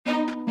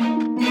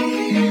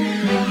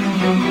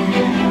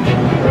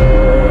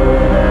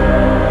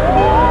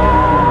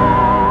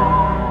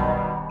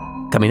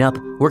Coming up,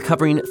 we're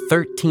covering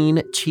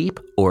 13 cheap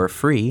or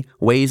free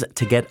ways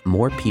to get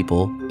more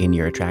people in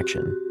your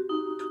attraction.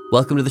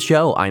 Welcome to the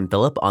show. I'm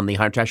Philip. On the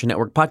Haunt Attraction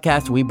Network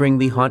podcast, we bring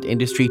the haunt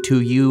industry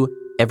to you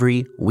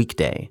every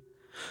weekday.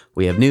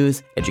 We have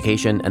news,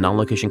 education, and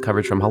on-location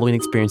coverage from Halloween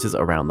experiences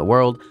around the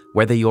world.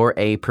 Whether you're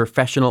a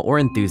professional or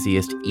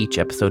enthusiast, each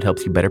episode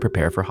helps you better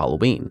prepare for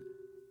Halloween.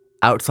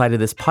 Outside of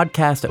this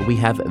podcast, we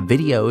have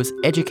videos,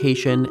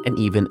 education, and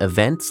even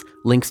events.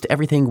 Links to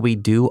everything we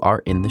do are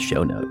in the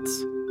show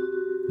notes.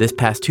 This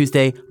past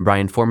Tuesday,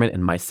 Brian Foreman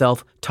and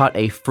myself taught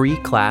a free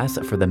class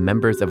for the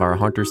members of our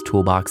Haunters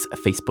Toolbox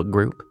Facebook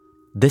group.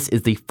 This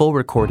is the full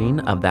recording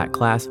of that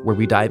class where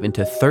we dive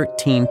into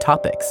 13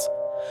 topics.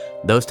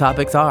 Those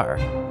topics are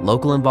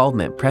local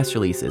involvement, press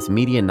releases,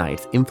 media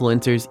nights,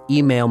 influencers,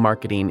 email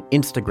marketing,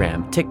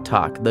 Instagram,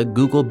 TikTok, the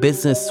Google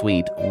Business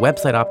Suite,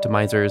 website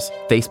optimizers,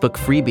 Facebook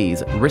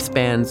freebies,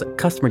 wristbands,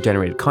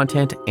 customer-generated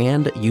content,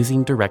 and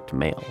using direct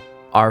mail.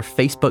 Our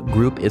Facebook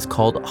group is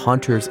called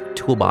Haunters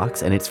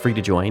Toolbox, and it's free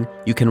to join.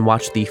 You can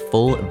watch the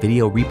full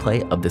video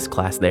replay of this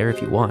class there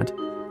if you want.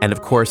 And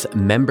of course,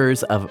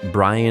 members of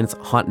Brian's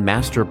Haunt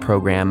Master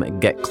program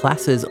get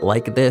classes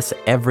like this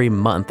every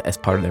month as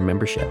part of their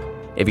membership.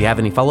 If you have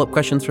any follow-up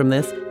questions from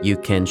this, you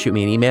can shoot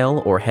me an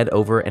email or head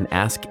over and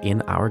ask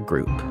in our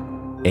group.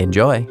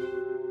 Enjoy.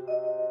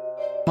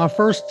 My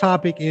first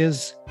topic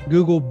is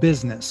Google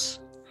Business.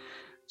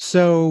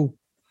 So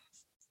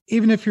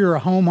even if you're a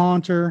home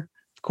haunter,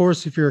 of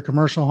course, if you're a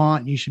commercial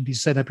haunt, you should be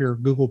setting up your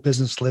Google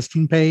Business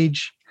listing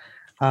page.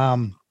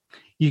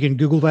 You can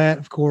Google that,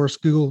 of course.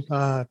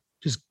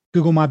 Just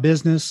Google my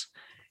business,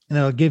 and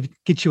it'll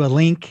get you a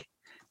link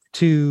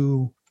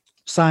to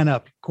sign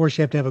up. Of course,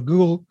 you have to have a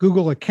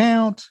Google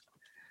account.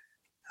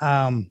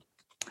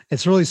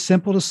 It's really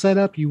simple to set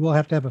up. You will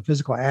have to have a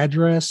physical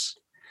address.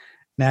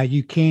 Now,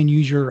 you can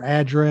use your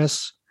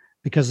address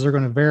because they're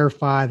going to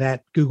verify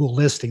that Google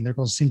listing. They're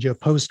going to send you a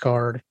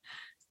postcard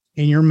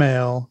in your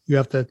mail. You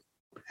have to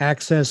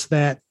access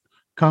that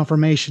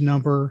confirmation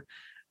number,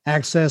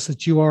 access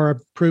that you are a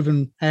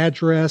proven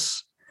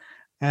address.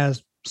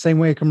 As same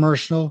way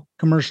commercial,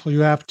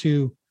 you have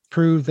to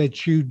prove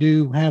that you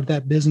do have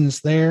that business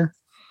there.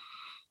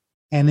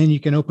 And then you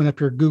can open up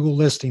your Google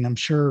listing. I'm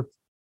sure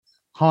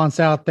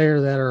haunts out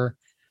there that are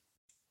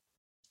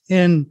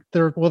in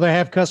there, well, they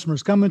have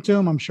customers coming to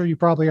them. I'm sure you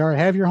probably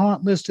have your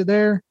haunt listed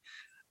there.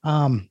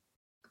 But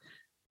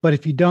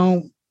if you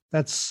don't,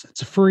 it's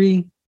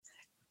free,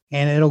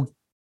 and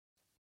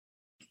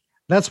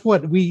that's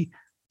what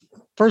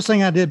first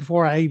thing I did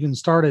before I even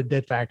started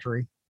Dead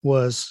Factory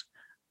was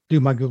do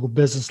my Google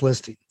Business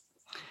listing.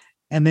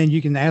 And then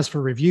you can ask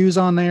for reviews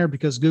on there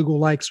because Google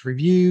likes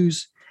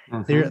reviews.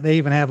 They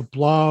even have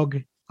blog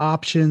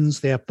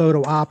options. They have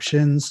photo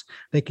options.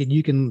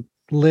 You can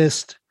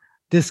list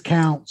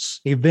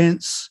discounts,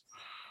 events.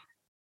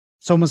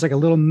 It's almost like a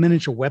little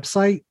miniature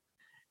website.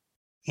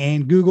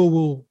 And Google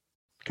will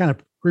kind of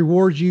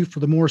reward you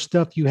for the more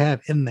stuff you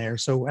have in there.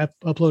 So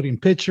uploading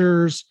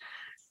pictures,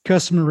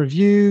 customer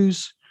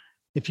reviews.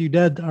 I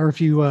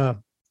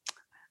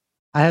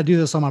had to do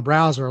this on my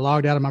browser. I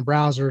logged out of my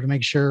browser to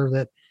make sure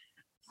that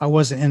I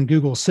wasn't in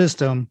Google's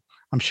system.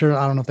 I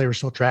don't know if they were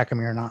still tracking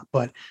me or not,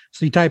 but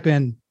so you type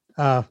in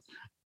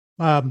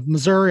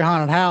Missouri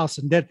Haunted House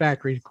and Dead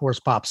Factory, of course,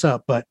 pops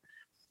up. But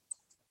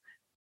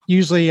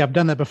usually I've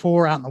done that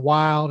before out in the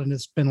wild, and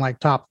it's been like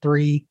top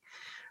 3.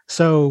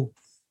 So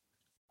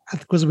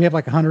because we have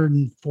like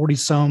 140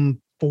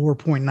 some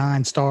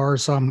 4.9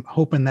 stars. So I'm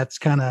hoping that's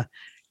kind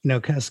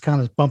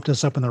of bumped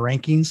us up in the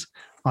rankings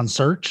on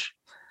search.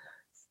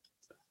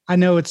 I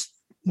know it's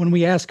when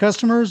we ask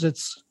customers,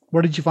 it's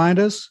where did you find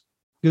us?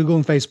 Google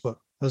and Facebook.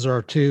 Those are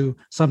our 2.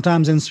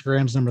 Sometimes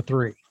Instagram's number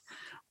 3,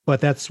 but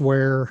that's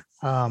where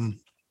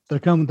they're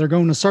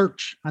going to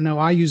search. I know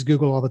I use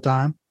Google all the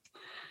time.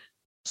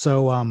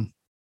 So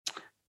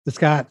it's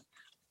got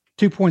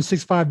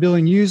 2.65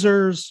 billion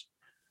users.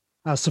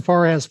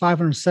 Safari has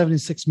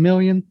 576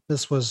 million.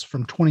 This was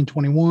from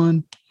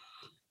 2021.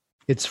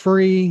 It's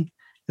free.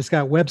 It's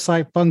got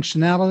website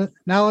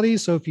functionality.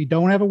 So if you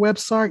don't have a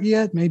website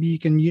yet, maybe you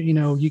can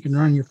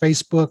run your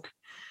Facebook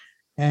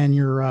and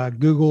your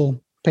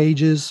Google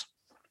pages.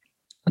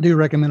 I do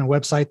recommend a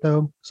website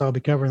though, so I'll be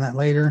covering that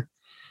later.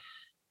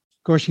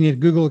 Of course, you need a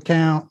Google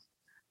account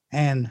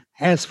and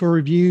ask for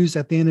reviews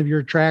at the end of your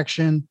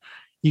attraction.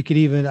 You could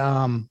even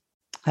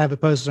have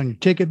it posted on your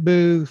ticket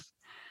booth.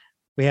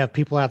 We have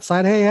people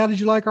outside. Hey, how did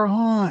you like our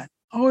haunt?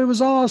 Oh, it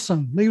was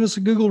awesome. Leave us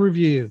a Google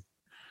review.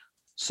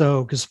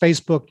 So, because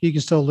Facebook, you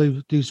can still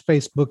do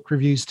Facebook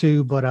reviews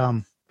too, but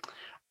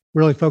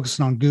really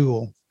focusing on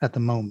Google at the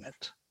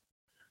moment.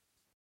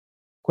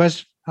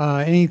 Question?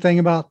 Anything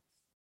about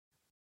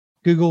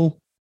Google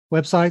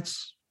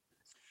websites?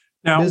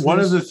 Now, business?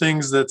 One of the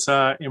things that's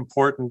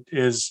important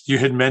is you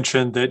had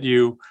mentioned that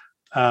you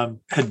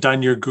had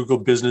done your Google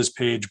business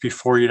page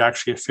before you'd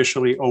actually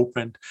officially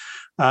opened,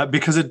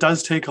 because it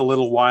does take a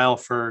little while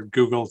for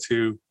Google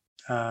to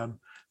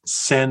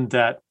send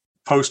that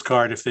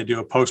postcard if they do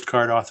a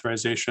postcard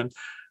authorization.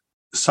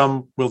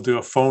 Some will do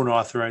a phone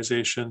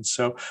authorization.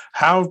 So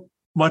how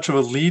much of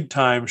a lead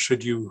time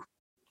should you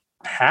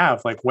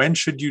have? Like, when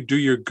should you do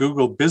your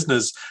Google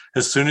business?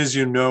 As soon as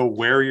you know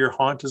where your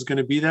haunt is going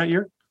to be that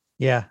year?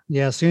 Yeah.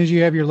 Yeah. As soon as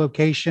you have your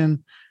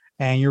location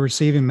and you're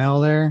receiving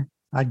mail there,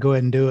 I'd go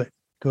ahead and do it.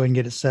 Go ahead and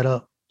get it set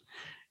up.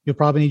 You'll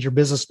probably need your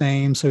business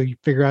name. So you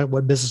figure out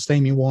what business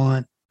name you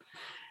want.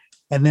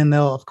 And then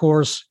they'll, of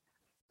course,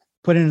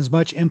 put in as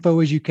much info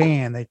as you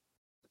can.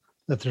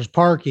 If there's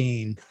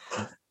parking,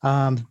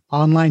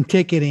 online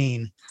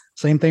ticketing,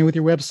 same thing with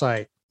your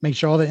website. Make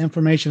sure all the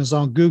information is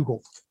on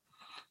Google,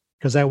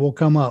 because that will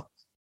come up.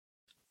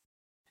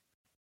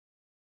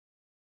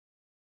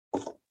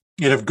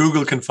 And if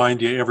Google can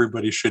find you,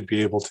 everybody should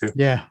be able to.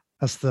 Yeah,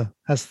 that's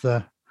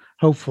the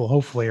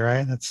hopefully,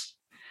 right? That's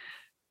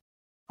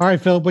all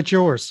right, Philip. What's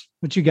yours?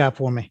 What you got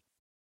for me?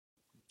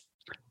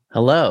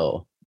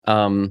 Hello.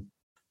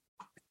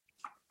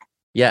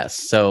 Yes.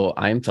 So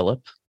I'm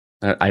Philip.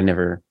 I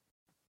never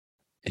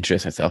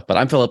introduced myself, but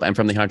I'm Philip. I'm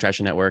from the Haunt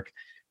Attraction Network.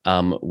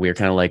 We're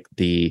kind of like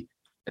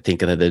I think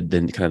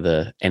the kind of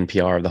the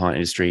NPR of the haunt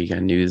industry,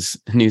 kind of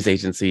news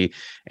agency,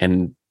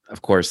 and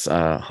of course,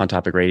 Haunt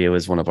Topic Radio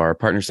is one of our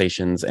partner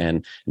stations,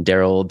 and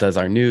Daryl does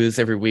our news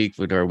every week.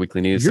 We do our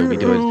weekly news. So we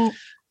do it.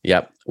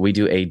 Yep. We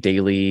do a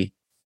daily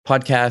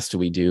podcast.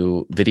 We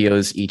do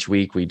videos each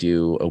week. We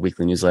do a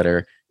weekly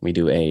newsletter. We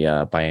do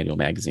a biannual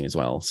magazine as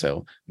well.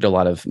 So we do a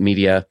lot of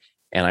media,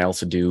 and I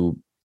also do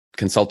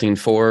consulting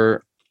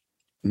for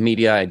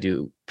media. I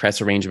do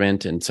press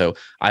arrangement, and so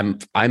I'm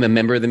a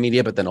member of the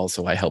media, but then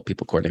also I help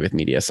people coordinate with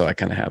media. So I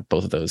kind of have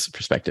both of those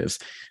perspectives.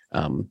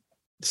 And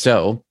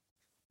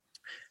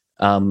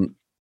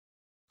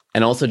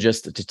also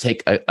just to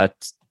take a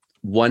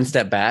one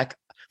step back,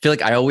 I feel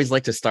like I always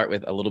like to start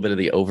with a little bit of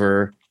the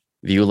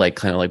overview, like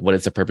kind of like what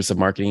is the purpose of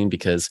marketing,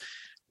 because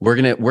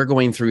we're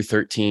going through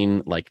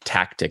 13 like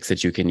tactics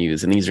that you can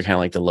use, and these are kind of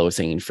like the lowest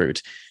hanging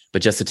fruit.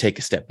 But just to take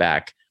a step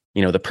back,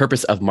 the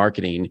purpose of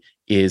marketing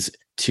is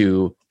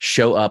to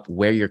show up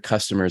where your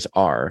customers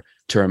are,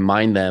 to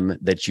remind them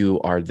that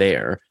you are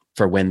there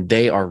for when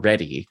they are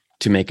ready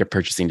to make a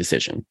purchasing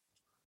decision.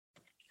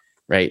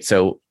 Right.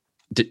 So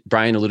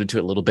Brian alluded to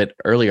it a little bit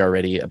earlier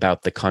already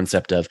about the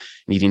concept of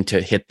needing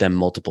to hit them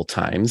multiple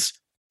times.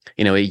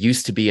 It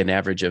used to be an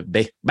average of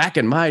back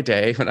in my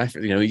day when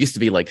it used to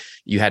be like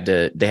they had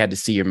to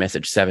see your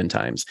message 7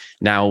 times.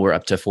 Now we're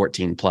up to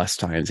 14 plus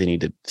times they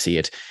need to see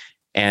it.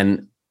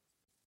 And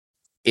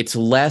it's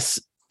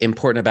less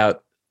important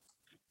about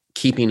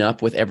keeping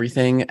up with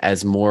everything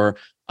as more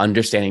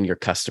understanding your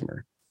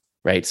customer,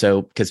 right?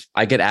 So, because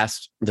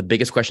the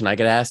biggest question I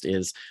get asked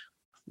is,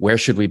 where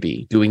should we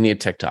be? Do we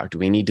need TikTok? Do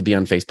we need to be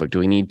on Facebook? Do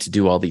we need to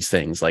do all these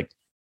things? And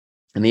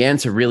the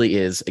answer really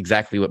is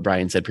exactly what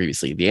Brian said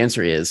previously. The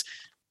answer is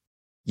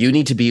you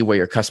need to be where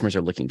your customers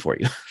are looking for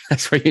you.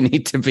 That's where you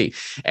need to be.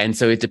 And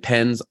so it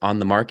depends on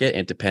the market.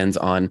 It depends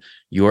on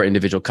your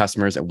individual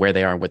customers and where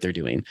they are and what they're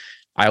doing.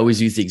 I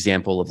always use the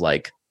example of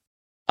like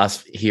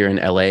us here in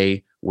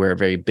LA. We're a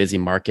very busy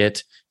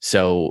market.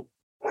 So,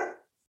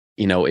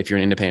 if you're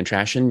an independent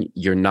attraction,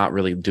 you're not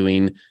really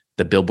doing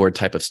the billboard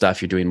type of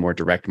stuff. You're doing more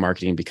direct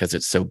marketing because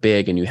it's so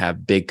big, and you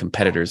have big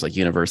competitors like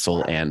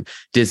Universal and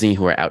Disney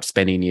who are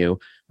outspending you,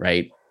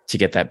 right, to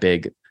get that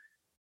big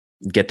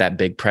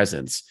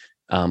presence.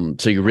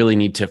 So you really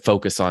need to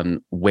focus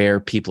on where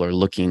people are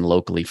looking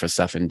locally for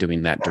stuff and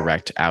doing that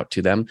direct out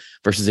to them,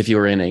 versus if you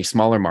were in a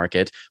smaller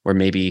market where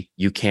maybe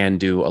you can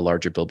do a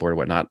larger billboard or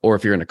whatnot, or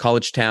if you're in a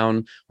college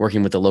town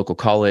working with the local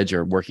college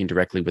or working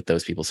directly with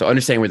those people. So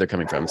understanding where they're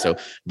coming from. So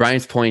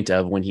Brian's point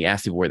of when he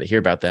asked people where they hear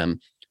about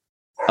them,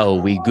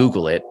 we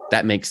Google it,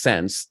 that makes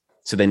sense.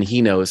 So then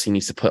he knows he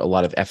needs to put a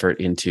lot of effort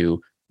into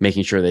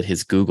making sure that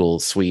his Google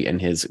suite and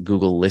his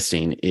Google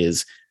listing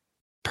is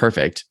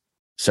perfect,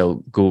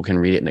 so Google can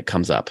read it and it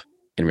comes up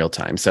in real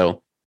time.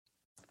 So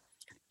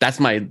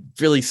that's my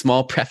really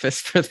small preface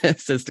for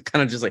this, is to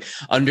kind of just like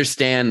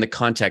understand the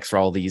context for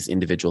all these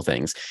individual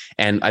things.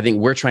 And I think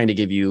we're trying to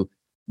give you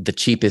the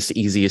cheapest,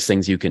 easiest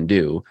things you can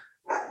do.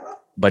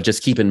 But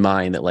just keep in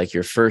mind that like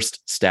your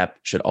first step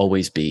should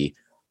always be,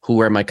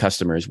 who are my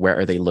customers? Where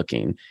are they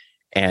looking?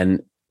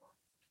 And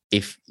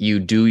if you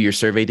do your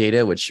survey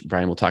data, which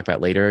Brian will talk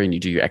about later, and you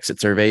do your exit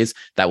surveys,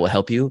 that will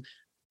help you.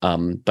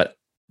 But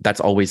that's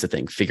always the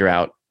thing. Figure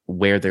out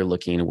where they're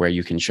looking, where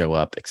you can show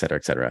up, et cetera,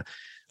 et cetera.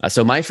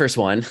 So my first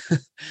one,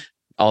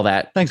 all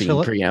that Thanks, being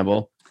Philip.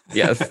 Preamble.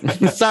 Yes.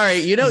 Sorry.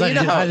 You know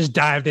how I just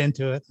dived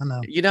into it. I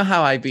know. You know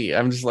how I be.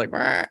 I'm just like,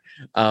 well,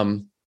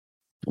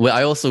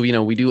 I also,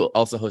 we do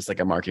also host like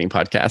a marketing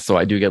podcast. So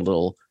I do get a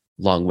little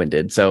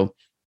long-winded. So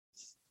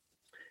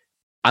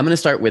I'm going to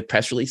start with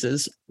press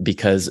releases,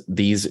 because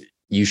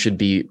you should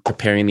be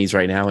preparing these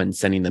right now and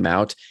sending them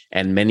out.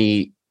 And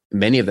many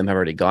of them have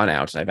already gone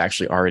out. I've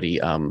actually already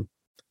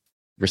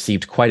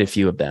received quite a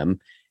few of them.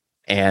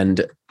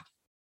 And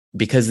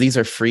because these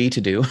are free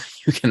to do,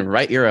 you can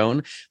write your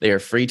own. They are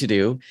free to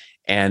do,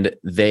 and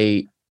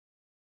they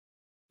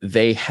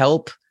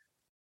help.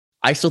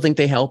 I still think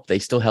they help. They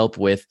still help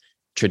with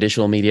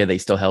traditional media. They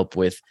still help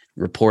with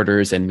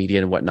reporters and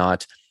media and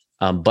whatnot.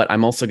 But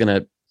I'm also going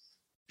to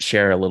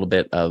share a little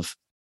bit of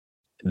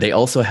they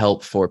also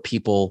help for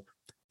people,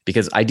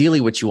 because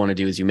ideally what you want to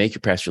do is you make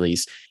your press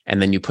release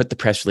and then you put the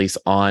press release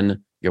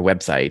on your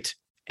website.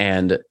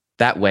 And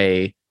that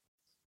way,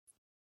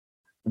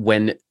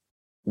 when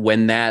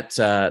that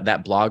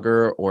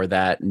blogger or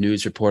that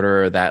news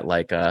reporter or that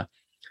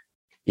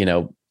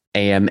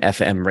AM,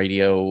 FM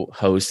radio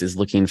host is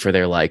looking for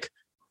their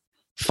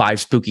 5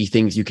 spooky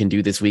things you can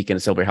do this weekend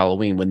to celebrate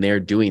Halloween, when they're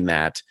doing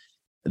that,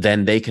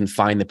 then they can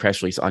find the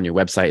press release on your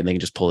website and they can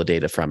just pull the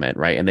data from it,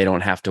 right? And they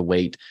don't have to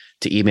wait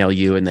to email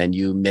you and then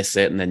you miss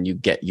it and then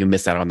you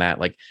miss out on that.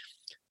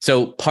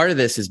 So part of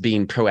this is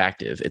being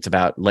proactive. It's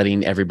about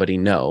letting everybody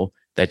know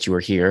that you are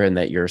here and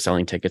that you're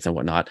selling tickets and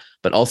whatnot.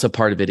 But also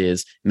part of it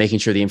is making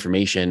sure the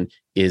information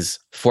is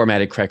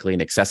formatted correctly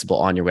and accessible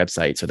on your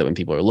website so that when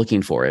people are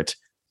looking for it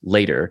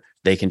later,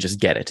 they can just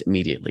get it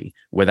immediately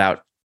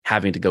without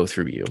having to go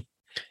through you.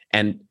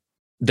 And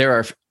there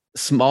are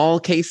small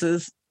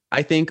cases,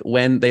 I think,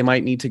 when they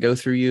might need to go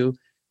through you,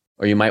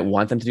 or you might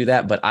want them to do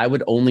that. But I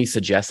would only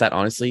suggest that,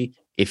 honestly,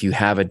 if you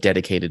have a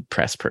dedicated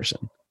press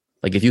person.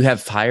 If you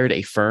have hired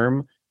a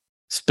firm,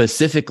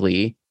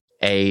 specifically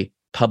a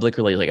public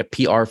relations, a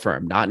PR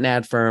firm, not an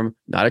ad firm,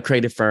 not a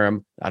creative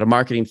firm, not a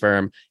marketing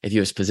firm. If you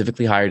have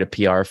specifically hired a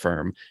PR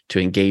firm to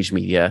engage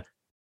media,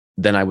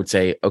 then I would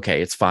say,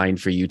 okay, it's fine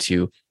for you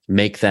to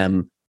make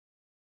them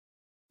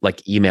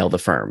email the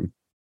firm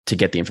to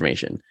get the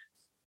information.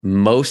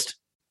 Most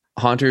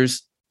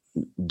haunters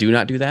do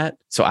not do that.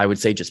 So I would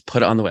say just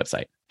put it on the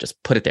website,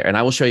 just put it there. And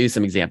I will show you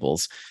some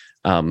examples.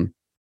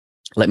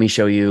 Let me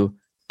show you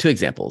 2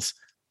 examples.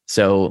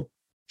 So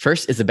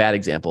first is a bad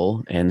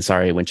example, and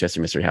sorry,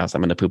 Winchester Mystery House,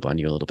 I'm going to poop on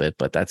you a little bit,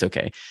 but that's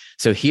okay.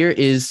 So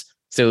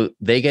so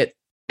they get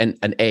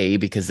an A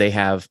because they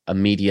have a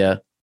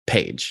media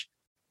page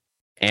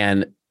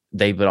and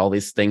they put all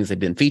these things they've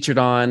been featured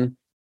on,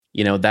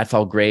 that's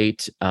all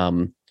great.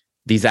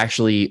 These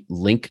actually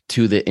link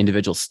to the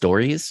individual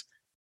stories,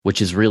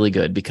 which is really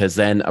good, because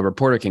then a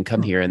reporter can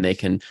come here and they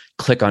can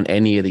click on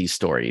any of these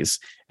stories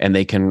and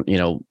they can,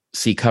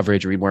 see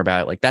coverage, read more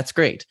about it. That's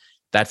great.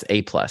 That's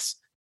A+.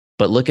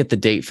 But look at the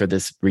date for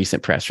this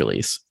recent press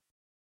release.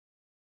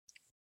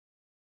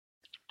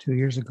 2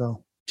 years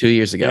ago. 2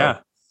 years ago. Yeah.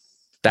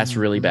 That's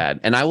really bad.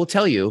 And I will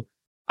tell you,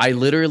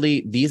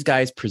 these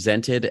guys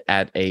presented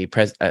at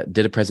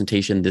did a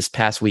presentation this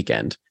past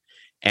weekend,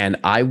 and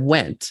I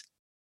went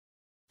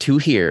to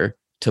here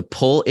to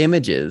pull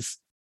images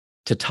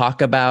to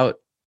talk about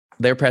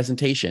their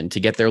presentation, to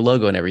get their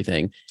logo and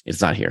everything.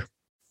 It's not here.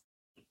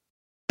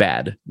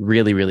 Bad,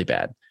 really, really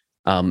bad.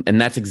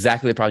 And that's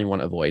exactly the problem you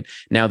want to avoid.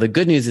 Now, the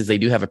good news is they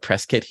do have a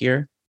press kit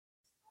here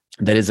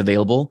that is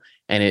available,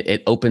 and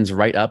it opens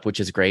right up, which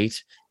is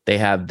great. They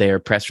have their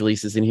press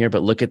releases in here,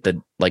 but look at the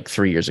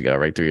 3 years ago,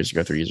 right? 3 years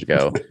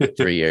ago,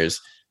 3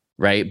 years,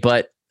 right?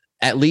 But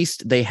at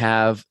least they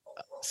have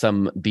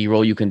some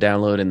B-roll you can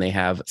download, and they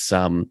have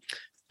some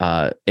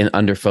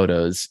under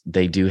photos,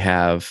 they do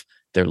have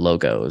their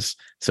logos.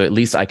 So at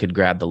least I could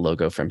grab the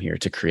logo from here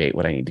to create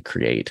what I need to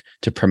create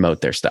to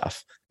promote their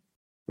stuff,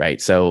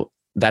 right? So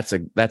that's a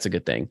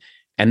good thing.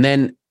 And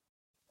then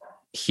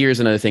here's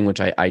another thing, which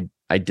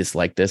I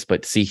dislike this,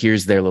 but see,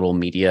 here's their little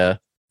media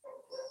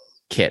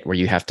kit where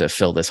you have to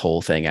fill this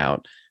whole thing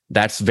out.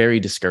 That's very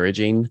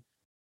discouraging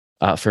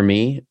for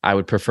me. I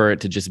would prefer it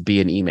to just be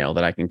an email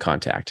that I can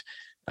contact.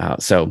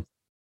 So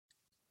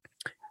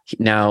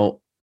now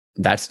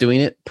that's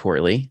doing it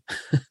poorly.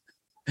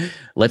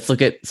 Let's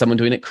look at someone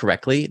doing it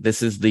correctly.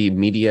 This is the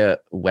media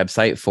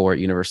website for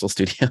Universal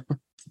Studios.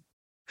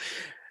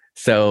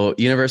 So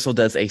Universal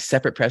does a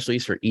separate press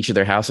release for each of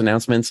their house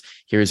announcements.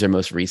 Here's their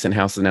most recent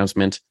house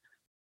announcement.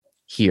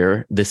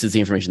 Here, this is the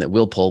information that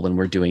we'll pull when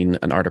we're doing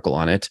an article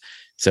on it.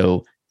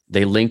 So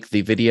they link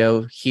the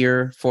video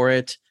here for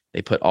it.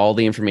 They put all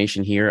the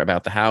information here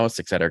about the house,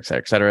 et cetera, et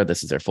cetera, et cetera.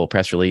 This is their full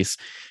press release.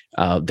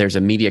 There's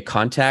a media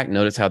contact.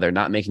 Notice how they're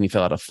not making you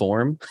fill out a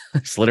form.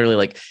 It's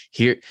literally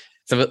here.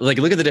 So look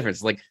at the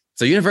difference.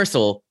 So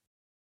Universal,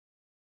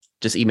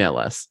 just email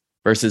us,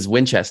 versus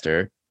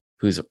Winchester,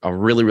 who's a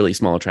really, really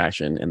small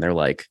attraction. And they're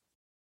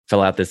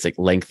fill out this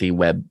lengthy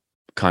web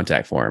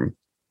contact form.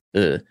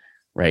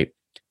 Right.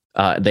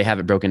 They have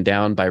it broken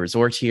down by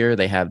resort here.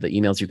 They have the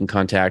emails you can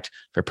contact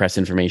for press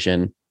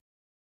information.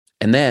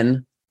 And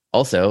then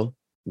also,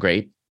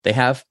 great, they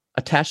have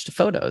attached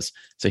photos.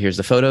 So here's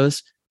the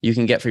photos you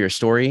can get for your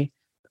story.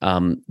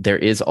 There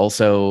is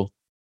also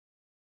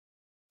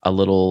a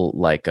little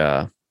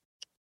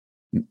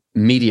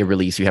media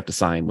release you have to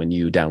sign when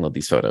you download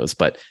these photos,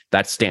 but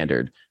that's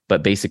standard.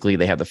 But basically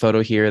they have the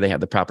photo here. They have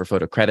the proper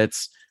photo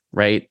credits,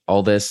 right?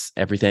 All this,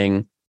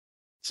 everything.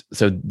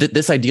 So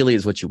this ideally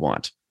is what you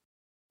want,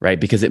 right?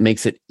 Because it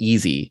makes it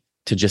easy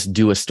to just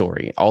do a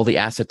story. All the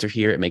assets are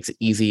here. It makes it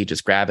easy.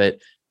 Just grab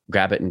it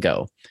and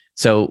go.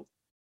 So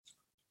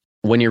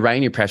when you're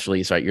writing your press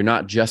release, right, you're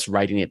not just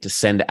writing it to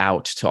send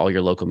out to all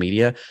your local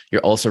media.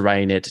 You're also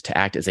writing it to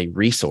act as a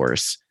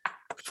resource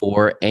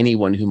for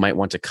anyone who might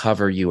want to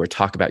cover you or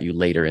talk about you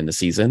later in the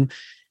season.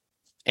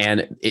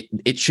 And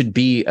it should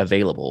be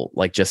available,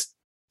 just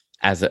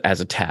as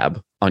a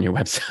tab on your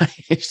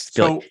website. Just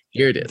be like,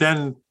 here it is.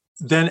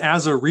 Then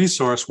as a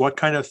resource, what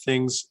kind of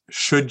things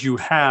should you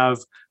have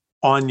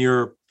on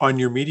your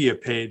media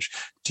page?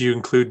 Do you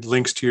include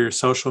links to your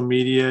social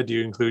media? Do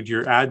you include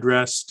your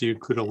address? Do you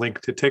include a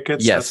link to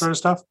tickets? Yes. That sort of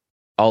stuff?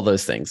 All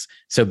those things.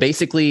 So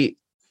basically,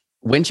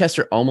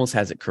 Winchester almost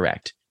has it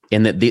correct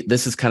in that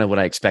this is kind of what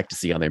I expect to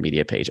see on their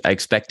media page. I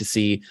expect to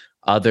see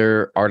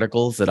other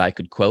articles that I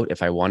could quote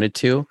if I wanted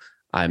to.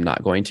 I'm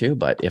not going to,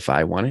 but if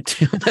I wanted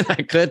to, then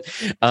I could.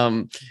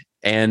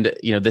 And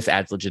this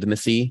adds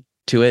legitimacy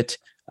to it.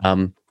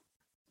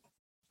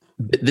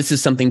 This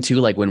is something too,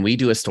 like when we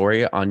do a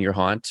story on your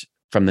haunt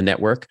from the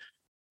network,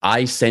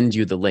 I send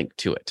you the link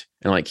to it.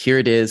 And like, here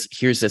it is.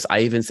 Here's this. I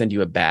even send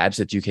you a badge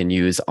that you can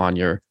use on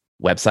your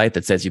website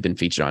that says you've been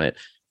featured on it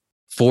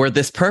for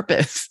this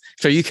purpose.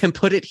 So you can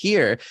put it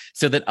here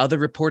so that other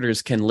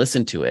reporters can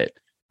listen to it,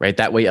 right?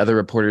 That way other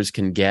reporters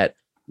can get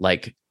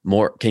the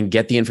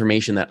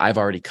information that I've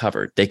already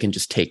covered. They can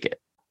just take it.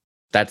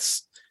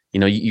 That's,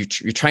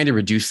 you're trying to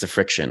reduce the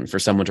friction for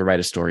someone to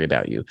write a story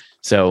about you.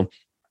 So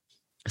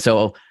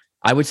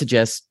I would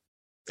suggest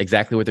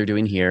exactly what they're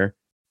doing here.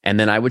 And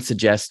then I would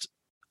suggest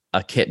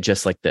a kit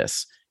just like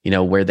this,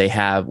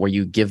 where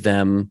you give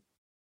them,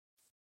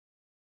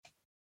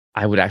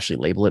 I would actually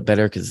label it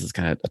better because this is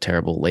kind of a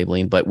terrible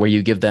labeling, but where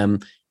you give them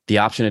the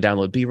option to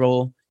download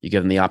B-roll, you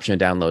give them the option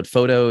to download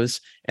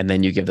photos, and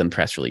then you give them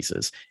press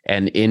releases.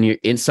 And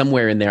in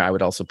somewhere in there, I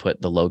would also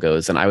put the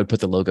logos, and I would put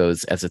the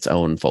logos as its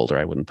own folder.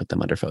 I wouldn't put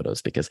them under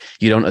photos because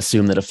you don't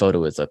assume that a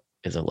photo is a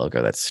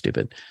logo. That's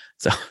stupid.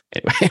 So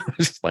anyway, I'm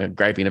just like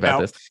griping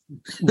about this.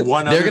 They're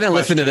going to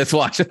listen to this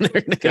watch and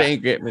they're going to get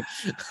angry at me.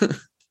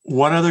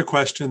 One other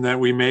question that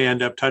we may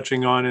end up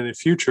touching on in the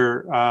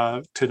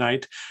future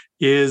tonight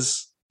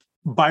is,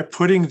 by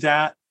putting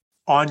that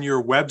on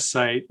your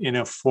website in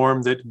a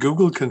form that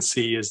Google can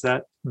see, is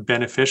that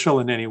beneficial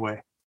in any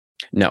way?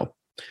 No.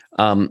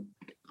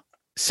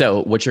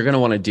 So what you're going to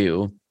want to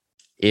do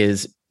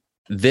is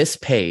this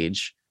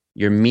page,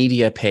 your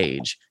media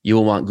page, you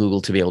will want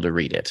Google to be able to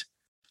read it.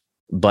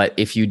 But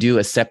if you do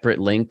a separate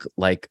link,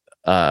 like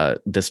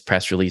this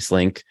press release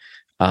link,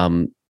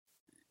 do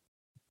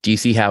you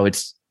see how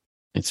it's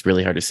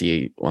really hard to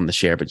see on the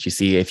share, but you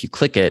see if you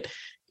click it,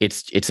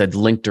 it's a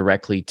link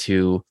directly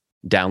to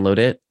download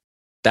it.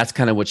 That's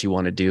kind of what you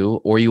want to do,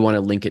 or you want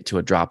to link it to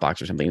a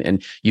Dropbox or something.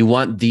 And you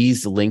want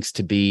these links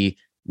to be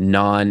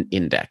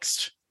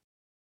non-indexed,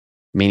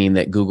 meaning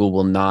that Google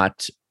will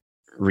not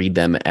read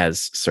them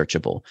as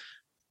searchable.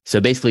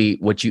 So basically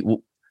what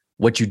you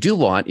do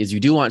want is you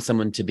do want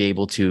someone to be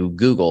able to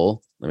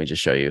Google, let me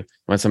just show you. You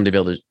want someone to be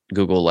able to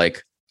Google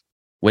like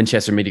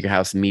Winchester Media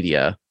House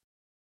Media,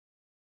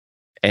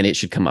 and it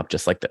should come up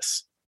just like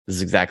this. This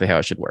is exactly how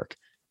it should work.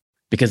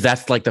 Because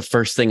that's like the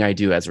first thing I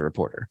do as a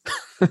reporter.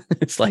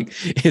 It's like,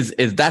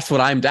 that's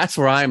where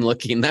I'm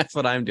looking. That's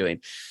what I'm doing.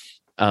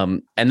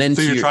 And then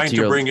so you're trying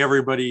to bring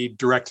everybody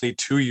directly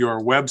to your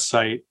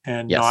website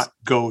and not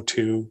go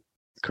to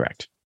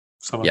correct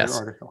some other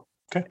article.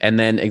 Okay. And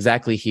then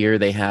exactly here,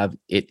 they have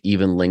it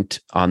even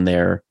linked on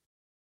their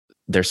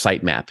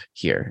sitemap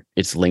here.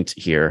 It's linked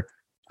here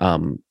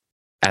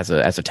as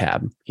a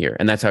tab here.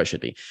 And that's how it should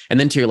be. And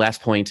then to your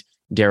last point,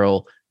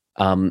 Daryl,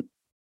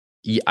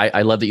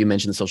 I love that you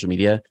mentioned social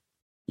media.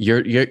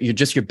 Your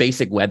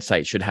basic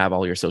website should have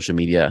all your social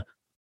media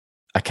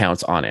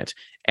accounts on it.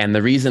 And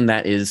the reason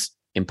that is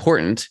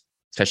important,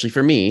 especially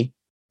for me,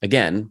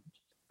 again,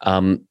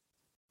 when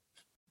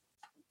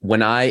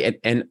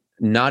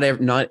not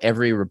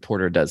every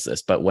reporter does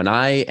this, but when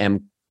I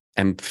am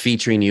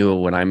featuring you,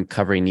 when I'm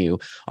covering you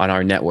on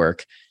our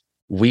network,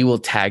 we will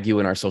tag you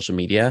in our social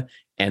media.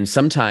 And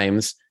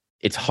sometimes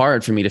it's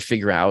hard for me to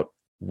figure out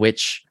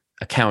which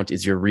account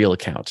is your real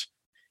account.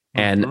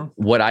 And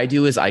what I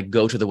do is I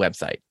go to the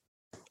website.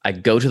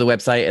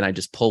 And I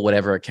just pull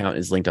whatever account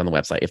is linked on the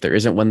website. If there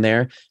isn't one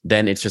there,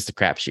 then it's just a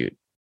crapshoot.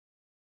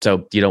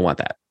 So you don't want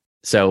that.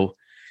 So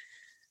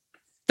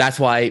that's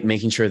why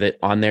making sure that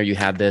on there you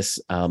have this.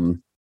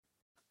 And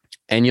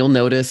you'll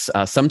notice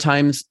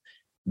sometimes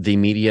the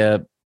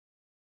media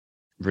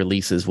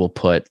releases will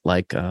put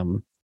like,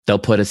 they'll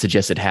put a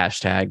suggested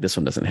hashtag. This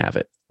one doesn't have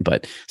it,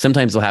 but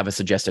sometimes they'll have a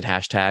suggested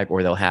hashtag,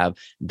 or they'll have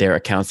their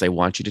accounts they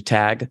want you to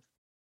tag.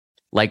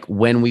 Like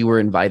when we were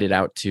invited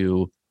out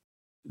to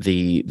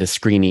the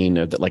screening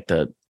of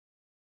the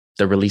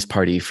release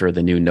party for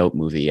the new Nope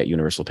movie at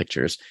Universal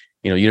Pictures,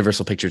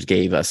 Universal Pictures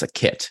gave us a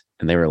kit,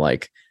 and they were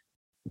like,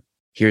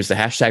 here's the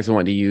hashtags we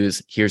want to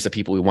use. Here's the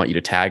people we want you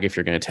to tag. If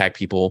you're going to tag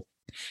people,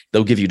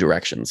 they'll give you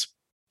directions.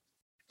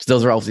 So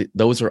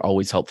those are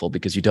always helpful,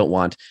 because you don't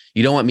want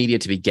media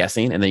to be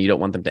guessing, and then you don't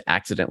want them to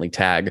accidentally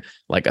tag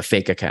like a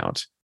fake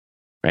account,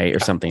 right? Or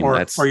something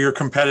or your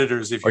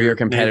competitors. Your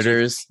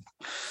competitors.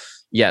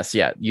 Yes,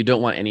 yeah. You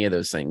don't want any of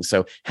those things.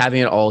 So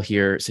having it all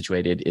here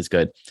situated is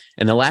good.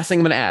 And the last thing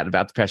I'm going to add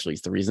about the press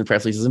release, the reason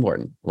press release is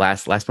important,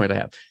 last point I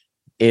have,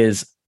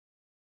 is,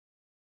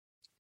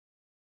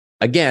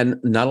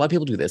 again, not a lot of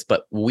people do this,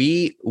 but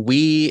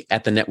we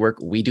at the network,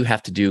 we do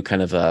have to do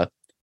kind of a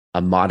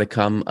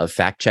modicum of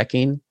fact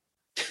checking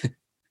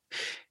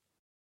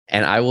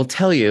And I will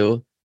tell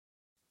you,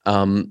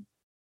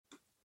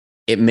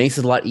 it makes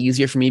it a lot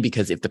easier for me,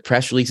 because if the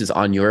press release is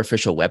on your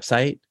official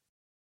website,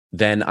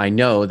 then I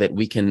know that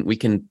we can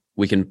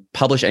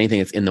publish anything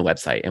that's in the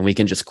website, and we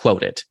can just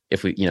quote it.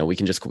 If we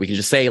can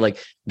just say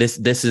like this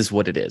is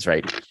what it is,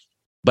 right?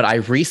 But I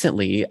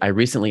recently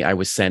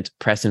was sent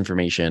press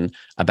information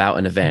about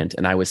an event,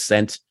 and I was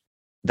sent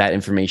that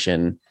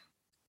information.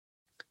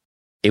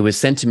 It was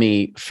sent to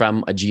me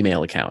from a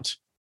Gmail account,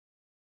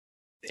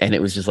 and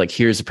it was just like,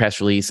 here's a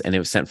press release, and it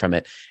was sent from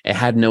it. It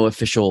had no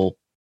official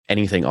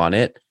anything on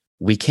it.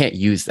 We can't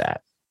use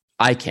that.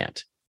 I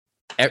can't.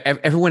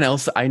 Everyone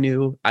else I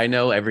know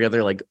every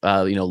other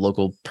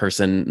local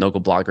person,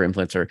 local blogger,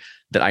 influencer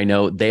that I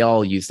know, they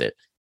all use it,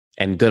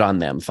 and good on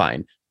them.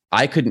 Fine.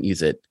 I couldn't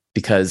use it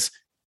because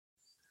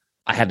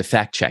I had to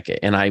fact check it,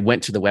 and I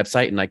went to the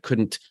website and I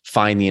couldn't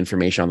find the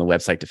information on the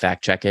website to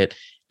fact check it.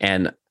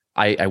 And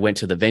I went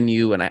to the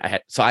venue, and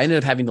I ended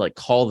up having to like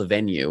call the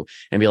venue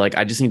and be like,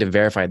 I just need to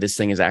verify this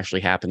thing is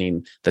actually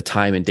happening, the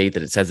time and date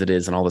that it says it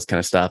is, and all this kind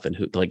of stuff. And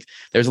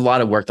there's a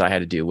lot of work that I had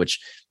to do, which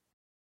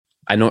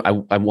I know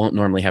I won't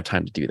normally have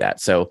time to do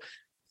that. So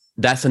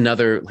that's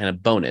another kind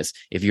of bonus.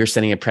 If you're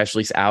sending a press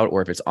release out,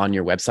 or if it's on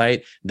your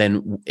website,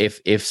 then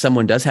if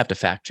someone does have to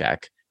fact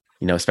check,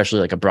 especially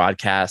like a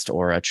broadcast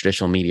or a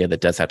traditional media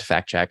that does have to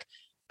fact check,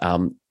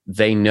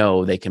 they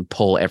know they can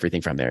pull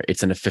everything from there.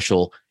 It's an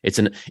official, it's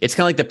kind of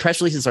like the press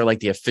releases are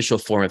like the official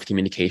form of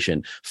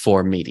communication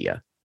for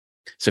media.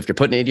 So if you're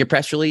putting it in your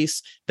press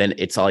release, then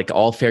it's like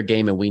all fair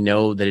game, and we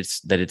know that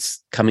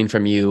it's coming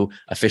from you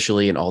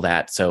officially and all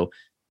that. So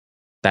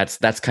that's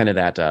kind of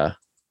that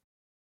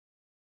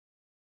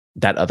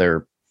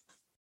other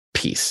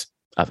piece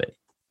of it.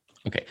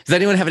 Okay. Does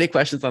anyone have any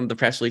questions on the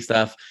press release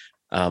stuff?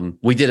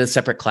 We did a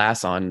separate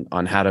class on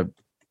how to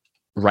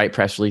write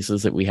press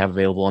releases that we have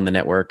available on the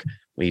network.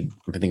 I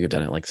think we've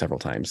done it like several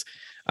times.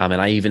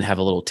 And I even have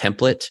a little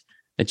template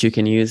that you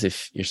can use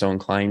if you're so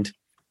inclined.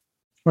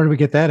 Where do we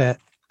get that at?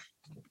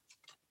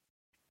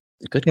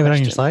 Good You have question. it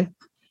on your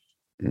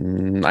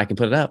site? I can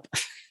put it up.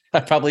 I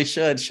probably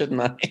should, shouldn't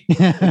I?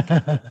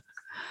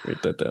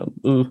 Write that down.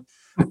 Ooh.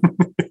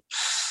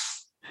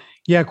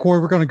 Yeah, Corey,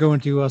 we're going to go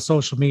into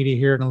social media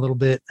here in a little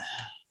bit.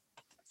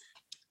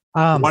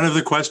 One of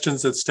the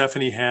questions that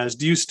Stephanie has,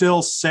 do you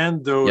still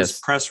send those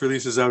press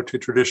releases out to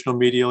traditional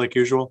media like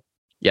usual?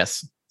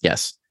 Yes.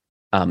 Yes.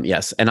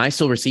 And I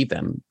still receive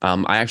them.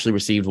 I actually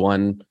received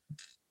one.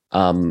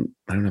 I don't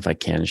know if I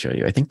can show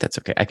you. I think that's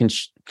okay. I can.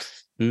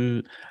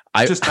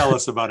 Just tell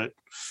us about it.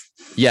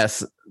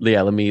 Yes.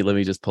 Yeah. Let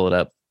me just pull it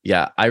up.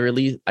 Yeah. I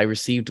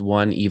received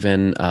one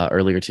even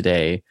earlier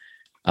today.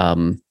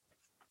 I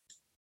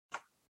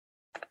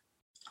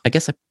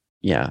guess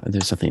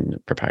there's something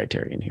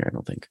proprietary in here, I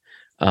don't think.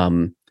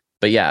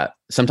 But yeah,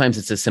 sometimes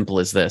it's as simple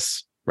as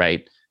this,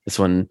 right? This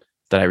one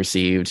that I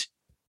received,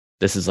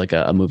 this is like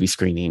a movie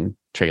screening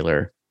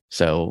trailer.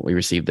 So we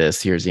received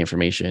this. Here's the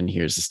information.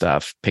 Here's the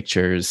stuff,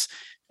 pictures,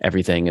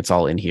 everything. It's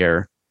all in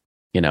here,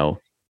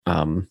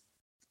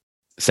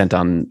 sent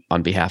on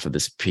behalf of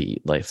this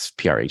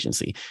PR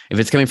agency. If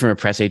it's coming from a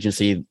press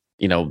agency,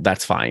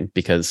 that's fine,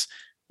 because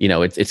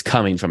it's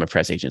coming from a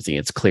press agency.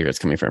 It's clear it's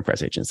coming from a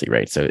press agency,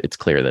 right? So it's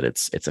clear that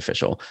it's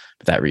official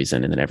for that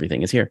reason, and then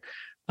everything is here.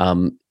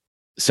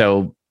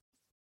 So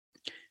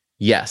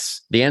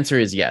yes, the answer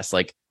is yes.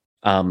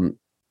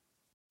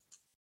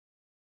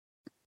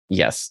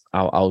 Yes,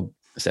 I'll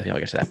get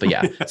to that. But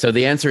yeah, so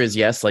the answer is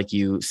yes. Like,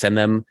 you send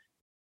them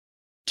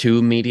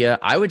to media.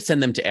 I would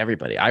send them to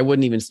everybody. I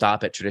wouldn't even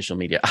stop at traditional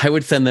media. I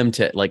would send them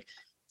to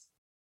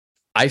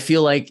I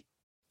feel like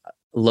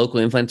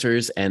local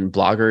influencers and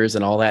bloggers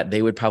and all that,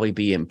 they would probably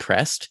be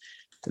impressed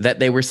that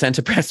they were sent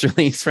a press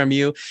release from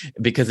you,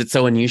 because it's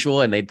so unusual,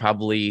 and it'd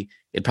probably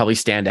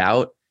stand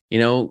out,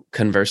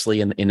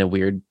 conversely in a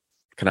weird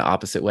kind of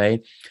opposite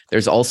way.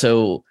 There's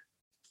also,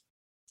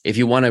 if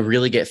you want to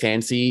really get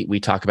fancy, we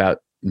talk about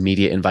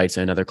media invites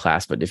in another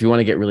class, but if you want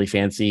to get really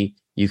fancy,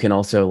 you can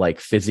also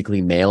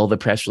physically mail the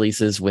press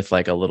releases with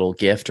a little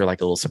gift or a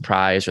little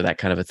surprise or that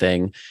kind of a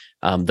thing.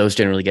 Those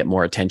generally get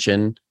more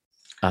attention.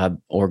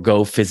 Or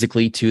go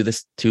physically to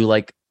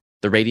the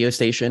radio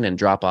station and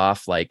drop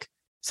off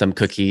some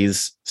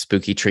cookies,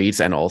 spooky treats,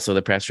 and also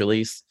the press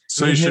release.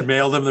 So you should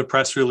mail them the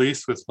press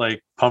release with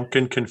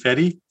pumpkin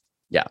confetti.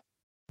 Yeah,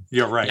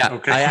 you're right. Yeah,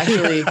 okay. I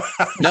actually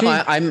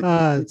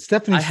I'm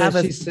Stephanie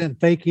says she sent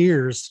fake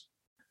ears.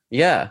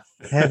 Yeah.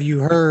 Have you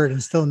heard?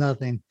 And still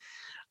nothing.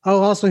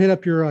 Oh, also hit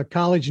up your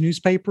college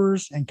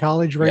newspapers and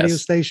college radio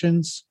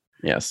stations.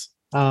 Yes.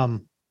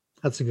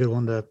 That's a good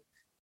one to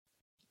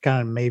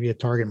kind of maybe a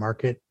target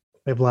market.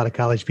 We have a lot of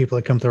college people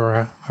that come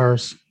through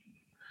ours.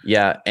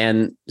 Yeah.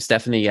 And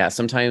Stephanie,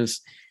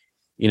 sometimes,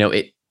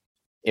 it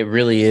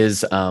really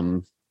is,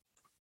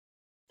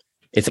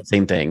 it's the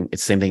same thing.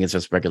 It's the same thing as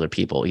just regular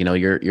people.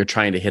 You're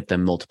trying to hit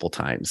them multiple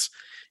times,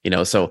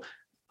 so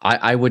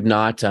I would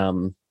not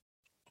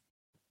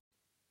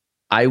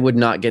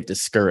get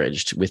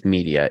discouraged with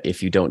media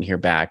if you don't hear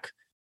back,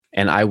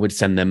 and I would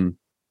send them,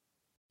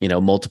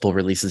 multiple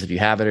releases if you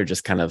have it, or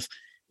just kind of,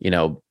 you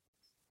know,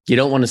 you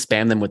don't want to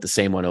spam them with the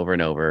same one over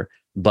and over,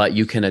 but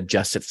you can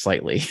adjust it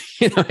slightly.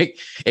 Like,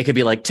 it could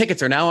be like,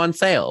 tickets are now on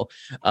sale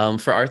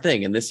for our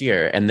thing in this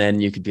year. And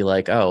then you could be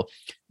like, oh,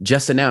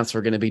 just announced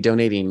we're going to be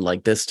donating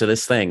like this to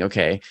this thing.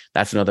 Okay,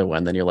 that's another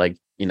one. Then you're like,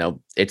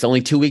 it's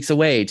only 2 weeks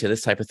away to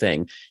this type of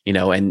thing,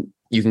 and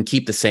you can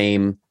keep the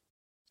same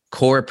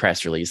core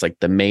press release, like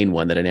the main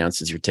one that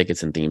announces your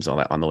tickets and themes, all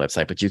that on the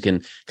website, but you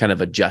can kind of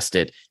adjust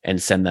it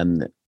and send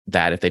them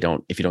that if you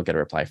don't get a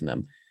reply from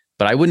them.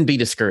 But I wouldn't be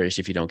discouraged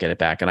if you don't get it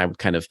back. And I would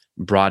kind of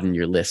broaden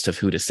your list of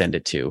who to send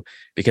it to,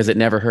 because it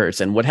never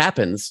hurts. And what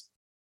happens,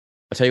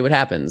 I'll tell you what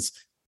happens.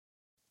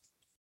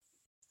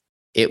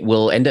 It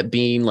will end up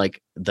being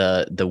like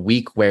the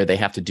week where they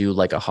have to do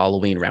like a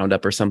Halloween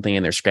roundup or something,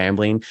 and they're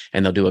scrambling,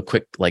 and they'll do a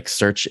quick like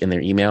search in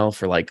their email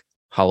for like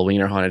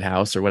Halloween or haunted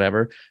house or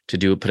whatever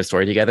to put a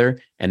story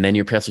together. And then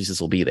your press releases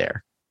will be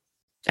there.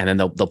 And then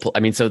they'll pull,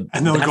 and they'll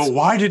go,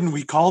 why didn't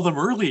we call them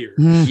earlier?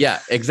 Yeah,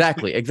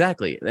 exactly.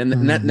 And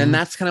then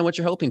that's kind of what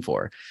you're hoping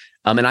for.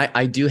 And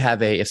I do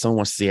have if someone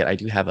wants to see it, I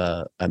do have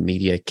a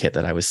media kit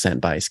that I was sent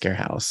by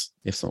Scarehouse.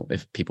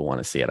 If people want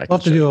to see it, we'll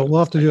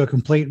have to do a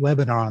complete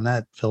webinar on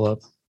that,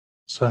 Philip.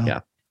 So yeah.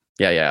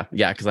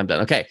 Because I'm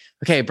done.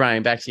 Okay,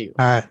 Brian, back to you.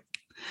 All right.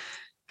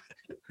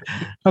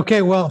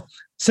 Okay, well,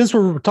 since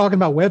we're talking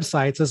about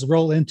websites, let's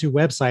roll into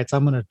websites.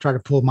 I'm going to try to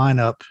pull mine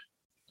up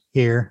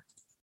here.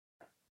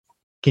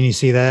 Can you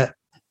see that?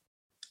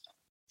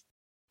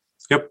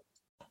 Yep.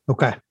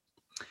 Okay.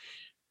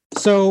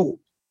 So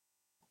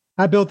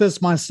I built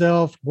this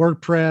myself,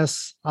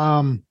 WordPress.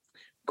 Of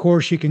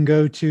course, you can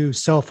go to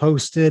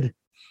self-hosted,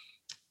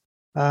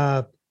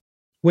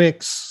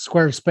 Wix,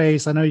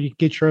 Squarespace. I know you can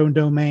get your own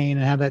domain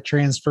and have that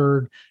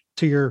transferred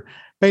to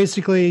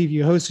basically, if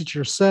you host it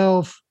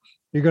yourself,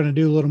 you're going to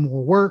do a little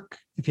more work.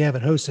 If you have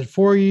it hosted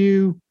for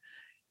you,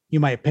 you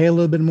might pay a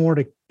little bit more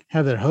to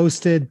have it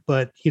hosted,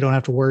 but you don't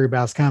have to worry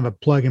about it. It's kind of a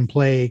plug and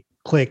play,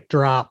 click,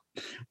 drop.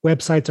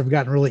 Websites have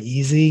gotten really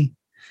easy.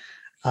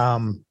 A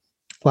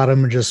lot of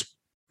them are just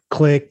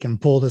click and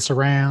pull this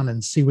around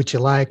and see what you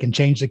like and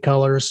change the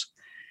colors.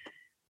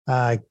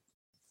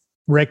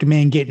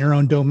 Recommend getting your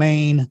own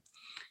domain.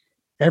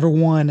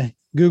 Everyone,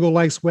 Google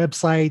likes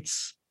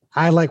websites.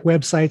 I like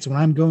websites. When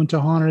I'm going to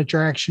a haunted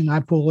attraction,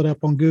 I pull it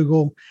up on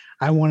Google.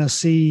 I want to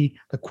see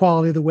the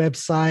quality of the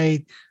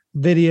website,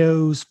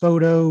 videos,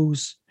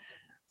 photos.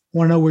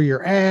 Want to know where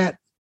you're at,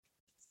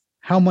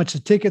 how much the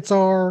tickets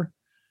are.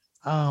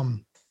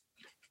 One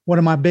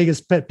of my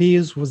biggest pet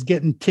peeves was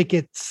getting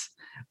tickets.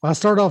 Well, I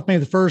started off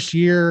maybe the first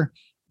year,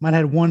 might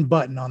have had one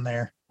button on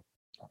there.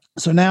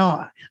 So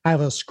now I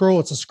have a scroll.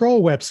 It's a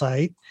scroll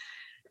website.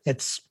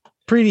 It's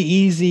pretty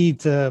easy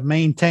to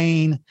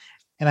maintain.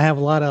 And I have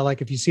a lot of,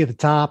 like, if you see at the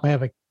top, I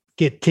have a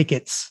get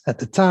tickets at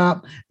the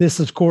top. This,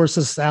 of course,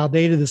 is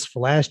outdated. This is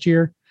for last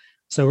year.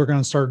 So we're going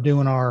to start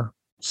doing our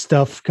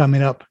stuff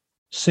coming up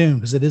soon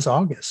because it is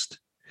August.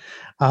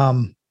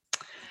 But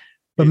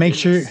make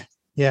sure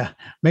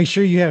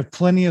you have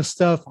plenty of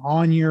stuff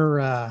on your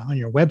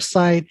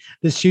website.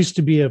 This used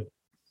to be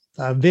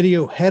a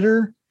video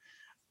header.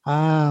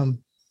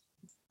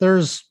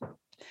 There's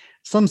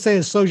some say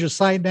it slows your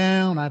site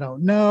down. I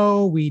don't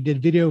know. We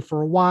did video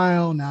for a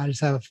while. Now I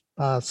just have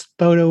a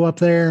photo up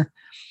there.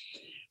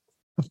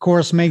 Of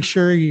course, make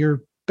sure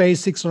your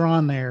basics are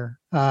on there.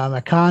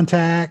 A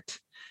contact,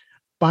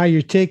 buy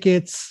your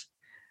tickets,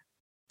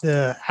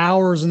 the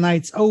hours and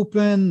nights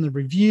open, the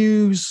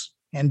reviews,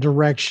 and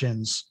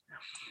directions.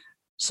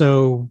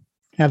 So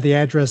have the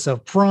address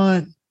up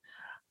front.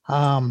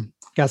 Got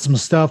some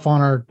stuff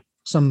on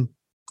some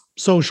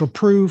social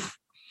proof.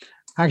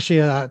 Actually,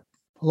 a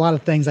lot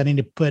of things I need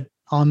to put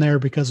on there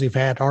because we've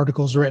had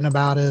articles written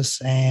about us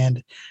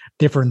and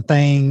different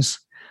things.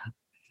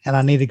 And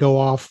I need to go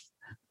off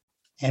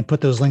and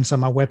put those links on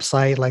my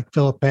website, like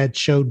Philip had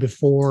showed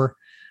before,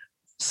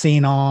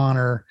 seen on,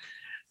 or,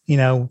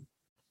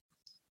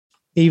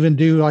 even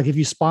do, like, if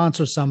you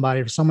sponsor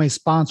somebody, if somebody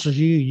sponsors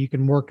you, you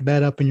can work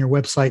that up in your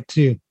website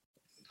too.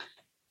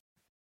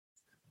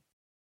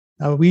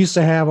 We used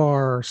to have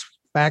our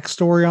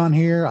backstory on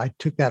here. I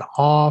took that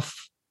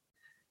off.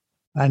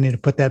 I need to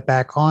put that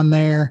back on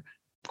there.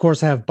 Of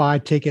course, I have buy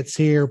tickets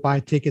here, buy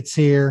tickets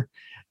here.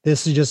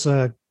 This is just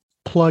a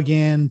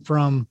plug-in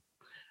from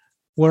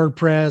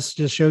WordPress,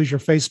 just shows your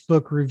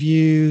Facebook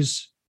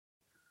reviews.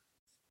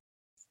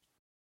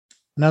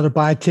 Another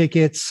buy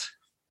tickets.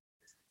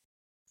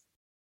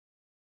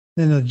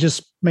 Then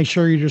just make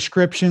sure your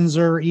descriptions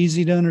are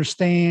easy to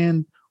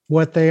understand,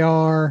 what they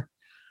are,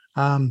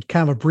 kind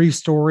of a brief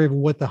story of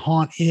what the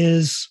haunt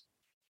is.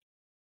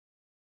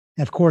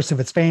 And of course, if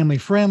it's family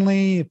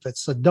friendly, if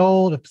it's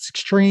adult, if it's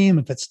extreme,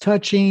 if it's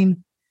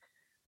touching.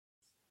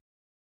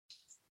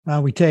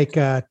 We take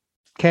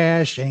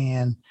cash,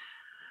 and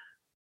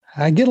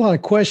I get a lot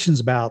of questions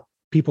about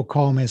people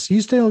calling me. So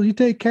you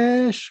take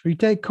cash or you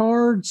take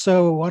cards?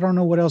 So I don't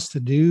know what else to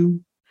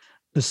do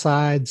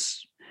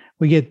besides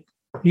we get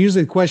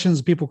usually the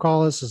questions people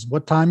call us is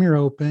what time you're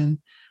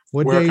open,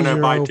 what where days can I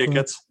you're buy open,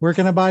 tickets? where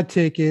can I buy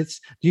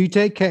tickets? Do you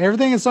take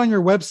everything that's on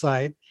your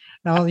website?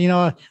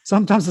 Now,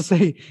 sometimes I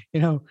say,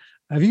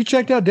 have you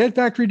checked out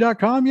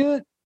deadfactory.com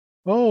yet?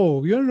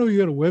 Oh, you don't know you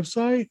got a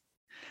website?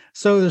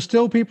 So there's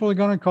still people are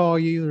going to call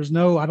you.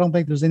 I don't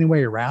think there's any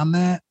way around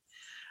that.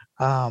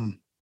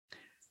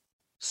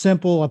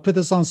 Simple. I put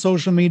this on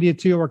social media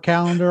too, our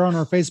calendar on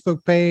our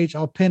Facebook page.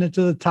 I'll pin it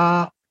to the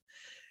top.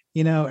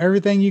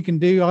 Everything you can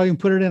do. I'll even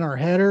put it in our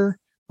header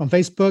on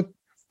Facebook,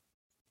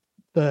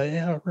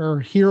 our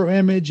hero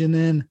image, and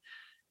then,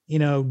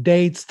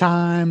 dates,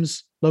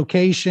 times,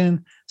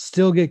 location,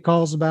 still get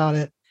calls about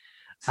it.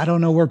 I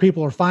don't know where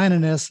people are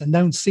finding this and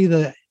don't see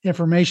the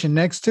information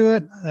next to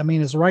it. I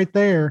mean, it's right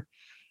there,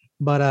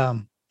 but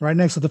right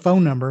next to the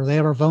phone number, they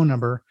have our phone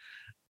number.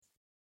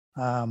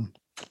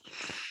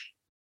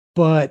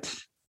 But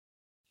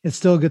it's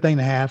still a good thing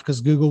to have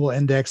because Google will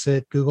index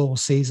it. Google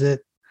sees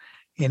it,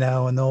 and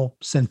they'll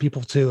send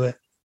people to it.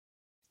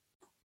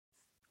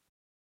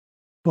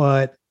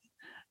 But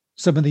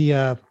some of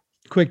the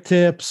quick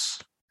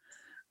tips,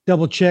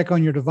 double check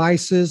on your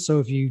devices. So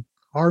if you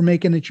are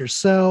making it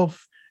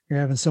yourself, you're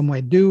having some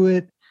way to do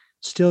it,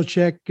 still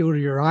check, go to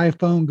your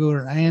iPhone, go to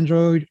an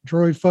Android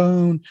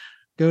phone,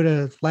 go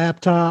to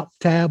laptop,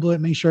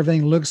 tablet, make sure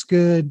everything looks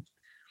good.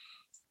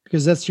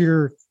 Because that's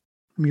you're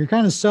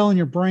kind of selling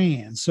your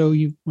brand. So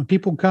when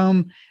people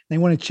come, they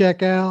want to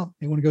check out,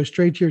 they want to go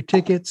straight to your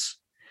tickets.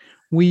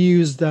 We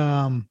used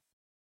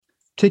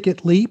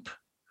Ticket Leap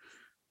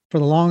for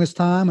the longest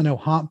time. I know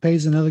HauntPay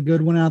is another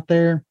good one out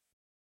there.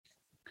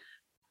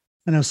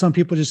 I know some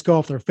people just go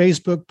off their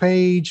Facebook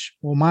page.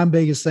 Well, my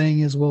biggest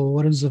thing is,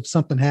 what if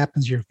something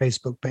happens to your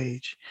Facebook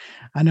page?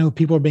 I know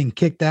people are being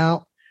kicked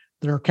out.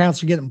 Their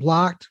accounts are getting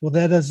blocked. Well,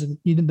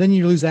 then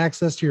you lose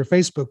access to your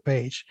Facebook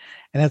page,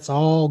 and that's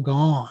all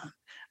gone. I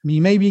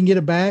mean, maybe you can get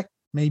it back.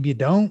 Maybe you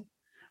don't.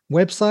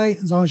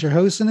 Website, as long as you're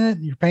hosting it,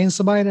 you're paying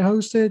somebody to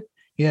host it,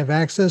 you have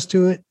access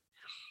to it.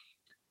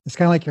 It's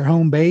kind of like your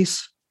home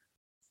base.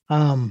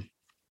 Haunt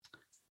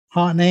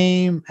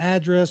name,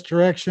 address,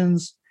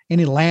 directions,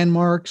 any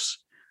landmarks,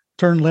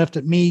 turn left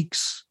at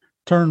Meeks,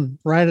 turn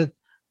right at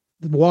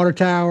the water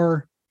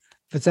tower.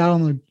 If it's out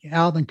in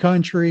the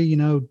country,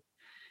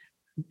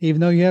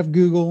 even though you have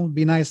Google, it'd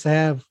be nice to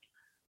have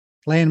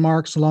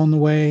landmarks along the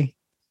way.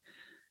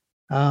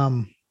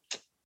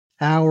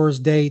 Hours,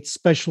 dates,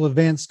 special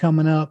events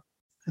coming up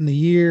in the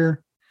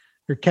year,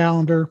 your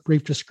calendar,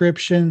 brief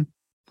description,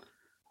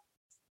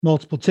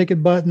 multiple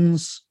ticket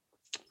buttons,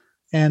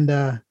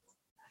 and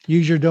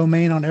use your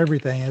domain on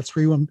everything. That's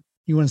where you want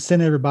to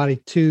send everybody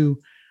to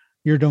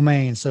your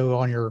domain. So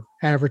on your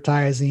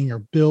advertising, your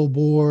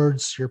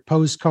billboards, your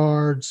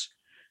postcards,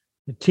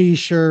 the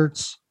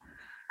t-shirts.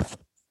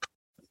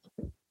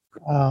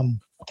 I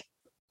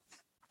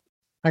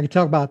could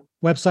talk about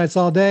websites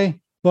all day,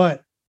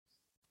 but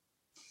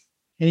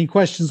any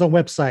questions on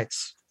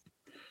websites?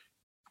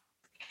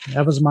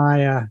 That was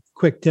my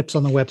quick tips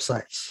on the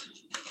websites.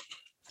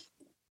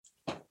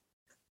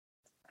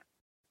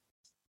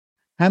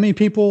 How many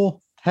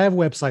people have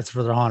websites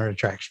for their haunted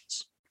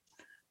attractions?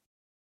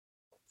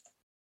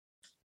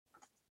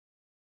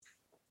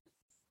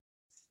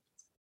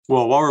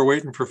 Well, while we're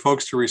waiting for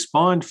folks to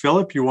respond,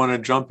 Philip, you want to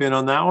jump in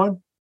on that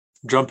one?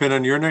 Jump in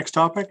on your next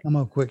topic? I'm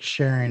a quick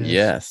sharing.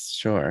 Yes,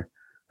 sure.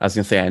 I was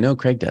going to say, I know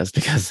Craig does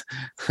because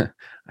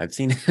I've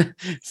seen it.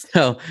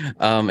 So,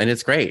 and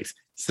it's great.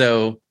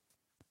 So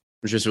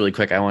just really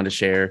quick, I wanted to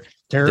share,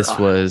 this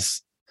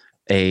was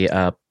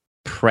a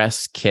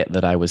press kit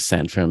that I was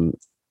sent from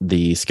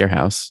the Scare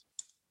House.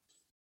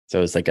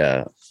 So it's like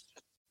a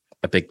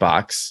big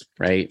box,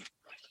 right?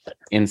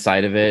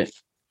 Inside of it,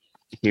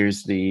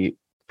 here's the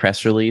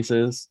press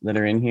releases that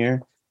are in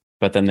here.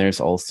 But then there's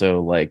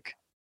also like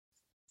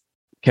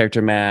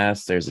character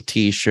masks. There's a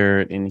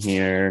t-shirt in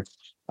here.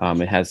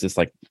 It has this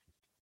like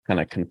kind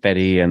of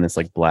confetti and this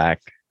like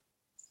black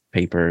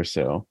paper.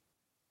 So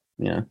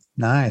yeah.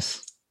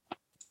 Nice.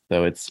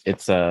 So it's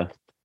a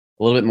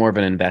little bit more of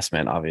an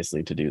investment,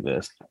 obviously, to do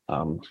this.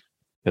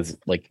 Because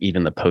like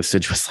even the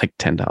postage was like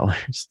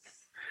 $10.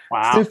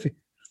 Wow.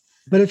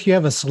 But if you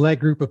have a select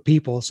group of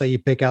people, say you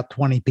pick out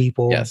 20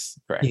 people, yes,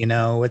 correct.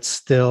 It's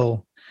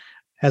still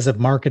has a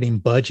marketing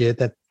budget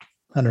that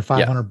under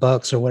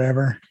 $500 or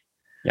whatever.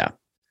 Yeah.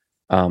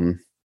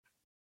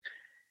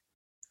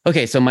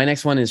 Okay, so my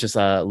next one is just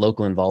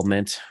local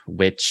involvement,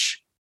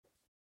 which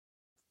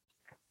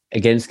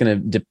again, it's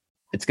going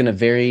to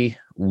vary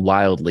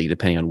wildly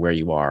depending on where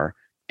you are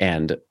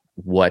and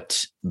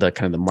what the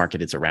kind of the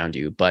market is around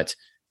you. But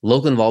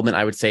local involvement,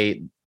 I would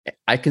say,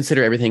 I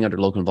consider everything under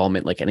local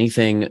involvement like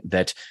anything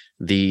that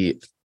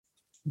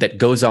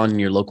goes on in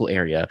your local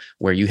area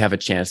where you have a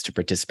chance to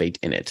participate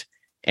in it.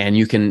 And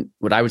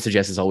what I would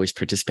suggest is always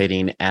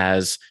participating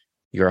as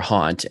your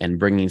haunt and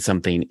bringing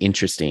something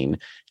interesting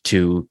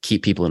to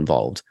keep people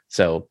involved.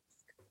 So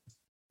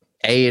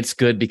A, it's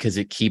good because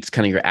it keeps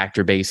kind of your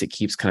actor base. It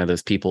keeps kind of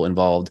those people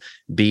involved.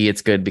 B,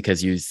 it's good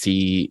because you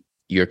see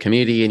your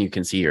community and you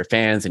can see your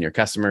fans and your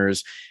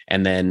customers.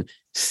 And then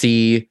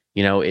C,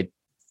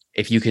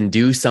 if you can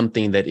do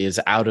something that is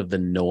out of the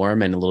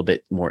norm and a little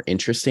bit more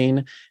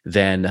interesting,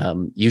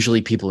 then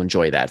usually people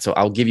enjoy that. So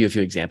I'll give you a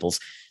few examples.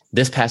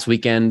 This past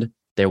weekend,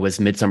 there was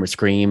Midsummer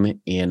Scream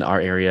in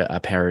our area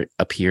up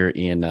here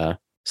in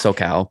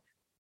SoCal.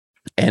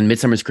 And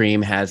Midsummer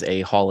Scream has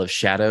a Hall of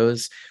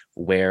Shadows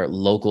where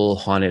local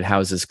haunted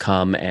houses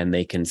come and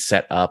they can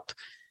set up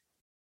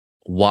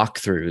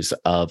walkthroughs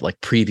of like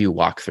preview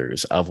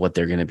walkthroughs of what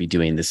they're going to be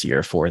doing this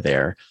year for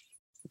their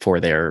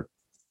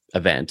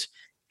event.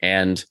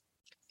 And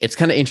it's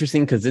kind of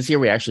interesting because this year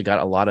we actually got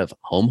a lot of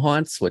home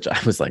haunts, which I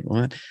was like,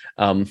 what?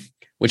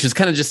 Which is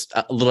kind of just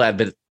a little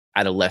bit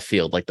out of left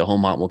field. Like the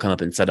home haunt will come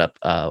up and set up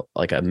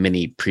like a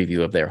mini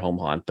preview of their home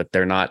haunt, but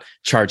they're not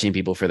charging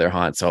people for their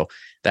haunt. So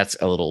that's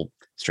a little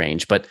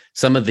strange. But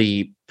some of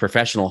the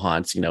professional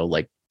haunts,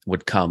 like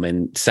would come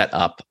and set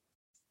up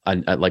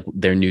like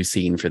their new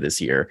scene for this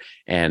year,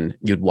 and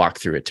you'd walk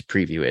through it to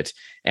preview it.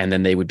 And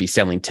then they would be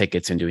selling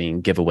tickets and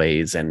doing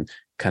giveaways and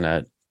kind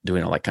of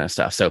doing all that kind of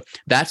stuff. So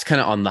that's kind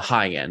of on the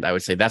high end. I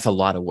would say that's a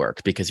lot of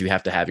work because you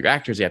have to have your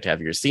actors, you have to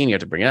have your scene, you have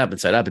to bring it up and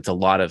set up. It's a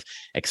lot of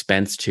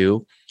expense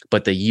too,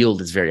 but the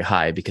yield is very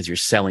high because you're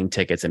selling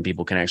tickets and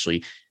people can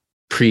actually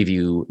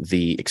preview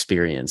the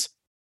experience.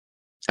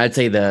 I'd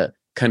say the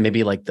kind of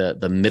maybe like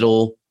the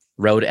middle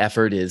road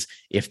effort is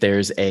if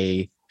there's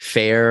a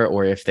fair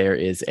or if there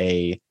is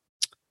a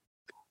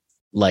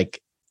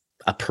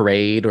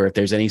parade, or if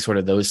there's any sort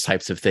of those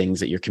types of things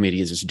that your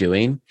community is just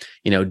doing,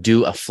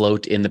 do a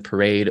float in the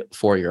parade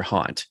for your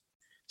haunt.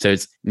 So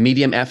it's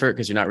medium effort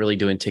because you're not really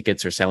doing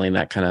tickets or selling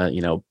that kind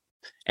of,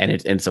 and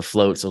it's a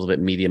float. It's a little bit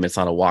medium. It's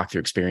not a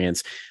walkthrough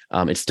experience.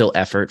 It's still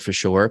effort for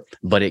sure,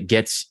 but it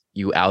gets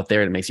you out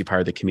there and it makes you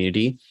part of the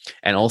community.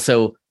 And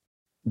also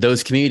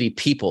those community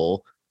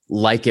people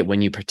like it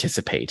when you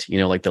participate,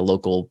 like the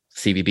local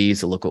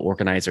CVBs, the local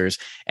organizers,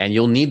 and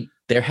you'll need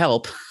their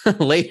help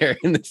later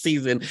in the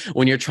season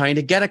when you're trying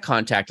to get a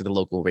contact to the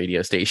local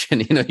radio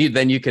station.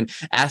 Then you can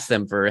ask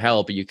them for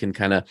help. You can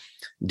kind of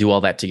do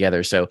all that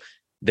together. So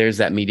there's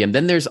that medium.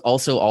 Then there's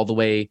also all the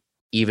way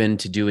even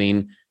to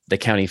doing the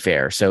county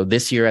fair. So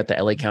this year at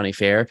the LA County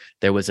Fair,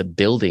 there was a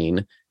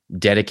building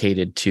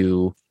dedicated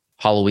to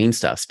Halloween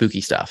stuff,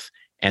 spooky stuff.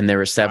 And there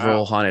were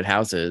several haunted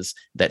houses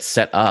that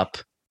set up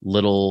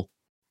little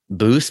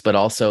booths, but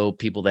also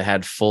people that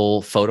had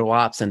full photo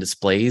ops and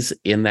displays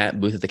in that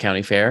booth at the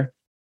county fair.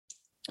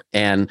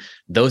 And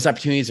those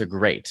opportunities are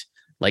great.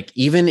 Like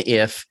even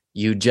if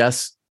you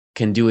just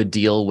can do a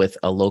deal with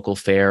a local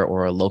fair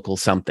or a local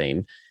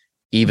something,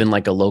 even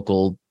like a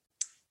local,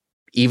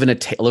 even a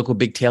local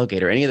big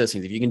tailgate or any of those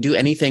things, if you can do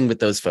anything with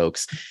those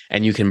folks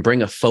and you can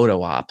bring a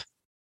photo op,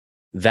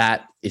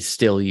 that is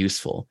still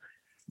useful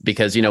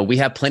because, we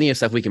have plenty of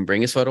stuff we can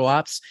bring as photo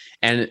ops.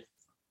 And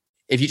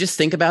if you just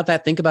think about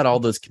that, think about all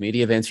those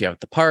community events you have at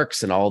the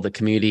parks and all the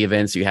community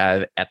events you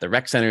have at the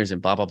rec centers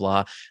and blah, blah,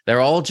 blah.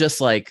 They're all just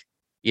like,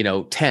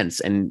 tents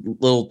and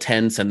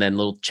then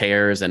little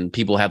chairs, and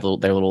people have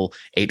their little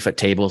 8-foot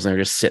tables and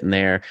they're just sitting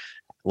there.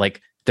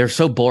 Like they're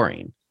so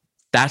boring.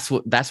 That's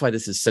why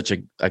this is such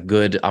a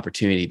good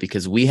opportunity,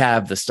 because we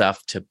have the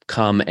stuff to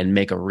come and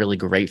make a really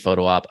great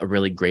photo op, a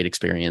really great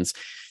experience.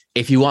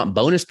 If you want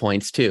bonus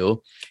points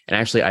too, and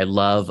actually I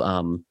love,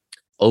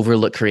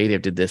 Overlook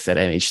Creative did this at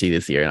MHC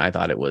this year, and I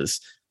thought it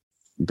was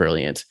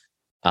brilliant.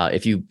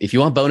 If you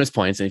want bonus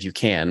points, and if you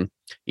can,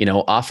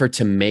 offer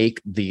to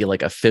make the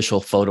official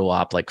photo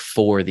op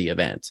for the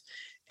event,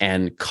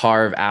 and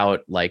carve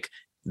out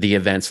the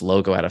event's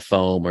logo out of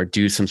foam, or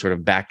do some sort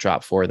of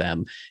backdrop for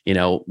them,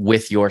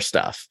 with your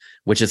stuff,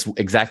 which is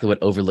exactly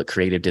what Overlook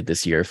Creative did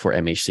this year for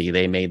MHC.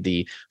 They made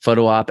the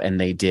photo op, and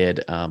they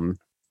did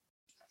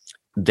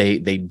they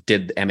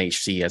did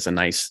MHC as a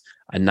nice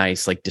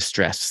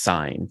distressed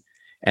sign.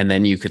 And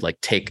then you could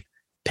take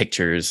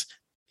pictures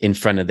in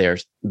front of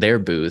their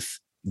booth,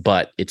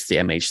 but it's the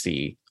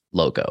MHC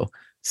logo.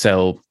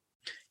 So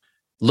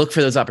look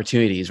for those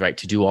opportunities, right,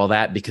 to do all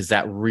that, because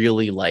that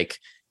really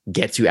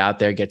gets you out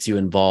there, gets you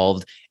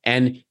involved.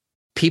 And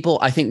people,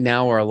 I think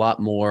now are a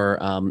lot more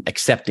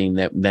accepting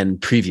than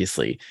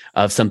previously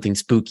of something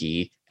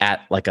spooky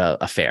at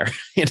a fair,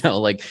 and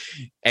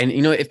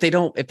if they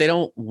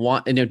don't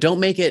want, don't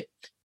make it,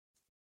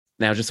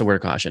 now just a word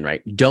of caution,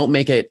 right? Don't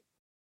make it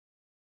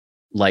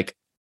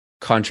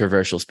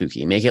controversial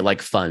spooky, make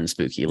it fun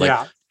spooky.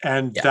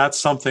 That's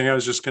something I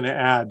was just going to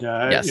add,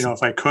 yes.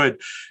 If I could.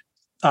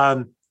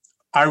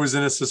 I was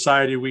in a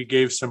society, we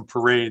gave some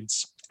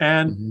parades,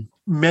 and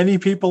many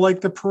people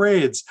like the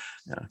parades.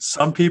 Yeah.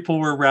 Some people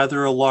were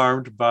rather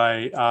alarmed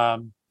by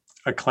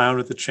a clown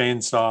with a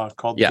chainsaw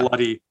called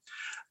Bloody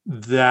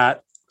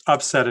that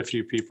upset a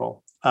few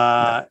people.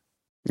 And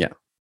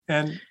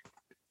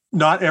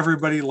not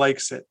everybody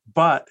likes it,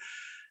 but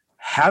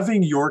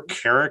having your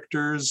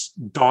characters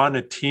don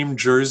a team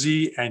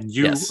jersey and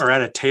you are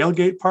at a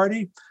tailgate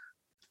party,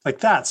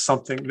 that's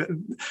something that,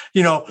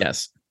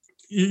 yes,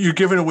 you're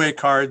giving away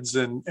cards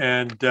and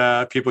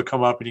people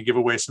come up and you give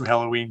away some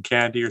Halloween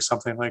candy or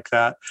something like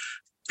that.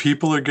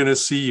 People are going to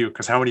see you,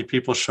 because how many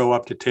people show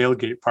up to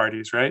tailgate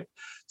parties, right?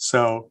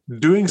 So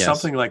doing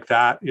something like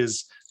that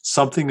is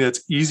something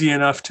that's easy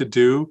enough to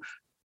do,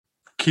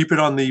 keep it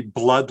on the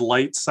blood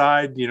light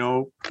side.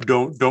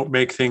 Don't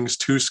make things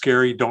too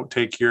scary. Don't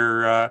take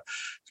your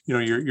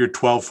your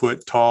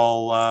 12-foot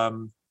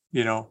tall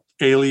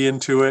alien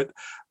to it.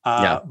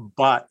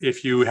 But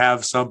if you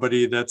have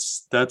somebody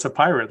that's a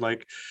pirate,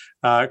 like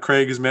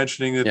Craig is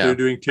mentioning that they're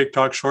doing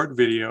TikTok short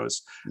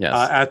videos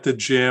at the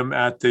gym,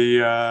 at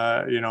the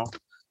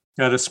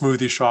at a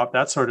smoothie shop,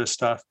 that sort of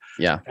stuff.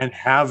 And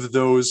have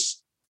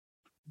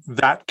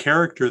that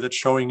character that's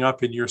showing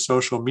up in your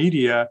social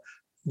media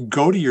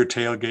go to your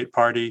tailgate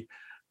party.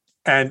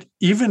 And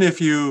even if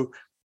you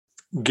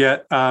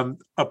get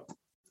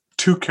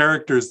two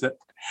characters that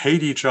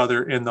hate each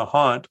other in the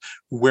haunt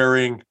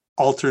wearing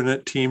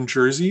alternate team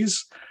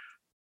jerseys,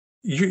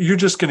 you're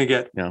just going to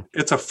get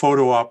it's a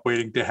photo op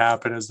waiting to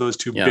happen as those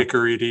two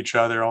bicker at each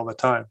other all the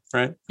time,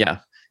 right?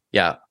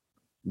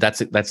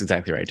 That's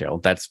exactly right,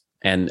 Daryl.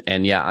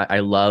 I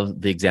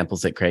love the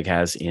examples that Craig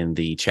has in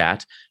the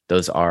chat.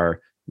 Those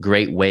are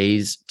great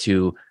ways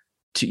to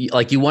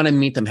like, you want to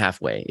meet them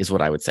halfway is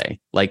what I would say.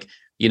 Like,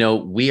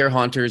 we are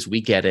haunters,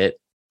 we get it.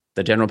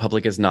 The general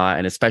public is not,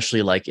 and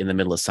especially like in the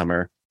middle of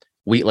summer,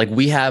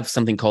 we have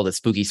something called a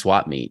spooky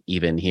swap meet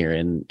even here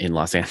in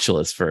Los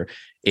Angeles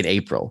in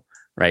April,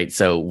 right?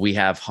 So we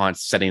have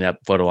haunts setting up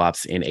photo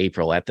ops in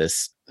April at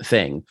this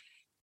thing.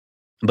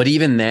 But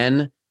even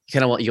then,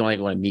 you want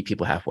to meet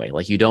people halfway.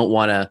 Like, you don't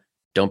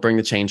bring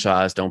the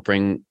chainsaws, don't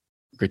bring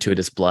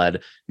gratuitous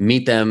blood,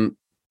 meet them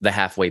the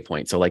halfway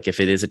point. So like, if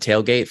it is a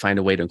tailgate, find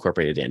a way to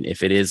incorporate it in.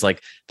 If it is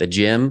like the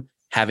gym,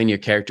 having your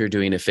character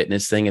doing a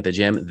fitness thing at the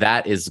gym,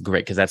 that is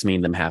great because that's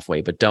meeting them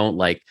halfway. But don't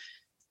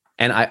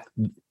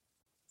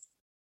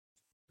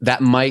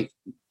that might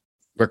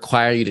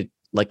require you to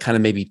like kind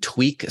of maybe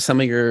tweak some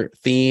of your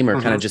theme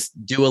or kind of just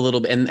do a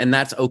little bit. And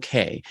that's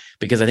okay,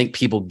 because I think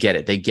people get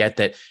it. They get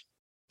that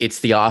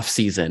it's the off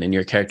season and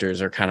your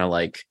characters are kind of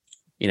like,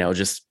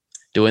 just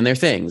doing their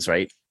things.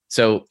 Right.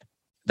 So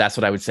that's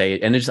what I would say.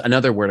 And there's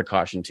another word of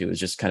caution too, is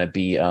just kind of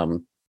be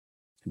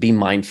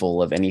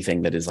mindful of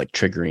anything that is like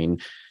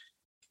triggering.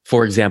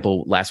 For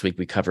example, last week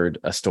we covered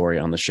a story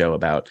on the show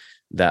about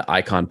the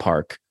Icon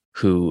Park,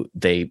 who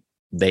they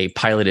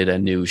piloted a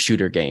new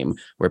shooter game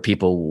where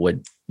people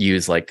would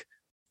use like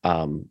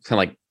kind of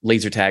like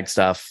laser tag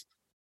stuff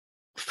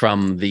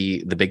from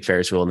the big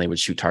Ferris wheel, and they would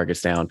shoot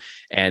targets down,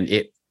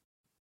 and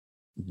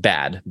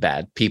bad.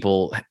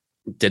 People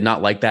did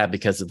not like that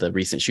because of the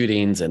recent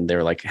shootings, and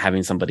they're like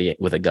having somebody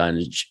with a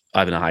gun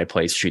out in a high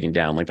place shooting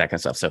down, like that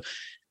kind of stuff. So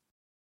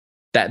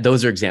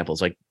those are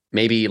examples. Like,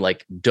 maybe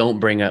like don't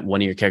bring up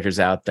one of your characters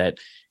out that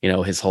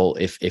his whole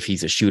if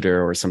he's a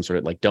shooter or some sort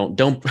of like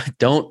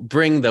don't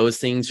bring those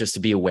things, just to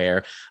be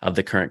aware of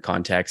the current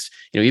context.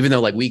 Even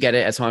though like we get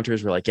it as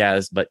haunters, we're like,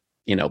 but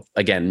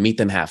again, meet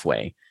them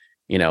halfway.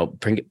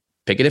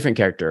 Pick a different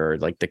character, or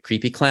like the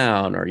creepy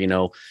clown, or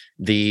even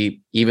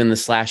the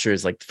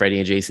slashers like the Freddy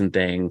and Jason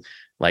thing.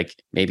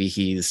 Like, maybe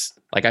he's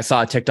like, I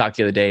saw a TikTok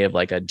the other day of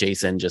like a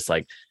Jason just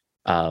like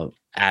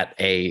at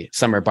a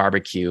summer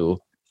barbecue,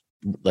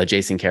 a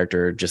Jason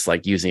character just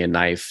like using a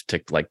knife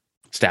to like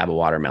stab a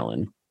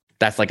watermelon.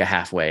 That's like a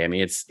halfway. I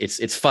mean,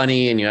 it's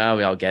funny, and we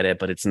all get it,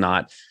 but it's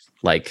not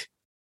like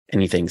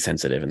anything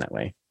sensitive in that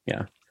way.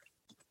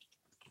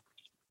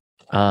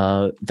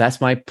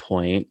 That's my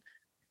point.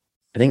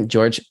 I think,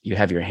 George, you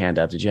have your hand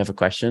up. Did you have a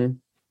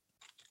question,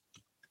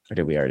 or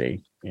did we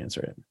already answer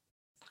it?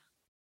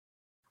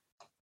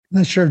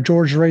 Not sure if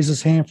George raised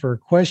his hand for a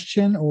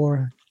question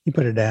or he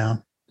put it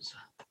down.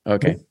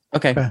 Okay.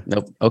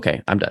 Nope.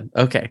 Okay, I'm done.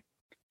 Okay,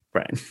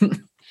 Brian.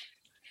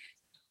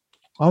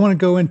 I want to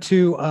go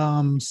into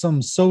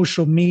some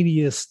social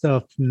media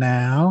stuff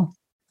now.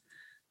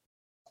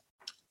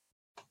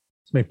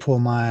 Let me pull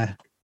my.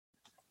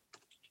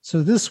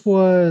 So this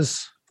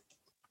was.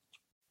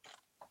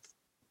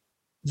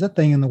 Is that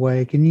thing in the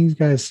way? Can you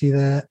guys see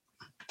that?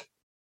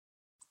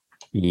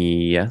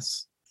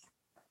 Yes.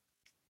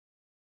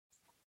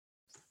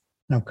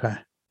 Okay.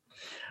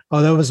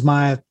 Oh, that was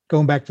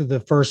going back to the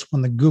first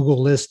one, the Google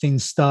listing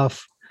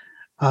stuff.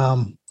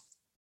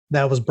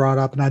 That was brought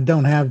up, and I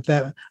don't have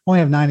that. I only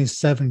have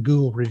 97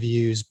 Google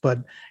reviews, but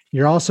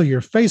your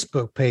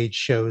Facebook page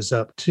shows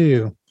up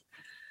too.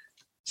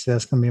 So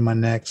that's going to be my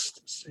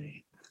next. Let's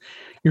see.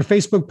 Your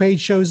Facebook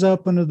page shows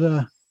up under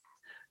the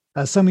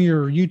some of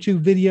your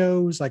YouTube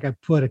videos. Like, I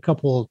put a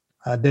couple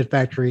Dead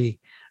Factory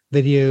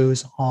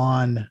videos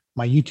on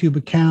my YouTube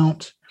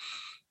account.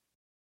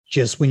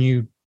 Just when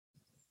you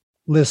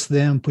list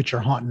them, put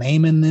your haunt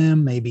name in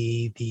them,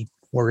 maybe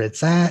where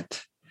it's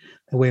at.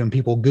 That way, when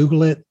people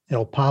Google it,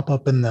 it'll pop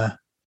up in the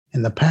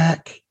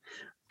pack.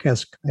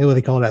 Because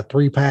they call it a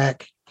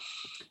 3-pack.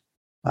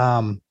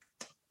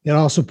 It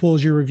also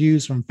pulls your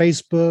reviews from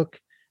Facebook.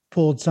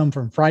 Pulled some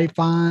from Fright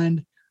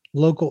Find.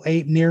 Local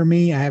 8 near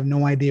me. I have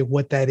no idea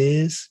what that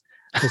is.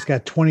 It's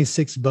got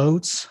 26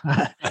 votes.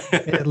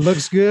 It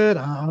looks good.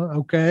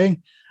 Okay.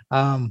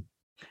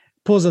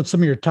 Pulls up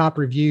some of your top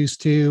reviews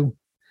too,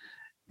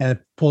 and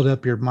it pulled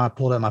up my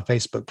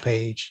Facebook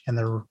page and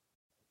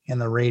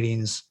the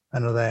ratings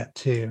under that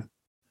too.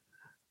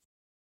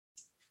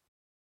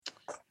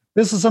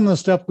 this is some of the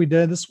stuff we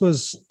did. This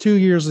was 2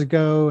 years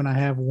ago, and I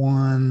have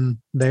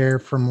one there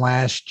from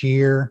last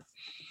year.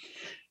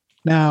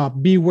 Now,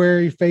 be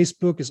wary.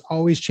 Facebook is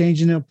always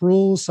changing up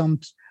rules.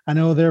 I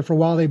know there for a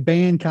while they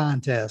banned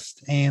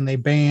contests, and they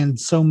banned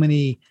so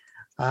many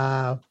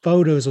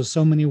photos with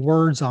so many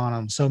words on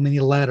them, so many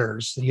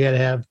letters. You had to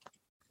have,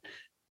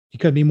 you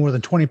could be more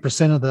than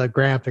 20% of the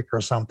graphic or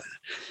something.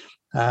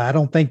 I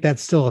don't think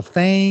that's still a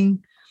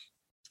thing.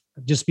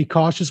 Just be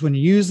cautious when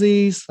you use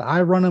these.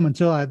 I run them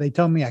until they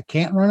tell me I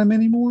can't run them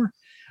anymore.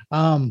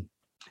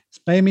 It's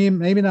maybe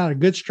not a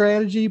good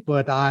strategy,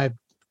 but I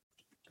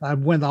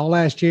went all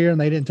last year and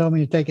they didn't tell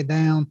me to take it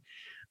down.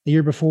 The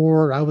year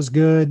before, I was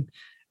good.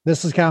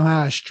 This is kind of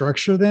how I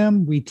structure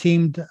them. We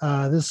teamed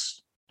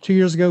this 2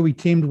 years ago. We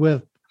teamed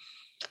with,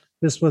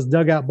 this was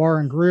Dugout Bar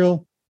and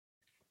Grill.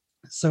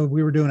 So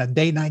we were doing a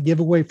date night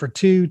giveaway for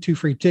two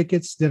free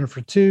tickets, dinner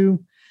for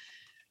two.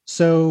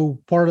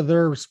 So part of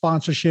their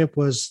sponsorship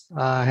was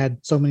I had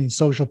so many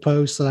social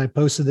posts that I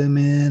posted them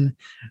in.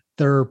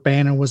 Their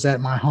banner was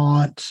at my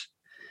haunt.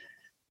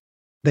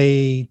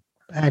 They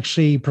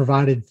actually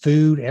provided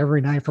food every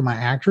night for my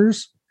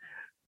actors,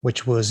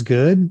 which was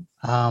good.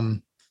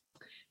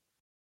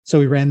 So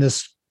we ran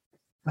this,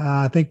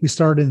 I think we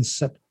started in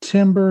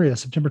September. Yeah,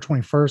 September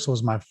 21st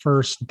was my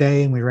first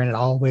day, and we ran it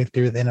all the way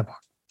through the end of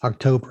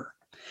October.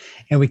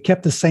 And we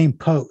kept the same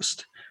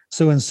post.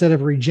 So instead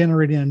of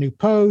regenerating a new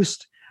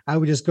post, I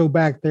would just go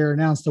back there,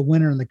 announce the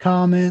winner in the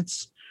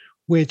comments,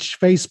 which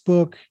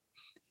Facebook,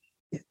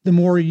 the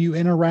more you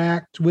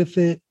interact with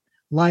it,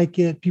 like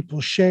it,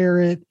 people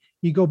share it,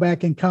 you go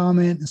back and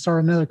comment and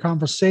start another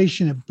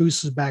conversation, it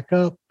boosts it back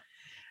up.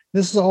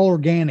 This is all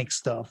organic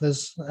stuff.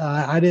 This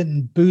I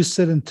didn't boost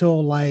it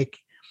until like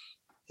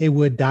it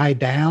would die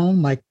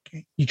down. Like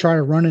you try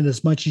to run it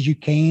as much as you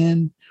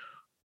can.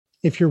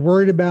 If you're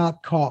worried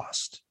about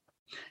cost,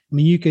 I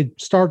mean, you could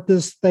start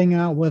this thing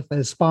out with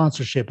a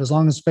sponsorship as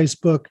long as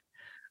Facebook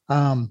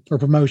or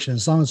promotion,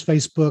 as long as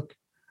Facebook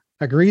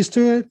agrees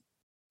to it,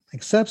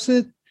 accepts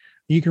it,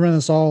 you can run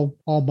this all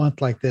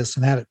month like this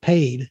and have it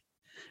paid,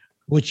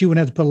 which you would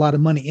have to put a lot of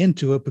money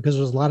into it because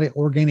there's a lot of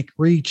organic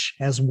reach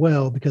as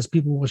well because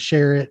people will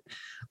share it,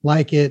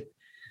 like it.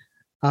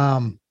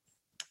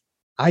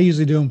 I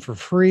usually do them for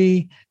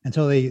free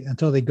until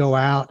they go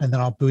out, and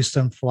then I'll boost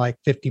them for like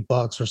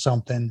 $50 or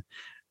something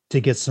to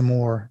get some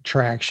more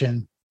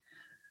traction.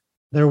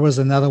 There was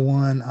another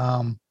one.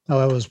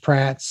 It was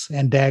Pratt's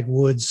and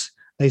Dagwoods.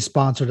 They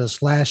sponsored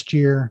us last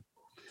year.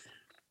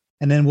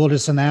 And then we'll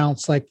just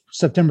announce like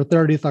September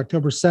 30th,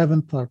 October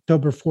 7th,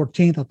 October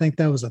 14th. I think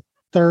that was a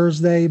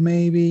Thursday,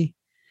 maybe.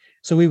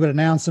 So we would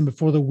announce them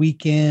before the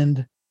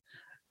weekend.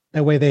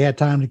 That way they had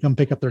time to come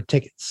pick up their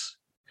tickets.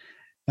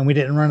 And we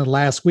didn't run it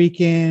last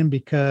weekend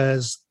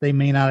because they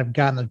may not have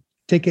gotten the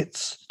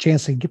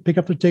chance to pick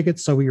up their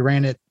tickets. So we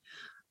ran it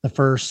the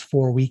first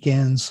 4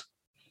 weekends.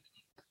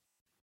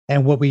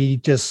 And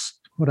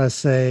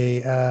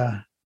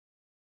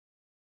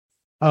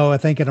I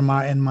think in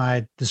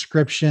my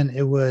description,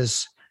 it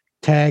was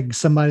tag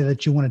somebody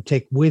that you want to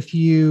take with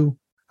you.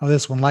 Oh,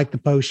 this one, like the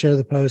post, share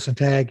the post, and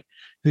tag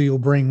who you'll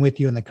bring with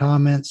you in the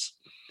comments.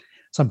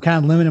 So I'm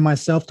kind of limiting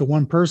myself to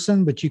one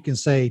person, but you can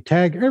say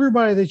tag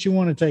everybody that you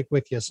want to take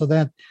with you. So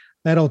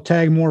that'll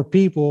tag more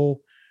people,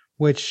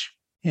 which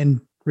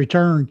in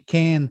return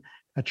can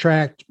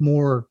attract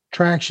more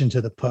traction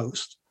to the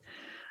post.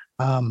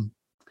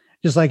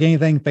 Just like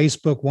anything,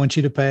 Facebook wants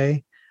you to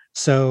pay.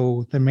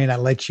 So they may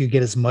not let you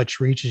get as much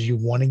reach as you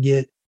want to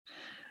get.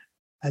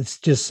 It's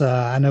just,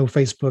 I know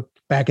Facebook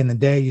back in the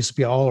day used to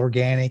be all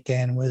organic,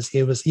 and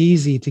it was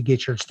easy to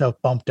get your stuff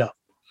bumped up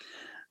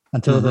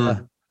until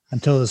the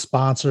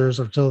sponsors,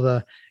 or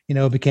until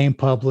it became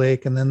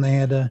public, and then they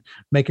had to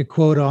make a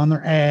quota on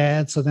their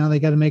ads. So now they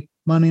got to make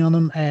money on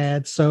them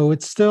ads. So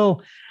it's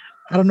still,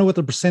 I don't know what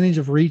the percentage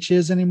of reach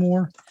is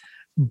anymore,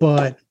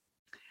 but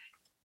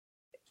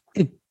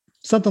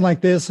something like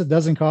this, it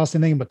doesn't cost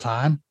anything but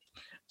time.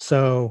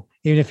 So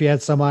even if you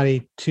had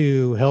somebody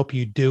to help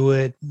you do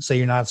it, say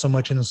you're not so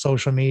much into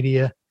social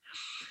media,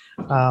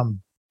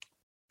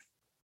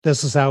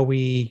 this is how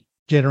we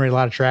generate a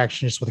lot of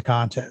traction just with the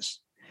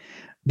contest.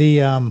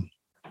 Some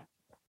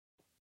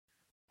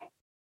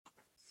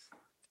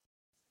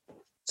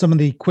of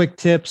the quick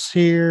tips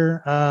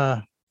here.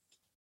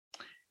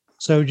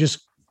 So just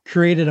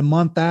create it a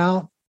month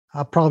out.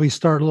 I'll probably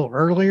start a little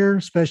earlier,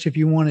 especially if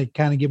you want to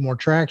kind of get more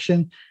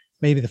traction.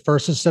 Maybe the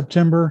 1st of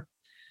September.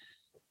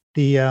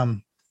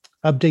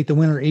 Update the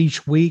winner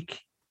each week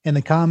in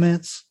the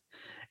comments.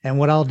 And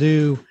what I'll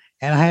do,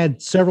 and I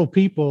had several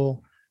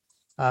people,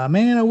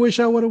 man, I wish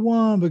I would have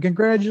won, but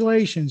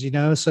congratulations,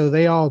 So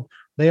they all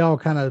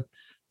kind of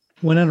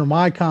went under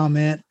my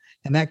comment,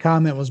 and that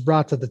comment was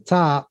brought to the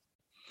top.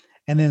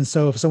 And then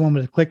so if someone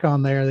would click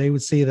on there, they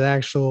would see the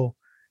actual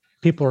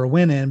people are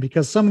winning,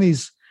 because some of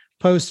these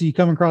posts you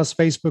come across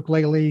Facebook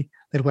lately,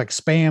 they look like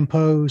spam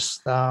posts.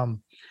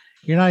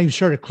 You're not even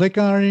sure to click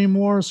on it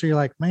anymore. So you're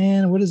like,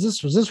 man, what is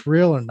this? Was this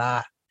real or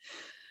not?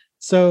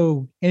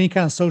 So any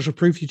kind of social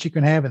proof that you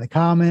can have in the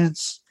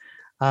comments,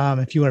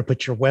 If you want to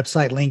put your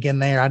website link in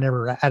there, I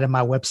never added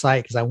my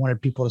website because I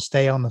wanted people to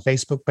stay on the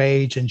Facebook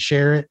page and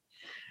share it.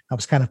 I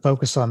was kind of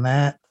focused on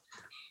that.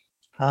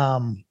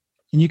 And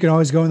you can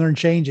always go in there and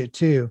change it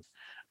too.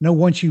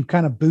 Once you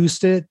kind of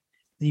boost it,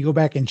 you go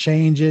back and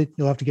change it.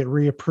 You'll have to get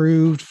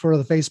reapproved for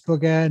the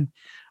Facebook ad.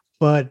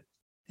 But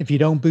if you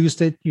don't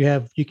boost it,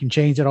 you can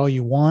change it all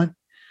you want.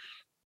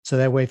 So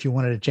that way, if you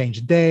wanted to change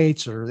the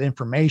dates or the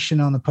information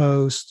on the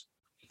post,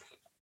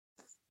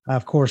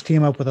 of course,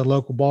 team up with a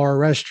local bar or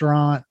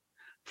restaurant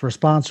for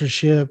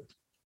sponsorship.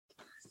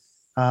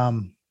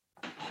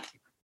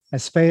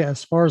 As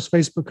far as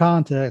Facebook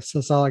contacts,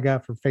 that's all I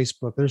got for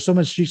Facebook. There's so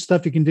much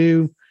stuff you can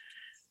do.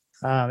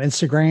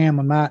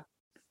 Instagram,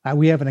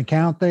 we have an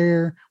account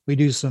there. We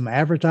do some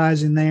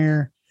advertising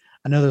there.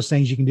 I know there's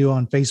things you can do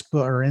on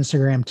Facebook or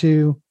Instagram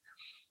too.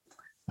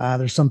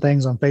 There's some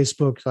things on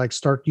Facebook like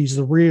start to use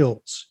the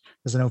reels,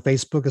 because I know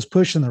Facebook is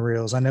pushing the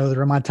reels. I know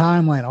they're in my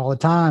timeline all the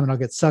time, and I'll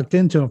get sucked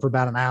into them for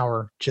about an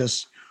hour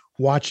just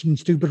watching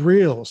stupid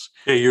reels.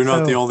 Yeah, you're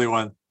not the only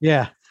one.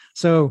 Yeah.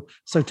 So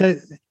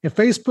if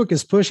Facebook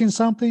is pushing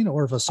something,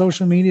 or if a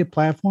social media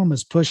platform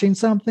is pushing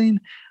something,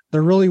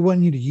 they're really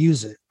wanting you to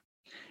use it.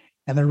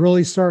 And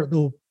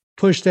they'll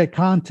push that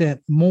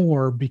content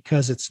more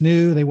because it's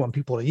new. They want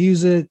people to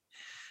use it.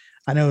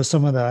 I know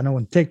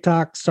when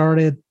TikTok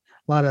started,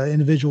 a lot of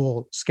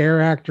individual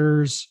scare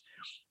actors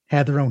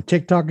had their own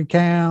TikTok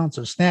accounts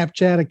or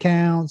Snapchat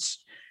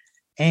accounts.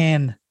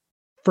 And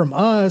from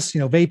us,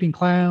 vaping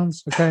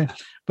clowns. Okay.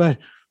 But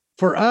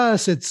for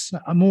us, it's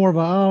more of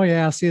oh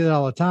yeah, I see that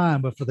all the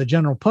time. But for the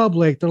general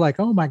public, they're like,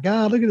 oh my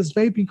God, look at this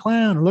vaping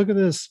clown, or look at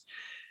this,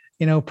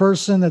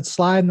 person that's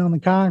sliding on the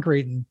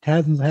concrete and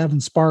having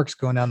sparks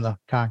going down the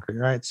concrete.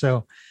 Right.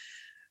 So,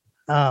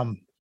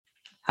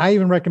 I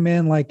even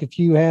recommend, like, if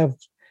you have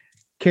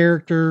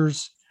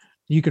characters,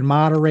 you can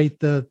moderate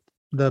the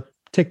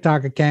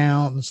TikTok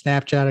account and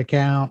Snapchat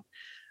account,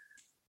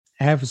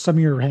 have some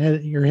of your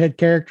head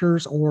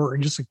characters, or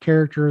just a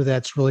character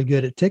that's really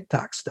good at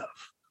TikTok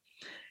stuff,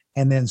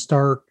 and then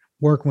start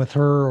working with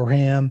her or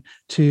him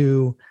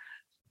to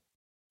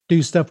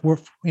do stuff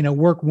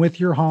working with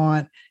your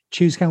haunt,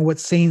 choose kind of what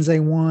scenes they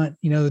want,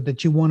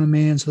 that you want them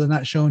in, so they're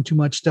not showing too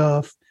much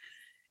stuff.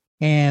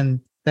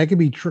 And that could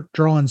be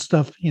drawing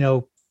stuff,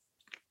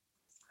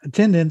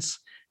 attendance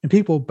and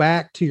people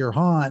back to your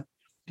haunt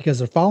because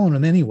they're following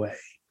them anyway.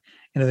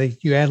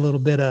 You add a little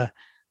bit of,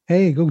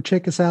 hey, go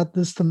check us out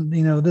this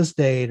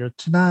date or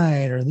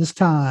tonight or this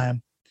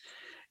time.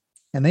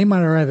 And they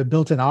might already have a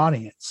built-in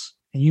audience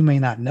and you may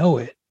not know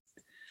it,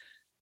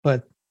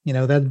 but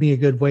that'd be a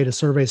good way to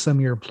survey some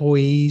of your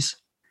employees.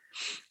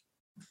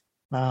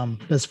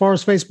 As far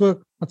as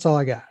Facebook, that's all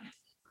I got.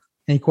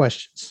 Any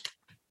questions?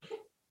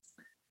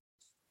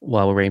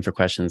 While we're waiting for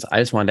questions, I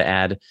just wanted to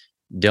add,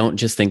 don't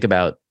just think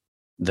about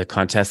the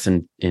contests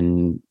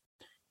in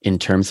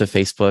terms of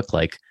Facebook.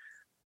 Like,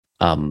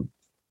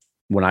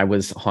 when I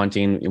was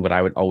haunting, what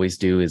I would always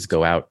do is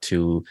go out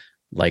to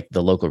like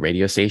the local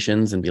radio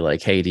stations and be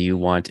like, hey, do you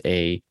want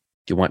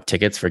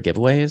tickets for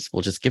giveaways?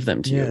 We'll just give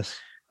them to you,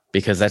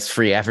 because that's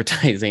free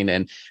advertising.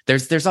 And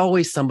there's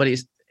always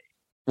somebody's,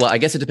 well, I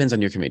guess it depends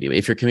on your community.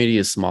 If your community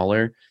is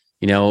smaller,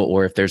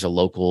 or if there's a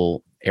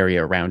local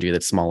area around you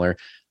that's smaller,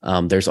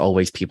 there's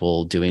always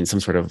people doing some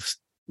sort of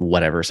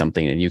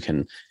something, and you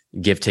can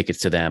give tickets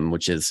to them,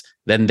 which is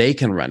then they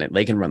can run it.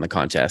 They can run the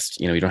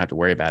contest. You don't have to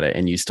worry about it,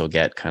 and you still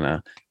get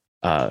kind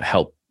of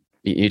help.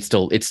 It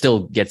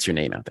still gets your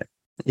name out there.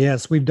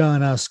 Yes, we've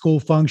done school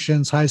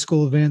functions, high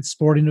school events,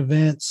 sporting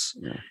events.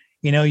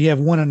 Yeah. You have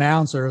one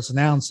announcer that's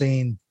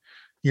announcing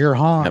your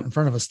haunt in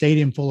front of a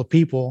stadium full of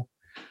people.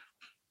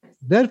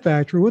 Dead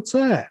Factory, what's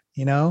that?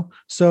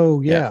 So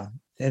yeah.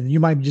 And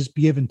you might just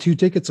be giving 2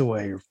 tickets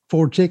away or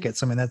 4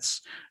 tickets. I mean,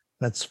 that's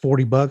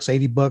 $40,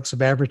 $80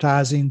 of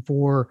advertising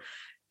for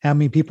how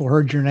many people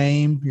heard your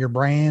name, your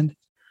brand.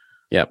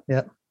 Yep.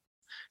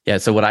 Yeah.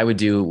 So what I would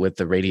do with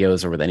the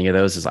radios or with any of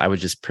those is I would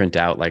just print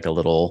out like a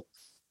little,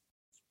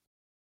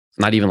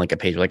 not even like a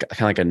page, like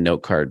kind of like a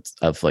note card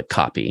of like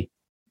copy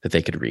that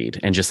they could read,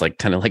 and just like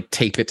kind of like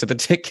tape it to the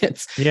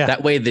tickets. Yeah.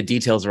 That way the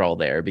details are all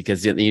there,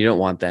 because you don't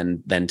want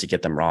then to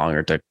get them wrong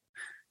or to,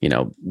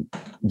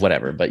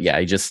 whatever. But yeah,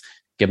 you just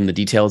give them the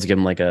details, give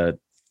them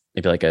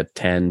maybe like a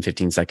 10,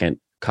 15 second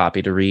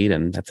copy to read,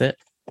 and that's it.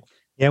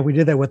 Yeah, we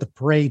did that with the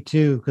parade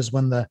too, because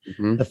when the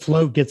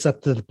float gets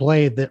up to the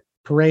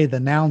parade, the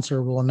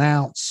announcer will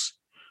announce,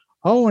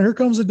 oh, and here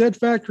comes the Dead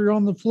Factory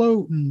on the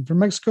float and from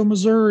Mexico,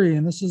 Missouri,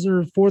 and this is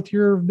their 4th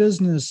year of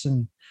business.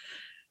 And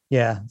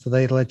yeah, so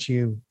they let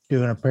you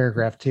do in a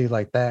paragraph too,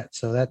 like that.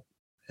 So that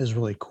is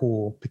really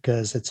cool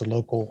because it's a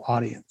local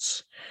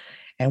audience.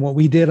 And what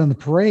we did on the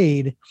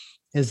parade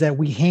is that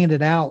we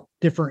handed out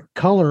different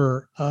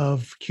color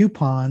of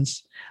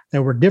coupons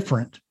that were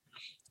different.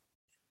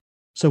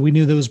 So we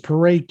knew those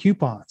parade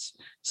coupons.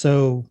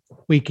 So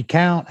we could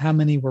count how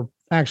many were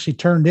actually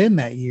turned in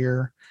that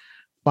year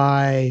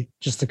by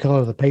just the color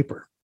of the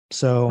paper.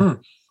 So.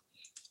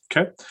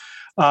 Okay.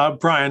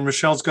 Brian,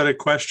 Michelle's got a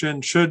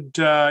question. Should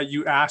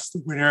you ask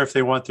the winner if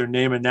they want their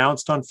name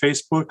announced on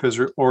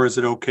Facebook, or is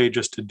it okay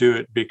just to do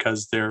it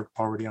because they're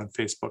already on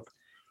Facebook?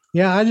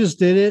 Yeah, I just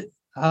did it.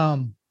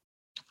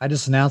 I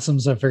just announced them,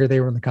 so I figured they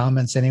were in the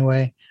comments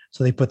anyway.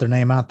 So they put their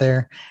name out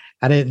there.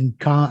 I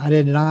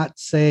did not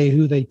say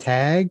who they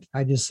tagged.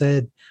 I just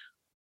said,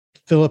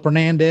 Philip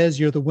Hernandez,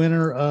 you're the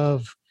winner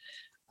of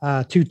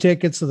 2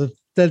 tickets to the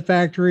Fed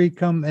Factory.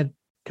 Come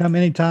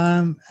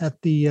anytime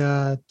at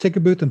the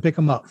ticket booth and pick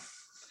them up.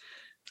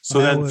 So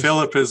then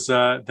Philip is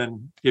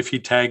then if he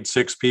tagged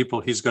 6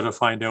 people, he's going to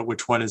find out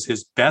which one is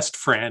his best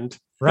friend.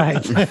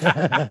 Right.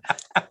 and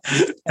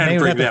they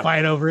would have to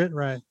fight over it.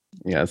 Right.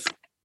 Yes.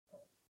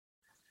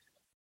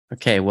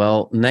 Okay.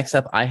 Well, next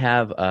up, I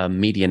have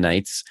media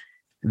nights.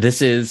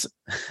 This is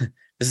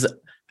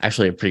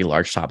actually a pretty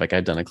large topic.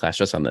 I've done a class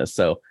just on this,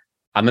 so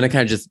I'm going to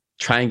kind of just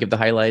try and give the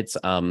highlights.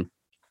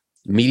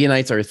 Media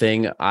nights are a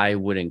thing I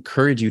would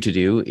encourage you to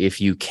do if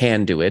you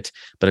can do it,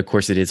 but of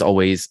course, it is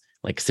always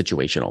like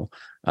situational.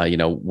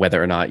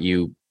 Whether or not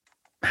you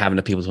have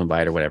enough people to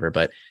invite or whatever.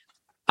 But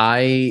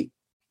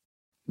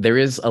there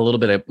is a little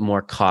bit of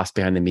more cost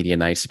behind the media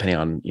nights depending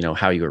on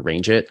how you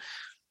arrange it.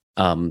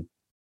 And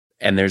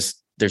there's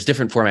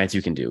different formats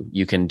you can do.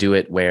 You can do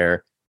it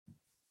where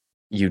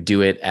you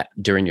do it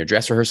during your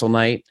dress rehearsal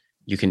night.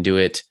 You can do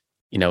it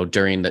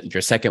during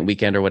your second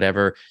weekend or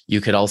whatever.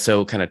 You could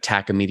also kind of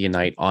tack a media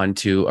night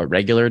onto a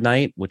regular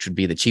night, which would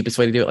be the cheapest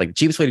way to do it. Like the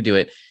cheapest way to do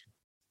it,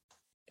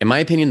 in my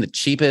opinion, the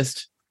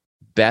cheapest,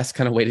 best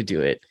kind of way to do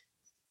it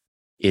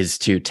is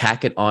to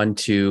tack it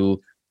onto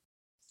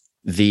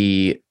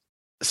the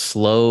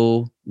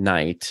slow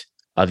night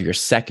of your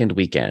second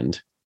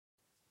weekend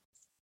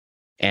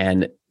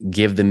and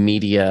give the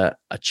media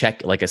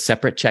a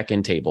separate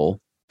check-in table,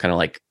 kind of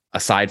like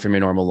aside from your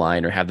normal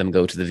line, or have them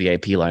go to the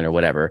VIP line or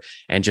whatever,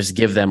 and just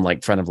give them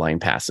like front of line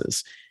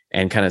passes.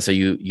 And kind of, so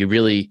you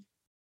really,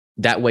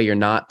 that way you're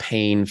not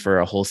paying for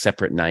a whole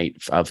separate night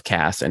of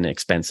cast and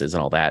expenses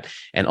and all that.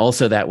 And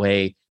also that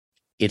way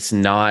it's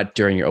not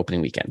during your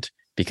opening weekend,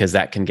 because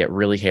that can get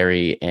really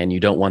hairy and you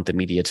don't want the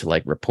media to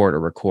like report or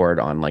record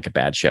on like a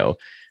bad show.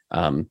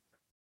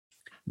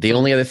 The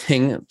only other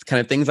thing, kind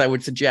of things I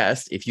would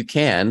suggest, if you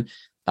can,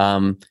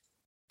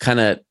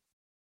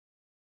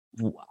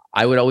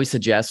 I would always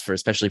suggest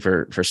especially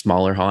for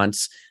smaller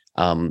haunts,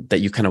 that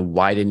you kind of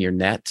widen your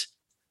net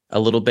a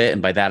little bit.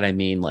 And by that, I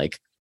mean like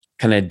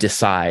kind of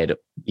decide,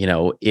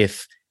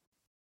 if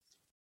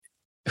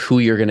who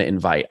you're going to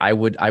invite. I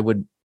would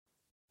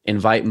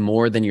invite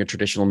more than your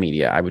traditional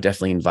media. I would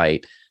definitely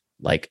invite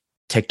like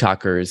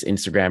TikTokers,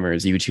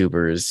 Instagrammers,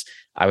 YouTubers.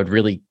 I would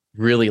really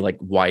like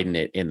widen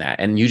it in that.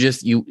 And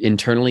you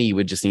internally, you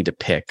would just need to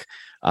pick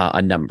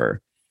a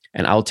number.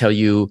 And I'll tell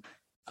you,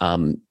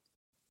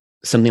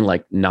 something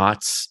like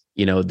Knott's,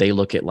 they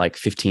look at like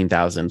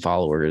 15,000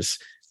 followers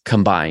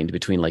combined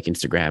between like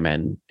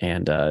Instagram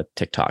and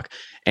TikTok.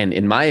 And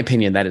in my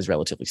opinion, that is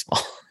relatively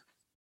small.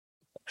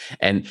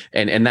 and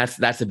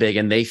that's a big,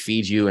 and they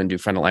feed you and do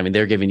frontal. I mean,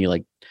 they're giving you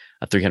like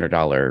a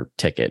 $300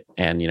 ticket.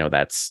 And,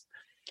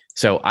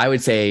 so I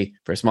would say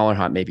for a smaller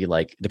haunt, maybe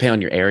like, depending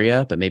on your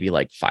area, but maybe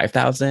like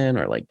 5,000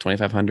 or like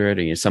 2,500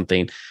 or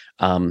something.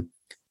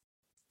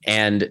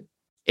 And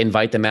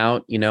invite them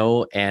out,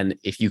 and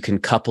if you can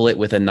couple it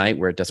with a night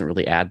where it doesn't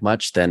really add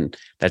much, then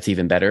that's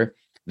even better.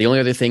 The only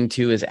other thing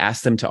too is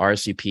ask them to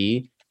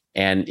RSVP.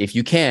 And if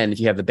you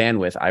have the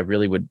bandwidth, I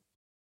really would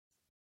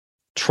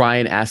try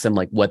and ask them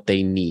like what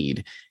they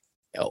need,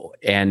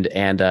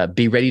 and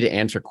be ready to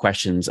answer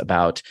questions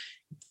about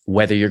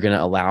whether you're going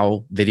to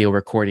allow video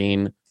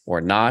recording or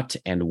not,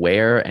 and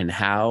where and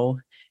how.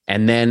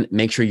 And then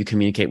make sure you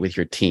communicate with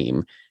your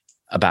team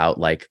about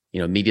like,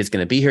 media is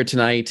going to be here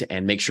tonight,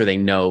 and make sure they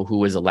know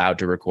who is allowed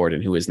to record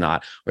and who is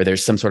not, or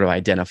there's some sort of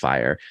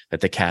identifier that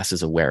the cast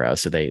is aware of.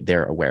 So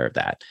they're aware of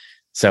that.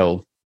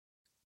 So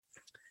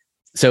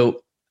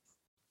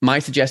my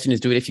suggestion is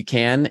do it if you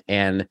can,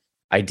 and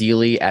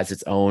ideally as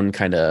its own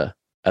kind of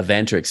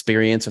event or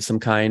experience of some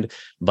kind.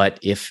 But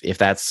if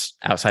that's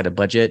outside of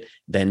budget,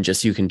 then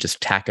you can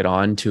just tack it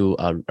on to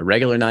a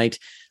regular night.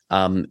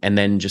 And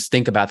then just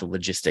think about the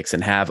logistics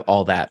and have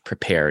all that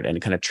prepared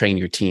and kind of train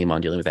your team on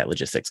dealing with that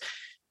logistics.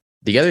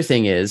 The other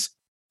thing is,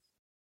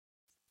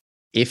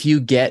 if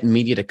you get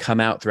media to come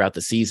out throughout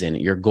the season,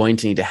 you're going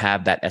to need to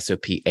have that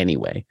SOP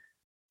anyway.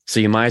 So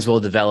you might as well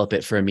develop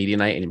it for a media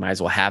night, and you might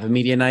as well have a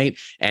media night.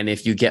 And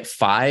if you get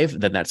 5,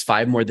 then that's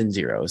 5 more than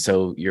 0.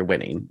 So you're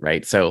winning,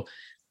 right? So,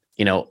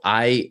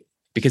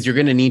 because you're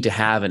going to need to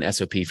have an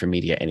SOP for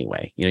media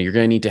anyway. You're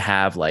going to need to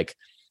have like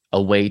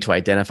a way to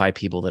identify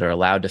people that are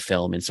allowed to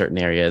film in certain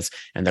areas,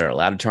 and that are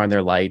allowed to turn on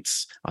their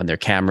lights on their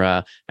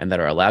camera, and that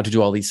are allowed to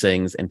do all these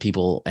things, and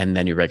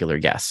then your regular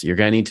guests. You're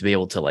going to need to be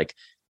able to like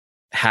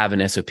have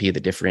an SOP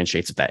that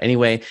differentiates with that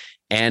anyway.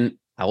 And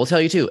I will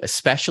tell you too,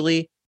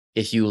 especially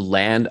if you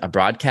land a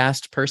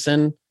broadcast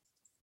person,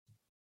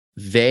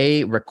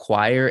 they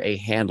require a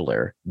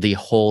handler the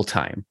whole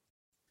time.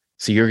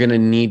 So you're going to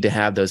need to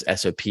have those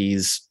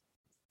SOPs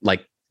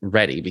like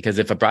ready, because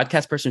if a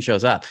broadcast person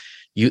shows up,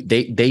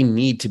 they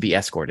need to be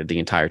escorted the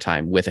entire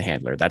time with a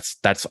handler.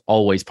 That's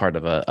always part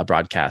of a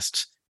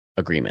broadcast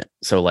agreement.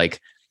 So like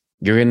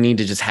you're going to need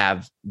to just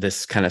have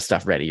this kind of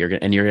stuff ready. You're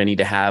going to need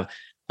to have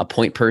a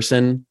point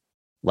person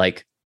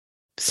like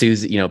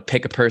Susie,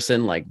 pick a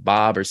person like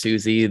Bob or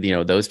Susie,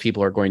 those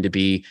people are going to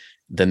be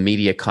the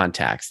media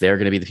contacts. They're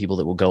going to be the people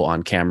that will go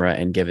on camera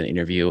and give an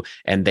interview,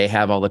 and they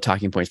have all the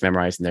talking points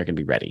memorized and they're going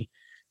to be ready.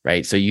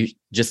 Right. So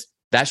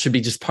that should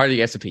be just part of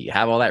the SOP. You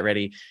have all that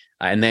ready.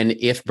 And then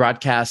if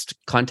broadcast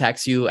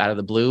contacts you out of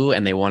the blue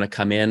and they want to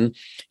come in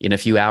a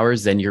few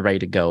hours, then you're ready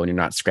to go and you're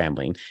not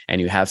scrambling, and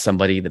you have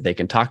somebody that they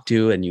can talk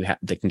to, and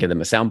they can give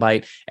them a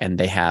soundbite, and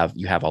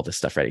you have all this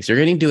stuff ready. So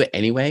you're going to do it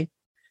anyway.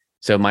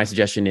 So my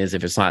suggestion is,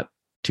 if it's not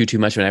too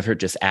much of an effort,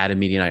 just add a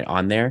media night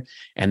on there.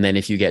 And then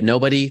if you get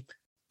nobody,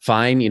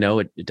 fine.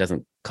 It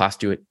doesn't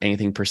cost you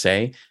anything per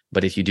se,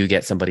 but if you do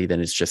get somebody,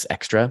 then it's just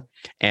extra.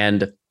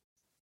 And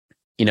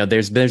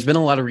there's been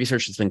a lot of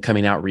research that's been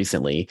coming out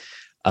recently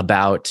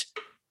about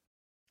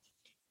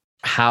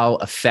how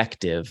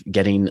effective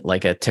getting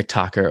like a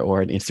TikToker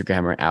or an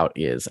Instagrammer out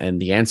is.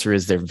 And the answer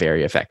is they're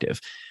very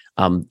effective.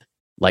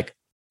 Like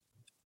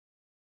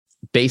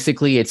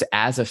basically it's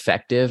as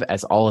effective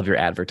as all of your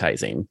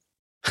advertising,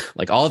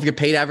 like all of your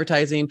paid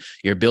advertising,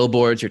 your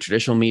billboards, your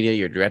traditional media,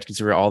 your direct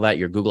consumer, all that,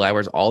 your Google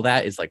AdWords, all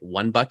that is like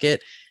one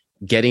bucket.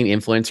 Getting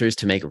influencers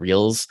to make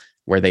reels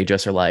where they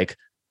just are like,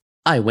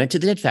 I went to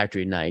the Knit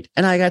Factory tonight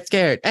and I got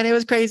scared and it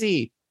was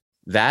crazy.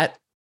 That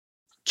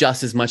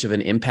just as much of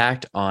an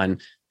impact on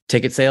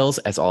ticket sales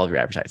as all of your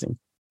advertising.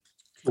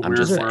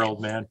 Weird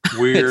world, man.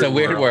 Weird. It's a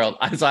weird world.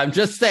 So I'm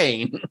just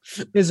saying.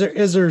 Is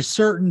there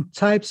certain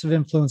types of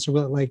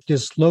influencer, like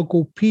just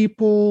local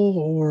people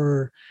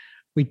or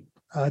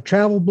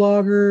travel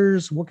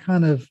bloggers? What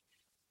kind of?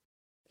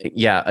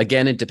 Yeah,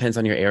 again, it depends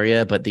on your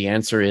area, but the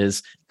answer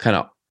is kind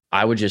of,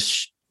 I would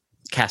just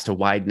cast a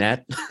wide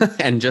net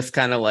and just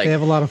kind of like. They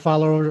have a lot of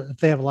followers. If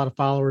they have a lot of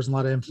followers and a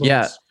lot of influence.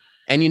 Yeah,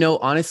 and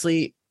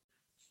honestly,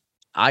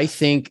 I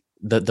think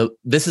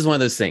this is one of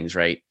those things,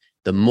 right?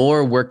 The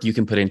more work you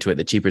can put into it,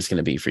 the cheaper it's going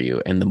to be for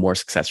you, and the more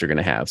success you're going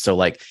to have. So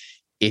like,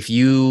 if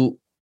you,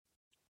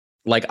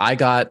 like, I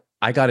got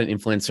an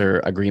influencer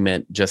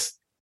agreement just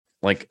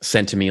like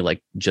sent to me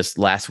like just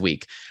last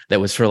week that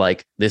was for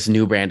like this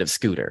new brand of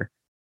scooter.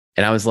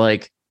 And I was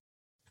like,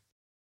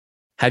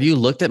 have you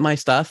looked at my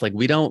stuff? Like,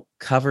 we don't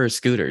cover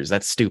scooters.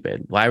 That's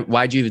stupid.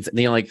 Why'd you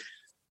even, like,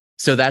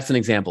 so that's an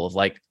example of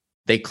like,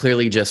 they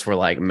clearly just were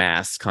like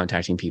mass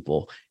contacting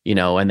people,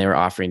 and they were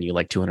offering you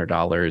like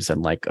 $200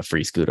 and like a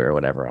free scooter or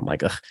whatever. I'm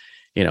like,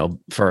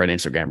 for an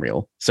Instagram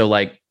reel. So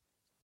like,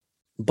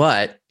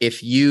 but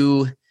if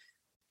you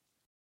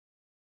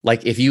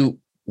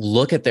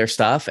look at their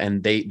stuff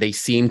and they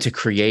seem to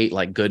create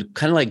like good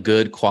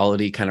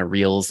quality kind of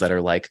reels that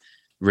are like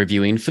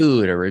reviewing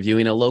food or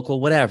reviewing a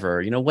local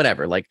whatever,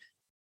 whatever, like,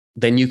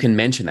 then you can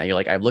mention that. You're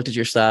like, I've looked at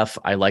your stuff.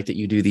 I like that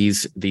you do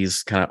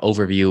these kind of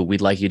overview. We'd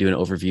like you to do an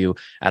overview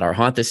at our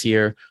haunt this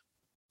year.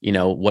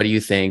 What do you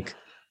think?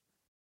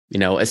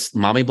 As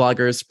mommy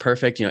bloggers,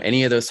 perfect.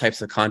 Any of those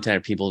types of content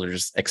of people that are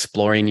just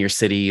exploring your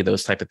city,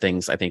 those type of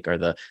things, I think are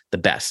the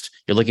best.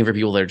 You're looking for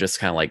people that are just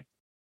kind of like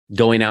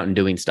going out and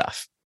doing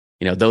stuff.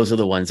 Those are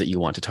the ones that you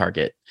want to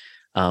target.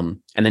 And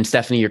then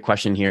Stephanie, your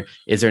question here,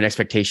 is there an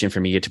expectation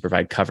for media to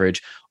provide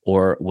coverage,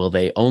 or will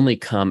they only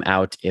come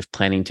out if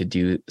planning to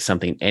do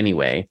something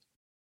anyway?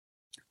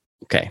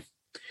 Okay.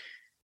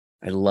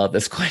 I love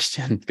this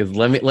question because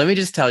let me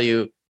just tell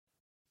you,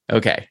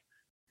 okay.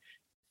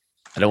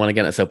 I don't want to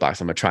get in a soapbox.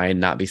 I'm going to try and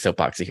not be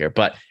soapboxy here,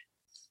 but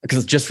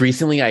because just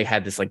recently I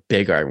had this like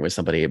big argument with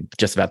somebody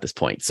just about this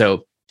point.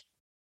 So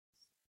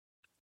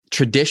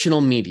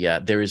traditional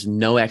media, there is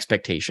no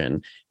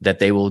expectation that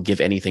they will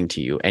give anything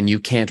to you, and you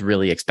can't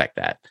really expect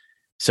that.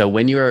 So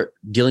when you're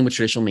dealing with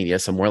traditional media,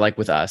 so more like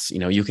with us,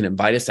 you can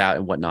invite us out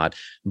and whatnot,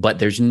 but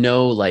there's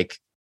no like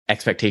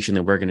expectation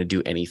that we're going to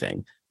do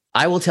anything.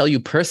 I will tell you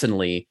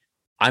personally,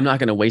 I'm not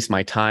going to waste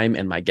my time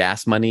and my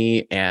gas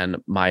money and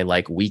my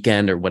like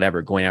weekend or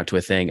whatever going out to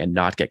a thing and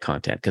not get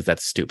content, because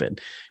that's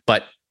stupid.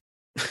 But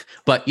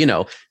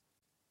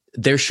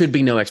there should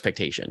be no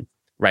expectation,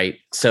 right?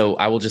 So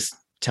I will just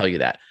tell you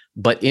that.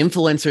 But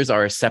influencers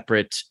are a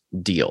separate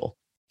deal.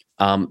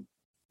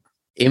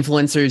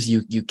 Influencers,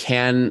 you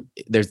can,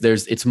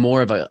 it's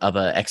more of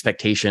a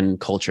expectation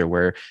culture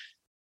where,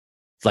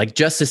 like,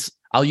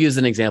 I'll use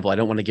an example. I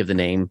don't want to give the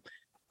name,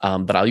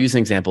 but I'll use an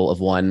example of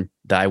one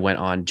that I went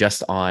on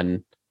just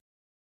on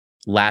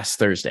last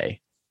Thursday.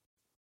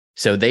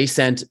 So they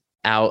sent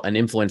out an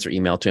influencer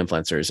email to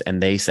influencers,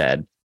 and they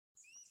said,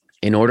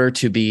 in order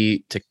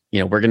we're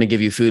going to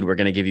give you food, we're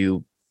going to give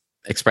you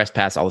express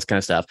pass, all this kind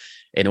of stuff.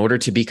 In order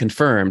to be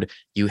confirmed,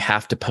 you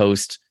have to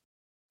post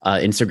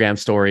an Instagram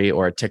story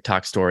or a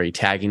TikTok story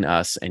tagging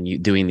us and you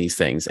doing these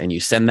things, and you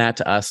send that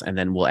to us, and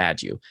then we'll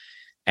add you.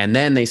 And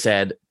then they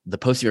said the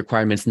posting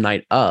requirements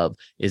night of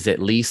is at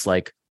least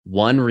like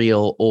one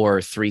reel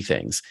or 3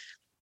 things.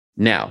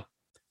 Now,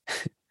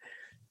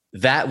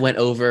 that went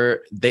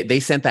over. They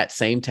sent that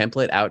same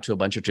template out to a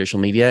bunch of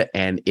traditional media,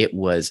 and it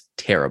was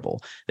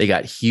terrible. They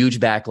got huge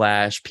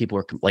backlash. People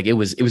were like, it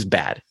was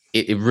bad.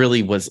 It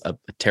really was a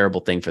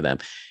terrible thing for them.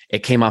 It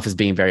came off as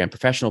being very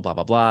unprofessional, blah,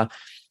 blah, blah.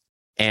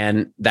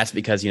 And that's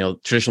because,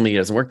 traditional media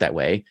doesn't work that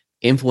way.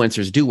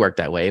 Influencers do work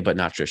that way, but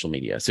not traditional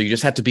media. So you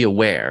just have to be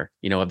aware,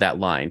 of that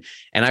line.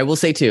 And I will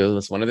say too,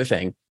 that's one other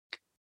thing.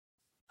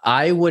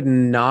 I would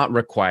not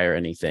require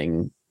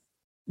anything,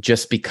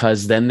 just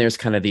because then there's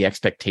kind of the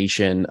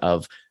expectation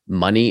of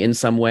money in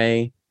some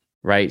way,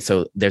 right?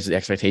 So there's the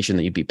expectation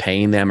that you'd be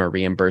paying them or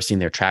reimbursing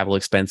their travel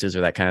expenses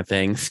or that kind of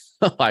thing.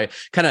 So I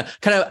kind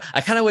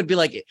of would be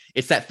like,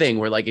 it's that thing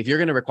where like, if you're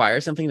going to require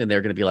something, then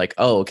they're going to be like,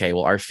 oh, okay,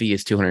 well, our fee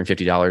is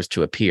 $250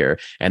 to appear,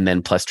 and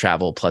then plus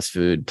travel, plus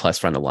food,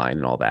 plus run the line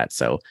and all that.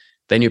 So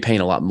then you're paying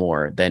a lot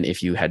more than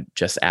if you had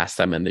just asked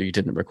them and you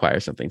didn't require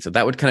something. So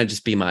that would kind of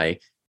just be my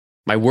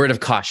word of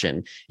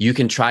caution. You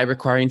can try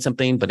requiring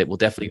something, but it will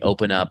definitely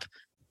open up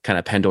kind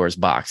of Pandora's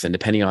box. And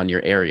depending on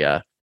your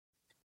area,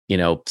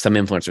 some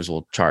influencers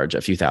will charge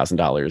a few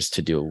 $1,000s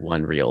to do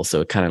one reel.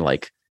 So it kind of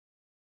like,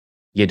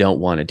 you don't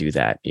want to do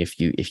that if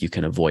you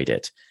can avoid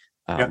it.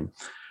 Yeah.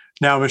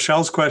 Now,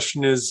 Michelle's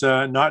question is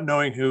not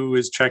knowing who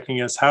is checking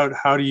us.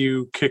 How do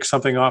you kick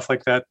something off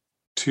like that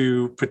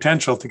to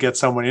potential to get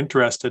someone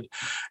interested?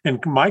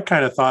 And my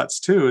kind of thoughts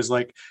too is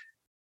like,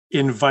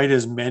 invite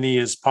as many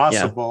as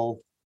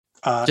possible.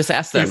 Yeah. Just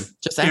ask them.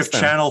 If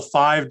Channel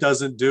 5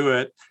 doesn't do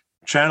it,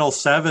 Channel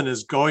 7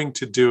 is going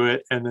to do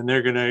it, and then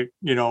they're going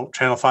to,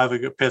 Channel 5 will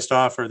get pissed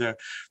off, or the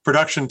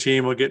production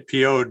team will get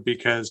PO'd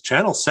because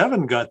Channel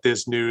 7 got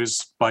this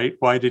news bite.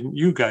 Why didn't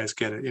you guys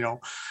get it?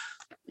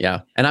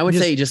 Yeah. And I would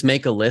say just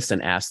make a list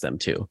and ask them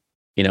too.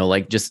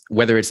 Like just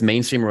whether it's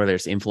mainstream or whether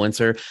it's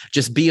influencer,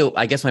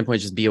 I guess my point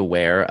is just be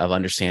aware of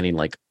understanding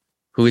like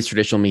who is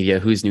traditional media,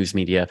 who's news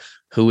media,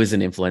 who is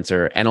an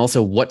influencer, and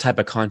also what type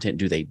of content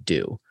do they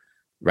do.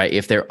 Right.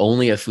 If they're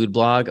only a food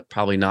blog,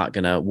 probably not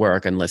going to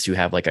work unless you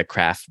have like a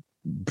craft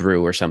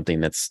brew or something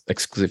that's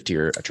exclusive to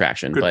your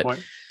attraction. Good but,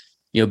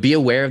 point. Be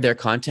aware of their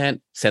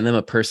content, send them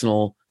a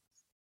personal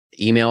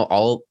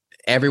email.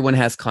 Everyone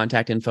has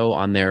contact info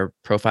on their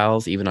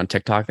profiles. Even on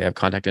TikTok, they have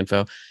contact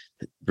info.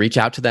 Reach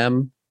out to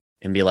them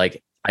and be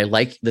like, I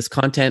like this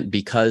content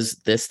because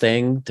this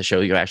thing, to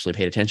show you actually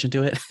paid attention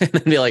to it. And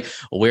then be like,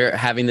 we're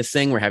having this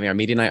thing. We're having our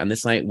media night on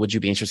this night. Would you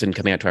be interested in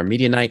coming out to our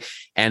media night?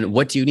 And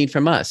what do you need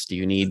from us? Do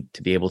you need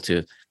to be able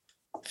to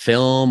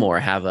film or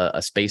have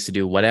a space to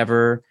do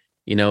whatever?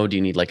 Do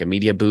you need like a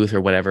media booth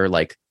or whatever?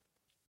 Like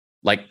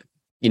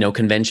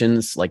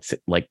conventions like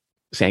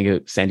San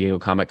Diego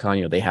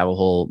Comic-Con, they have a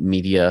whole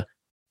media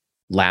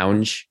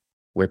lounge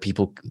where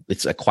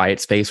it's a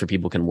quiet space where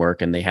people can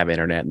work and they have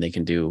internet and they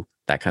can do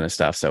that kind of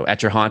stuff. So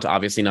at your haunt,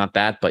 obviously not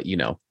that, but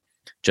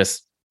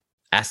just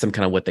ask them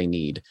kind of what they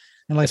need.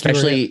 And like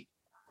especially,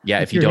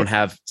 if you don't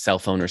have cell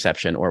phone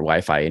reception or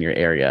Wi-Fi in your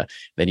area,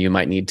 then you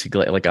might need to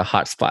get like a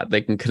hotspot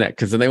they can connect,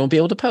 because then they won't be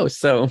able to post.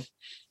 So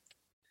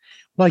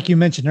like you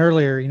mentioned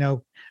earlier,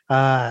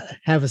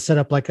 have it set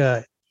up like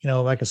a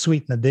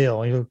sweeten the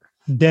deal,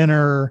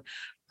 dinner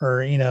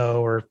or,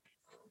 or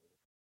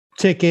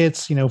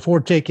tickets, 4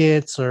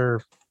 tickets,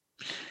 or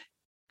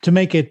to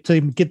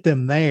get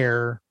them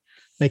there,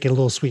 make it a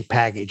little sweet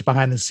package,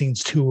 behind the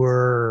scenes tour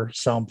or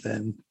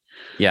something.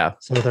 Yeah.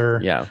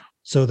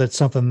 So that's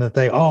something that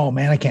oh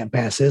man, I can't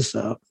pass this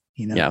up,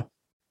 Yeah.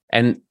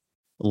 And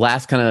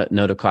last kind of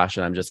note of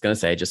caution, I'm just going to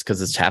say, just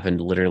because it's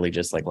happened literally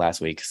just like last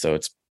week. So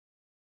it's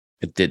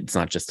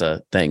not just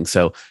a thing.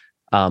 So,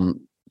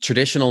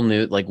 traditional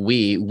news, like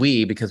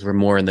we, because we're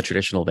more in the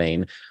traditional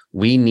vein,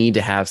 we need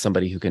to have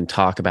somebody who can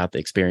talk about the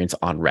experience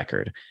on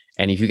record.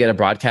 And if you get a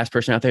broadcast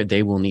person out there,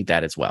 they will need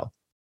that as well.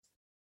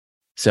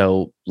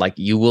 So like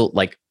you will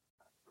like,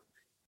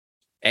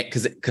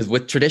 because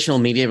with traditional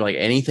media, like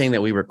anything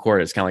that we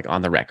record is kind of like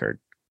on the record,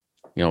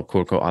 quote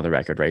unquote on the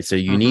record, right? So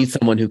you need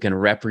someone who can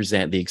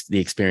represent the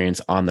experience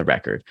on the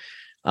record.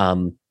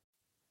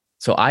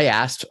 So I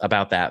asked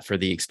about that for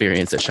the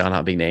experience that shall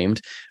not be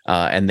named,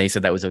 and they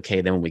said that was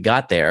okay. Then when we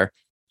got there,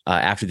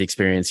 after the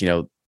experience,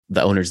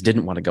 the owners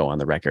didn't want to go on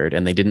the record,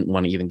 and they didn't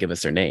want to even give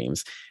us their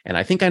names. And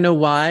I think I know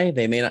why.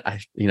 They may not.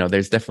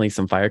 There's definitely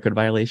some fire code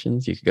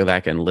violations. You could go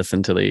back and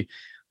listen to the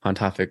Haunt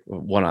Topic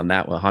one on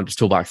that, Haunters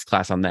Toolbox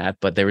class on that.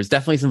 But there was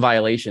definitely some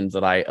violations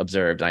that I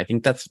observed, and I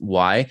think that's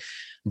why.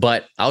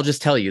 But I'll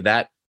just tell you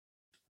that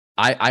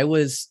I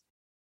was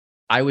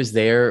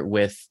there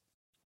with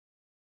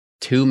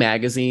 2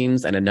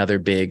 magazines and another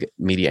big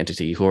media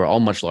entity who are all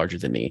much larger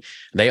than me.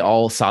 They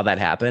all saw that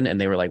happen, and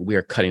they were like, we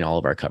are cutting all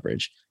of our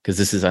coverage because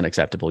this is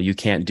unacceptable. You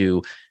can't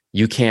do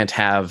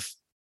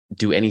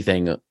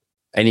anything,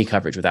 any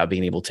coverage without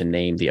being able to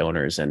name the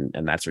owners. And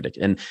that's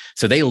ridiculous. And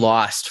so they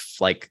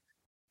lost like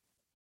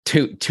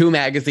two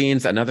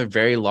magazines, another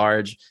very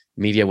large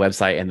media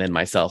website, and then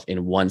myself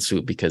in one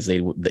swoop because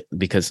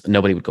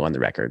nobody would go on the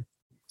record.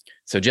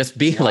 So just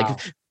be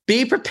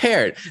be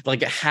prepared.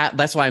 Like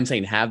that's why I'm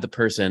saying have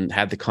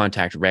the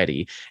contact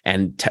ready,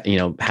 and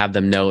have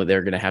them know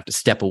they're going to have to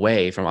step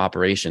away from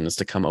operations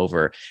to come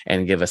over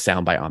and give a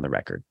soundbite on the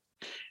record.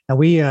 And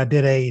we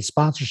did a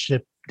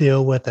sponsorship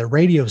deal with a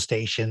radio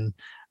station,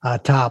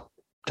 top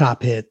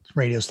hit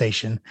radio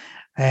station,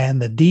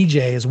 and the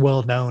DJ is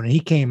well known. And he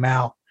came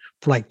out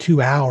for like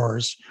 2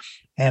 hours,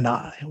 and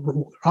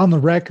on the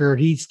record,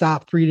 he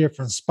stopped 3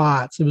 different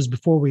spots. It was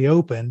before we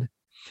opened.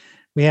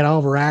 We had all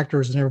of our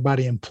actors and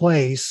everybody in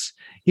place.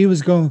 He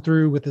was going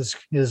through with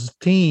his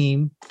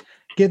team,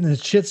 getting the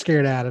shit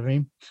scared out of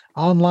him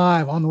on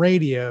live on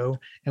radio,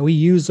 and we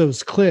use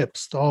those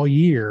clips all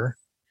year.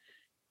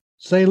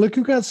 Say, look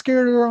who got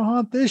scared of our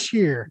haunt this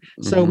year.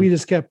 Mm-hmm. So we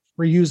just kept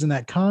reusing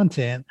that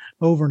content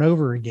over and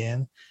over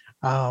again.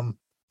 And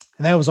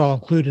that was all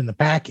included in the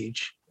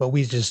package, but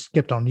we just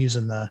kept on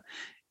using the,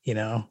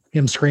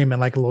 him screaming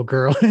like a little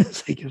girl.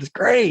 It was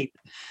great.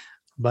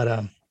 But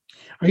are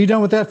you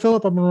done with that,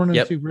 Philip? I'm running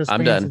yep, to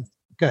wristbands. I'm done.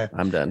 Okay.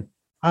 I'm done.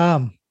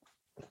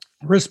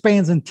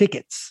 Wristbands and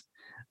tickets.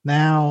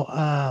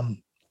 Now,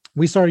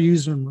 we started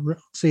using,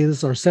 this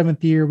is our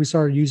 7th year. We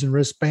started using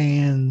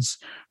wristbands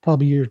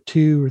probably year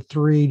 2 or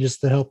 3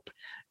 just to help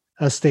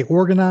us stay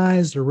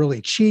organized. They're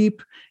really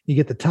cheap. You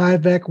get the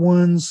Tyvek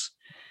ones.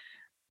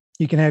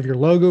 You can have your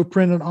logo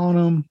printed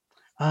on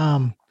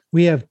them.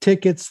 We have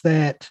tickets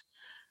they're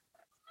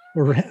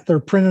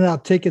printed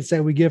out tickets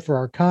that we give for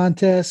our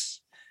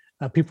contests.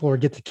 People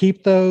get to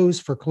keep those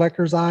for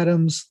collector's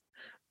items.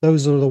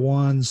 Those are the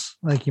ones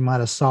like you might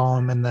have saw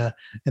them in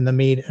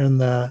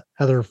the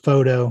other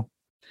photo,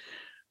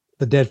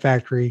 the Dead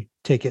Factory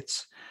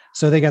tickets.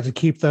 So they got to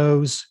keep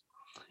those.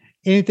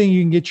 Anything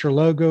you can get your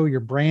logo, your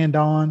brand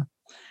on.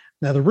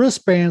 Now the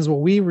wristbands,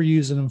 what we were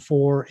using them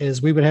for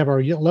is we would have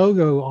our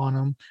logo on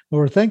them, but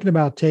we're thinking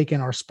about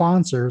taking our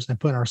sponsors and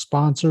putting our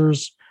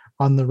sponsors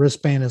on the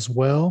wristband as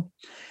well.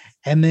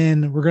 And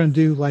then we're going to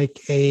do like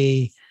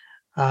a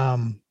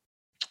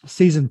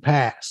season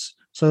pass.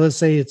 So let's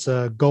say it's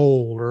a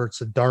gold or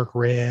it's a dark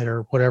red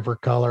or whatever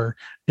color,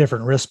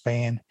 different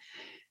wristband.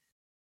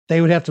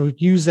 They would have to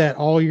use that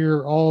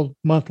all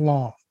month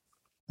long.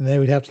 And they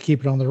would have to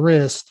keep it on the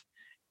wrist.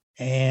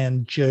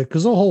 And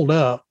because they'll hold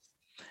up.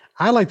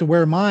 I like to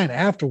wear mine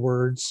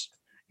afterwards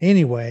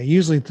anyway,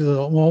 usually to the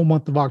whole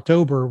month of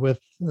October with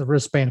the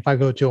wristband. If I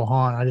go to a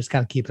haunt, I just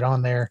kind of keep it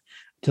on there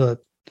until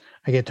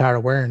I get tired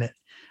of wearing it.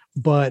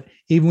 But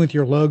even with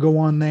your logo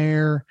on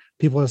there,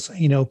 people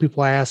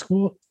ask,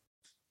 well,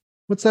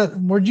 what's that?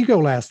 Where'd you go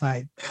last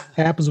night? It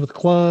happens with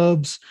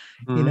clubs.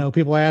 Mm-hmm.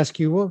 People ask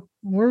you, well,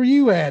 where were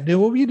you at, dude?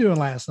 What were you doing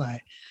last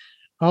night?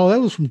 Oh,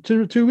 that was from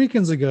two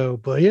weekends ago.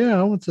 But yeah,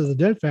 I went to the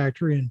Dead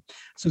Factory. And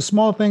so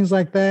small things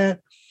like that.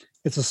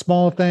 It's a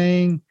small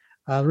thing.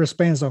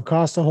 Wristbands don't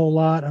cost a whole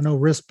lot. I know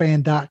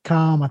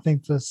wristband.com. I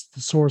think that's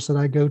the source that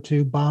I go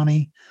to.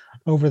 Bonnie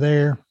over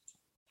there.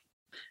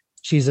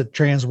 She's at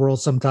Trans World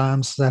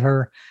sometimes. Is that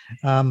her?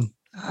 You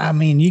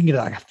can get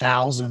like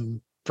 1,000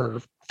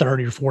 for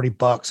 $30 or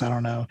 $40. I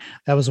don't know.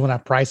 That was when I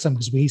priced them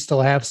because we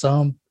still have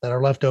some that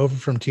are left over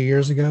from 2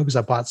 years ago because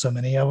I bought so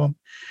many of them.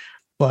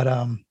 But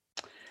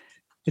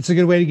it's a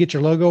good way to get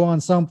your logo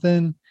on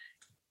something.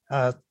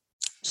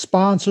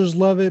 Sponsors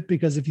love it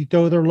because if you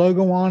throw their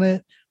logo on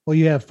it, well,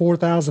 you have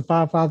 4,000,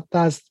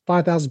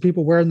 5,000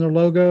 people wearing their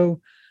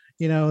logo.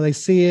 They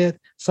see it.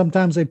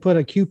 Sometimes they put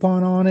a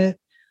coupon on it.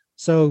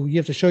 So you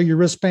have to show your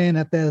wristband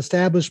at that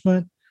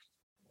establishment.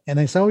 And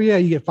they say, oh, yeah,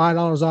 you get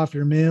 $5 off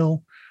your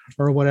meal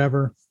or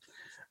whatever.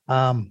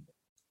 And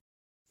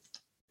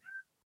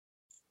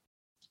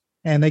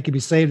they can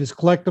be saved as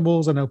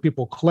collectibles. I know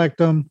people collect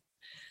them,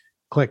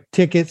 collect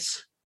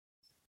tickets.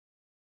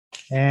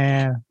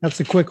 And that's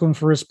a quick one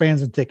for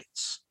wristbands and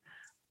tickets.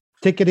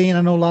 Ticketing,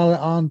 I know a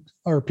lot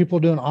of people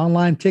doing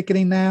online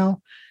ticketing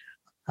now.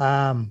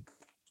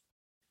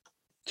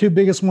 2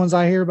 biggest ones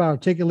I hear about are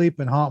TicketLeap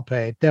and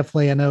HauntPay.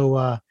 Definitely, I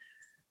know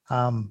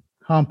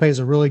HauntPay is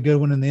a really good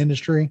one in the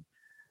industry.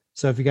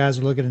 So if you guys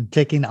are looking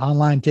at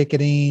online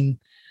ticketing,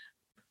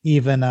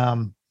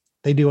 even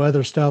they do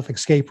other stuff,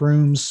 escape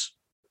rooms,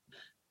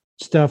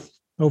 stuff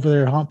over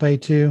there at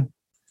HauntPay too.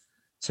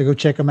 So go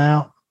check them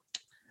out.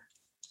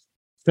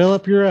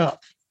 Philip, you're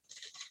up.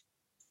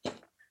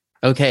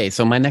 Okay,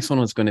 so my next one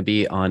was going to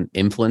be on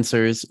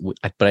influencers,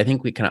 but I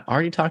think we kind of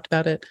already talked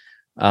about it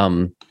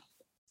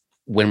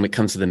when it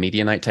comes to the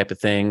media night type of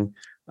thing.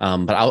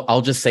 But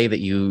I'll just say that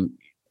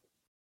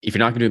if you're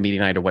not going to do a media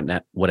night or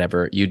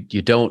whatever, you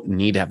don't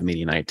need to have a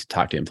media night to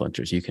talk to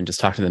influencers. You can just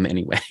talk to them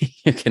anyway.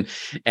 You can,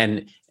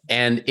 and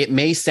it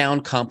may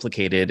sound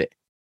complicated,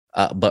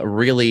 but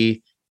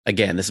really,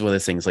 again, this is one of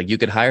those things. Like you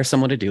could hire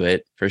someone to do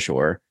it for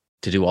sure,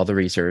 to do all the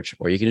research,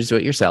 or you can just do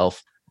it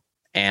yourself.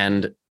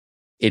 And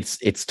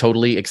it's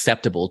totally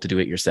acceptable to do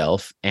it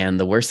yourself. And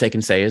the worst they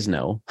can say is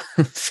no.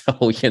 So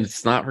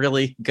it's not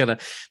really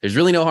there's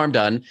really no harm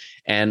done.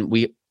 And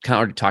we kind of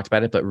already talked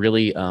about it, but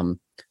really, I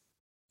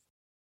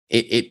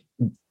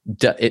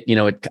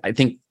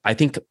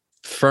think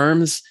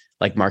firms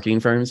like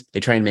marketing firms, they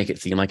try and make it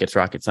seem like it's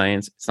rocket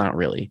science. It's not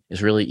really.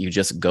 It's really, you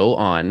just go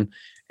on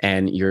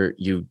and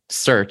you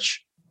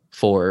search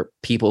for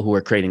people who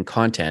are creating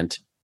content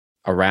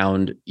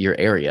around your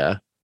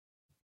area,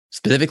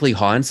 specifically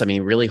haunts. I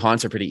mean, really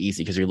haunts are pretty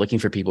easy because you're looking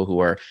for people who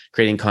are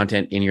creating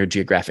content in your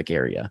geographic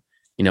area,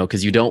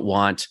 because you don't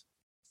want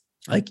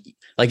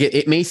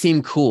it may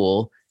seem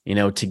cool,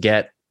 to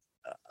get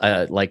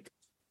like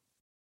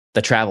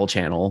the Travel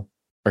Channel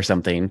or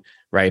something,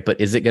 right? But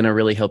is it going to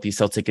really help you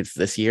sell tickets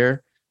this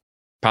year?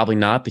 Probably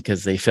not,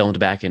 because they filmed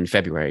back in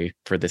February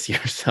for this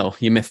year. So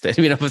you missed it,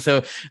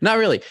 so not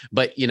really.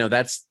 But,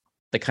 that's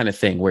the kind of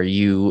thing where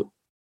you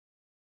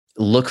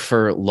look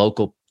for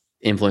local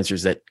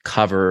influencers that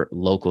cover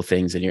local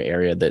things in your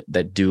area,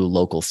 that do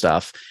local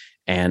stuff.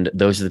 And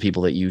those are the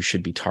people that you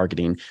should be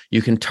targeting.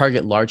 You can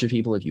target larger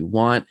people if you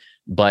want,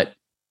 but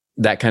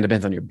that kind of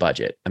depends on your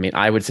budget. I mean,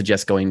 I would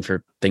suggest going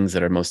for things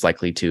that are most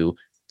likely to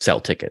sell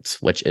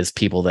tickets, which is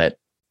people that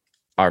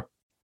are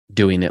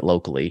doing it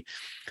locally,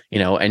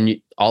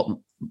 and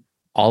all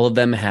of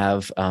them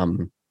have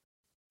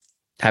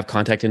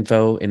contact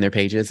info in their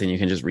pages, and you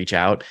can just reach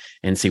out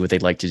and see what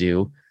they'd like to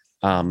do.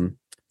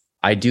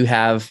 I do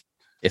have,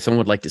 if someone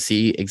would like to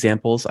see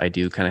examples, I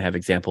do kind of have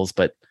examples,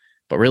 but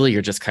really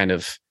you're just kind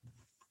of,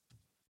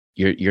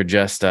 you're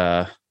just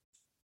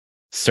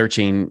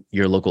searching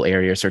your local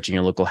area, searching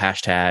your local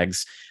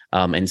hashtags,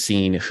 and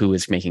seeing who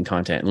is making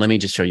content. And let me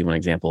just show you one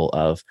example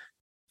of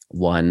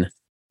one.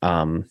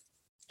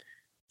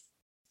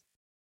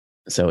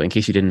 So in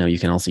case you didn't know, you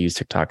can also use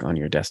TikTok on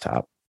your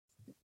desktop.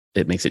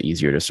 It makes it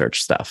easier to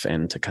search stuff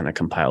and to kind of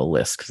compile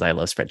lists, because I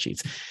love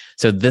spreadsheets.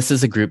 So this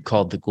is a group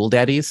called the Ghoul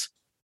Daddies,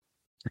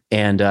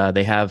 and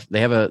they have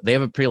a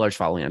pretty large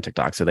following on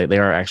TikTok. So they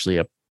are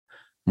actually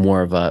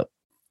more of a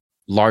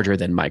larger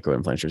than micro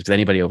influencers, because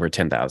anybody over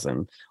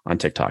 10,000 on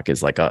TikTok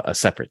is like a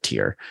separate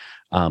tier.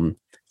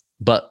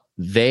 But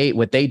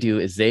what they do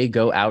is they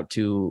go out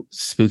to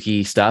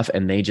spooky stuff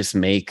and they just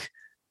make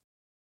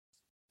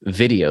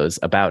videos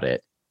about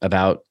it,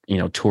 about,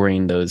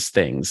 touring those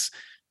things.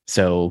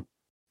 So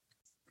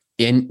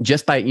you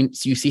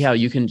see how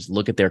you can just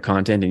look at their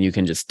content and you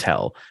can just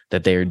tell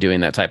that they're doing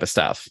that type of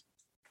stuff.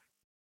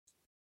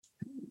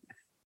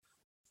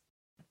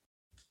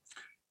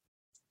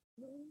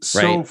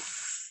 So right?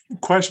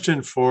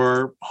 Question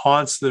for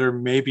haunts that are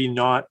maybe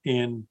not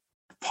in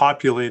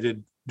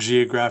populated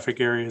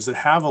geographic areas that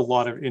have a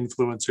lot of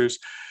influencers.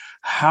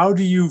 How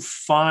do you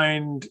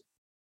find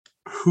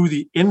who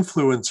the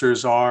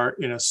influencers are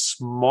in a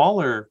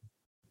smaller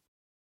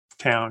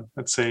town?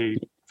 Let's say,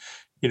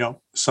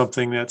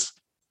 something that's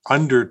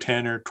under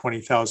 10 or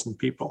 20,000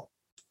 people.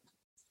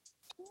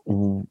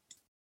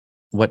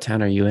 What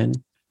town are you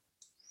in?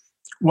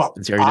 Well,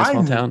 are you in a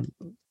small town?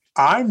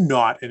 I'm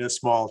not in a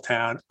small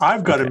town.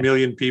 I've got 1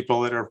 million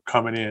people that are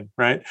coming in,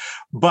 right?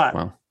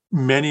 But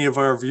many of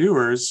our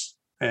viewers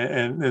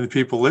and the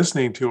people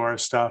listening to our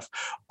stuff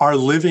are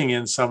living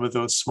in some of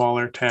those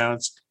smaller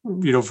towns,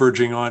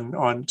 verging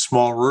on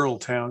small rural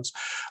towns,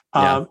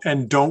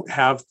 and don't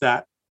have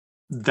that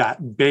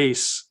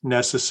base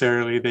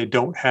necessarily. They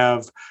don't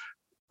have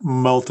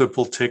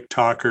multiple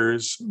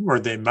TikTokers, or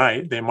they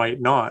might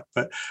not.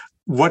 But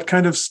what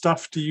kind of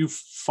stuff do you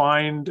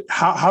find?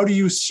 How do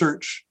you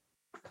search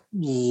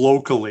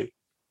locally?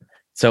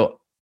 So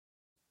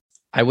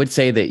I would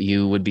say that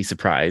you would be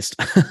surprised,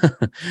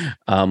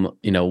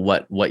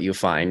 what you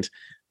find.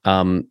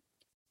 And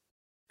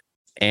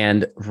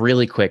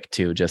really quick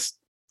too, just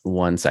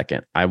 1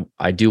 second.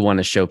 I do want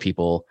to show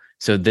people.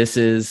 So this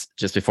is,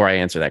 just before I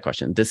answer that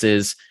question, this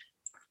is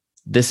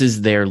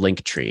their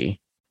link tree,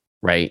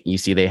 right? You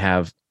see they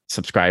have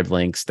subscribe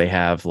links. They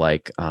have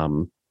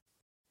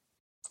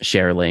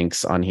share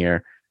links on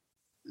here.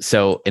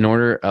 So in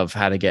order of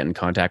how to get in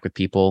contact with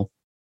people,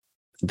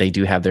 they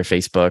do have their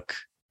Facebook,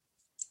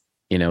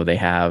 they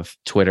have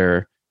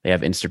Twitter, they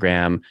have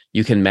Instagram.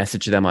 You can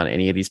message them on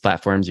any of these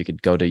platforms. You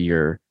could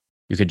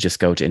just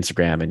go to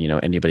Instagram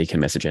and, anybody can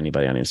message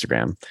anybody on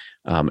Instagram.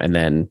 And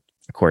then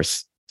of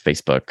course,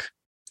 Facebook,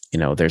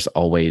 there's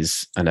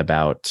always an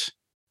about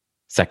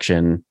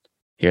section.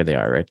 Here they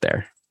are right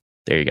there.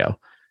 There you go.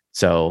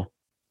 So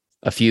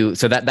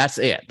that's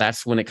it.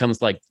 That's when it comes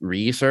to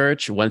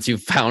research. Once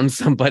you've found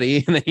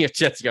somebody, and then you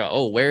just go,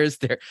 oh, where is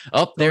there?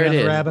 Oh, there it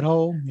is. Rabbit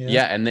hole.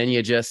 Yeah. And then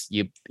you just,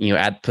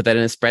 put that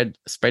in a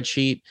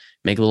spreadsheet,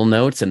 make little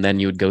notes, and then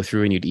you would go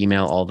through and you'd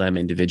email all them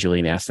individually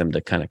and ask them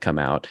to kind of come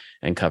out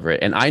and cover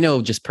it. And I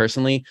know just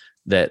personally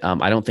that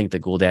I don't think the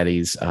Ghoul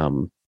Daddies,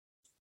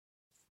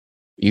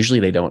 usually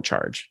they don't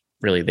charge.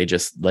 Really, they're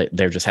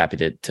just happy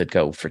to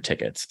go for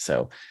tickets.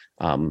 So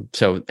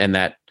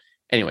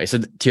anyway, so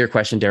to your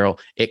question, Daryl,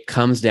 it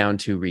comes down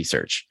to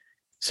research.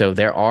 So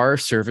there are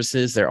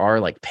services,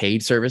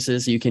 paid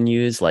services you can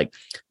use, like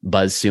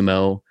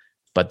BuzzSumo,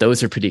 but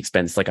those are pretty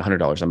expensive, like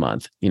 $100 a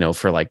month,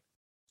 for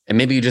and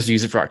maybe you just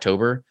use it for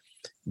October.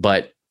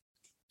 But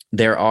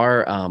there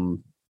are,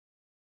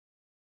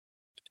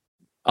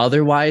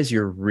 otherwise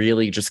you're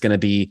really just going to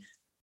be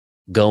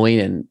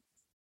going and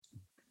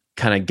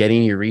kind of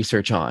getting your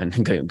research on,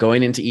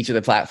 going into each of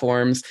the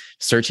platforms,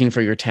 searching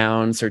for your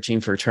town,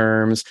 searching for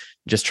terms,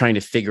 just trying to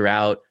figure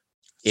out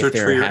if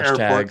there are hashtags.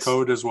 Airport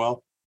code as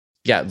well.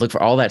 Yeah, look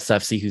for all that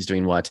stuff, see who's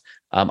doing what.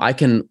 I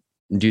can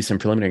do some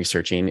preliminary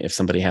searching if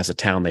somebody has a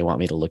town they want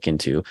me to look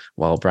into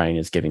while Brian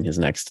is giving his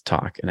next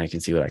talk, and I can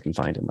see what I can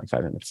find in like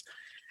 5 minutes.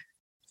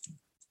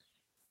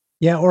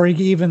 Yeah, or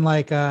even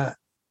like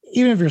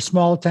even if you're a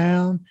small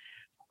town,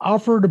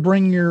 offer to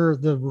bring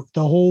the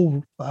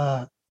whole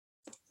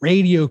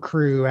radio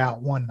crew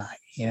out one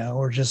night,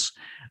 or just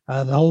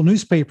the whole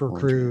newspaper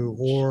crew,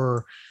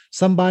 or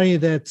somebody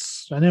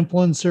that's an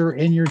influencer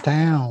in your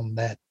town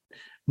that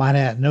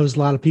knows a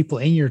lot of people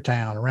in your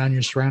town, around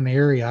your surrounding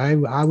area.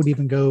 I would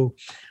even go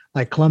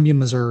like Columbia,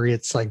 Missouri.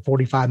 It's like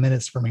 45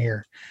 minutes from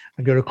here.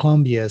 I go to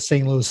Columbia.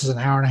 St. Louis is an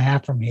hour and a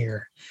half from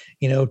here.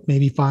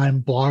 Maybe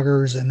find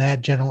bloggers in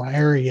that general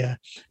area,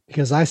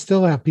 because I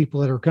still have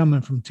people that are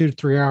coming from 2 to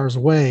 3 hours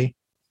away,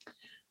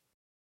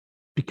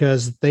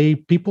 because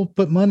people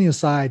put money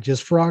aside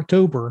just for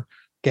October,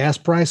 gas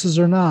prices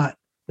or not,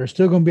 they're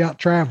still going to be out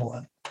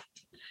traveling.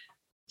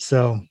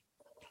 So,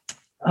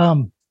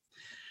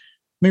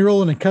 me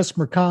rolling in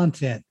customer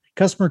content.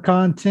 Customer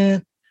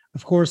content,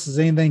 of course, is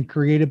anything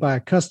created by a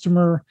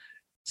customer,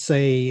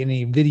 say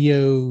any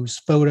videos,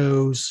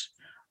 photos,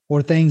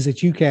 or things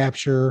that you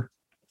capture,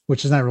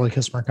 which is not really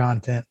customer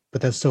content,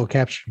 but that's still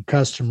capturing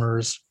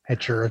customers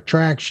at your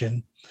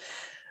attraction.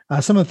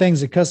 Some of the things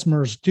that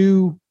customers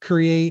do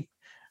create,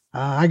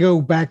 I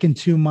go back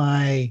into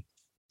my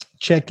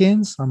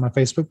check-ins on my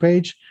Facebook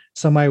page.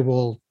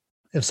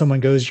 If someone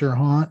goes to your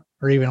haunt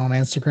or even on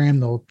Instagram,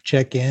 they'll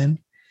check in.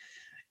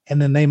 And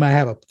then they might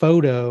have a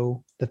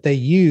photo that they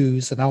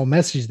use, and I'll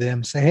message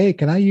them, say, hey,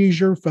 can I use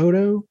your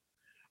photo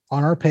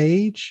on our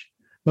page?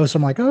 Most of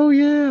them are like, oh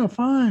yeah,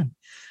 fine.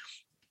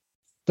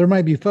 There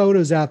might be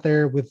photos out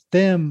there with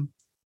them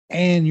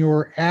and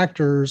your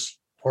actors,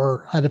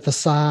 or at a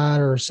facade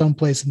or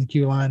someplace in the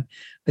queue line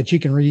that you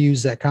can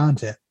reuse that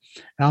content.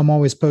 And I'm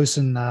always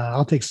posting,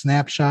 I'll take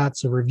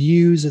snapshots of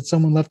reviews that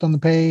someone left on the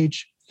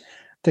page,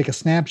 take a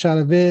snapshot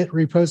of it,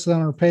 repost it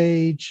on our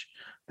page.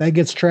 That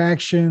gets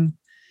traction.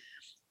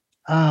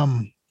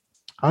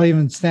 I'll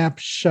even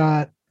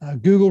snapshot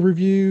Google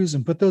reviews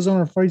and put those on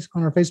our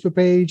Facebook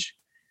page.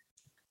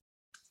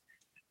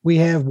 We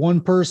have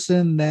one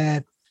person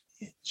that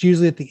it's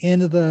usually at the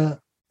end of the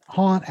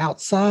haunt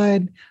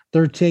outside.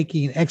 They're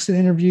taking exit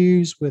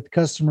interviews with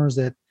customers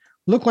that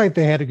look like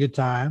they had a good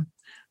time.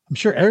 I'm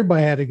sure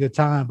everybody had a good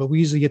time, but we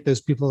usually get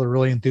those people that are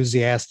really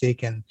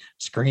enthusiastic and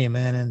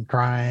screaming and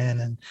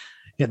crying and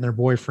getting their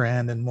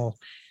boyfriend, and we'll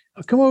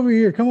come over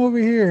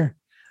here.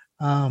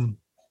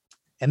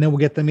 And then we'll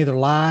get them either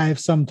live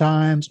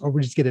sometimes, or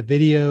we just get a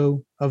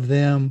video of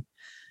them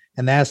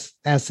and ask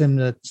them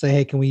to say,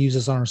 hey, can we use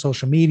this on our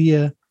social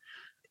media?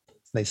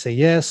 They say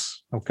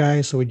yes.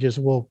 Okay. So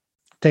we'll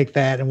take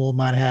that, and we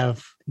might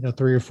have,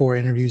 3 or 4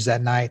 interviews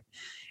that night.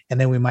 And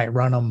then we might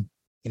run them,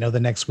 the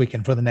next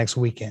weekend for the next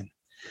weekend.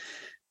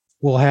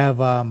 We'll have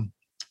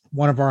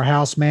one of our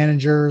house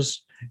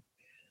managers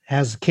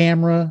has a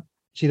camera.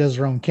 She does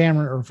her own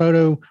camera or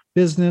photo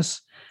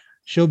business.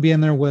 She'll be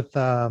in there with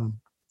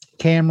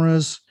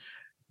cameras,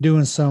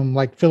 doing some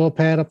like Philip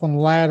had up on the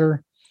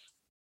ladder,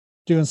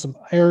 doing some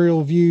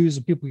aerial views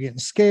of people getting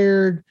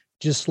scared,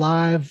 just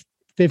live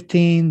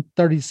 15,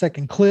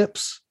 30-second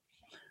clips.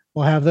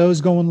 We'll have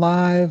those going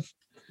live.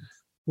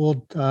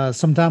 We'll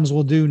sometimes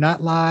we'll do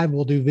not live,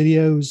 we'll do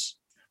videos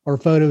or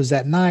photos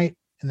that night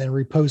and then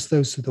repost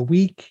those through the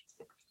week.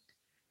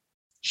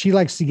 She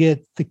likes to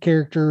get the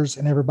characters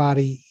and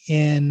everybody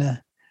in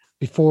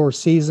before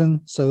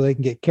season so they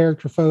can get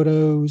character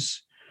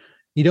photos.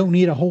 You don't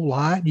need a whole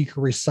lot. You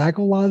can recycle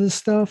a lot of this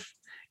stuff.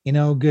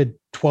 Good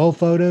 12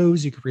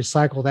 photos. You can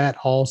recycle that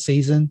all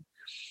season.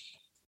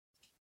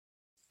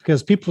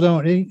 Because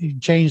people you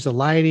change the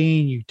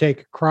lighting. You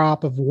take a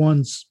crop of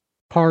one's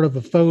part of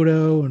a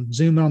photo and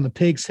zoom in on the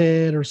pig's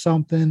head or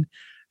something.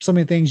 So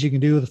many things you can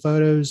do with the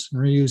photos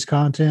and reuse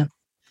content.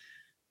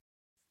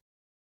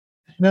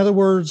 In other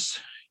words,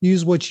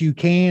 use what you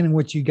can and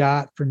what you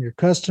got from your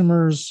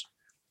customers.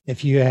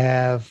 If you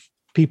have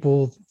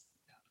people,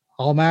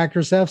 all my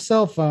actors have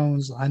cell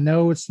phones. I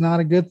know it's not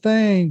a good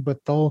thing, but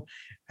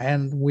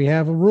and we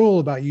have a rule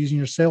about using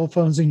your cell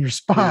phones in your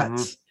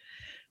spots. Mm-hmm.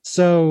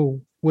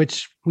 So,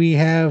 which we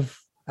have,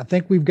 I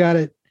think we've got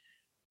it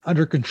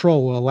under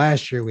control. Well,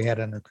 last year we had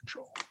it under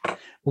control.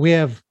 We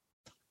have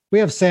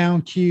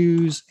sound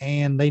cues,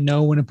 and they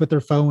know when to put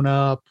their phone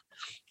up.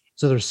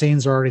 So their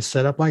scenes are already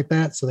set up like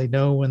that. So they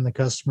know when the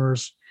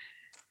customers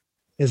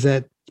is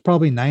that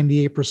probably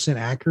 98%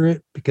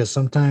 accurate, because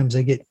sometimes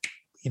they get,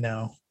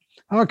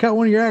 I cut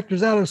one of your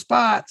actors out of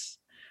spots.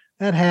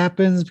 That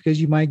happens because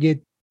you might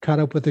get caught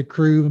up with the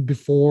crew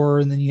before,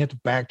 and then you have to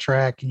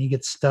backtrack and you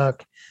get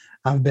stuck.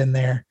 I've been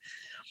there.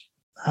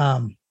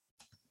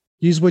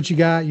 Use what you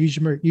got. Use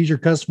your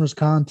customers'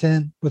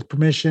 content with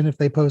permission if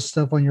they post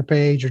stuff on your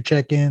page or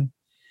check in,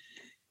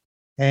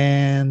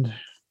 and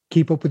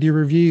keep up with your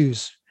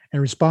reviews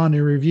and respond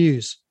to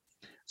reviews.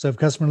 So if a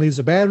customer leaves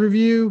a bad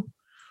review,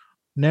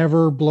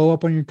 never blow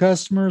up on your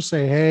customer.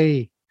 Say,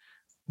 hey,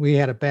 we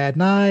had a bad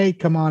night.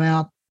 Come on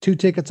out. 2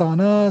 tickets on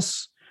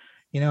us.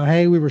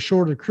 Hey, we were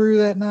short of crew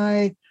that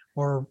night,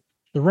 or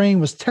the rain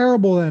was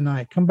terrible that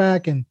night. Come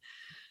back and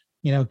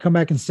come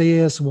back and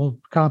see us. We'll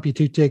comp you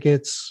 2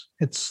 tickets.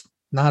 It's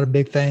not a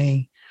big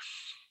thing.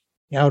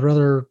 Yeah,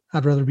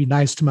 I'd rather be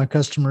nice to my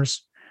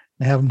customers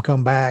and have them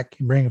come back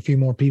and bring a few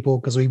more people,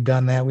 because we've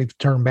done that. We've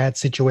turned bad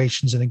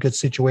situations into good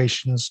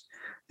situations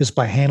just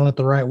by handling it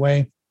the right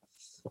way.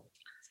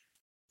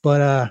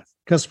 But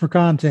customer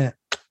content.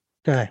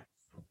 Okay.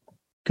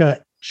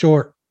 Cut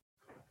short.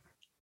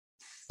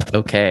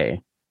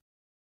 Okay.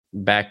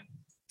 Back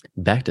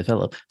to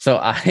Philip.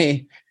 So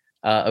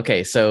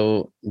okay.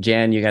 So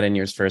Jan, you got in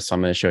yours first. So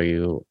I'm going to show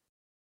you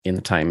in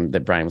the time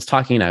that Brian was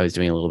talking. I was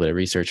doing a little bit of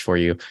research for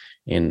you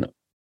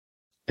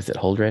is it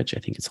Holdridge?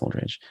 I think it's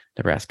Holdridge,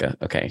 Nebraska.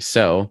 Okay.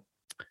 So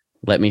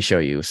let me show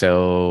you.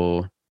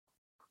 So,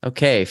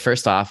 okay.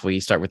 First off, we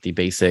start with the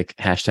basic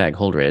hashtag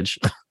Holdridge.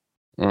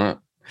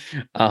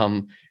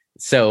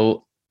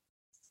 So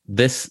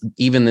this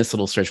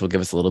little search will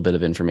give us a little bit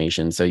of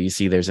information. So you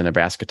see there's a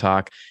Nebraska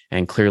talk,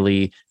 and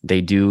clearly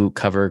they do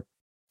cover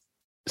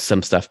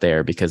some stuff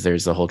there because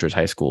there's a Holdridge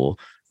High School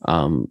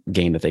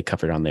game that they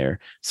covered on there.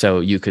 So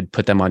you could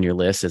put them on your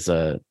list as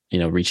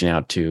reaching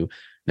out to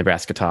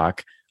Nebraska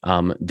talk.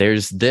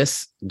 There's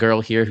this girl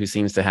here who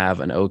seems to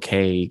have an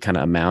okay kind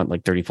of amount,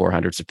 like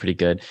 3,400, so pretty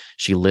good.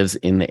 She lives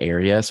in the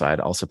area, so I'd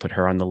also put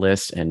her on the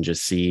list and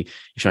just see if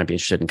she might be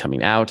interested in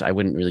coming out. I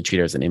wouldn't really treat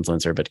her as an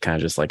influencer, but kind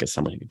of just like as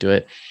someone who could do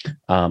it.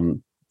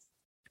 And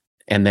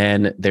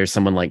then there's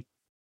someone like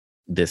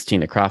this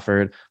Tina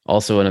Crawford,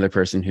 also another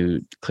person who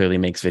clearly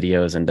makes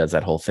videos and does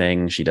that whole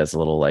thing. She does a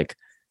little like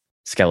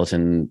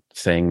skeleton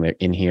thing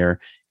in here,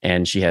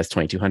 and she has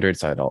 2,200,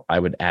 so I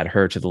would add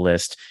her to the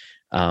list.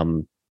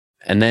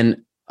 And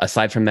then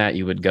aside from that,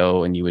 you would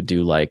go and you would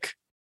do like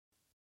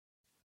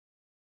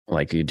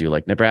you do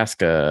like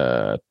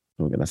Nebraska.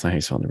 Oh, that's not how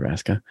you spell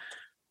Nebraska.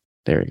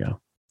 There we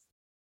go.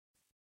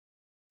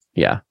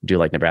 Yeah, do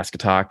like Nebraska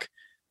talk,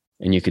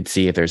 and you could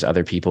see if there's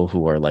other people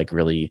who are like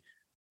really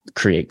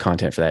create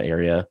content for that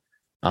area.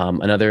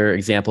 Another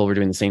example, we're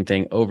doing the same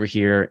thing over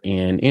here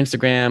in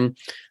Instagram.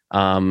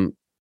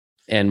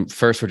 And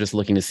first, we're just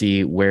looking to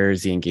see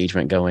where's the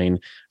engagement going.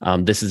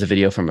 This is a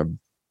video from a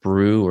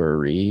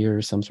brewery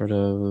or some sort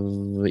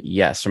of,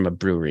 yes, from a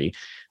brewery.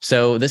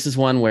 So this is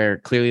one where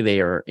clearly they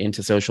are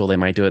into social. They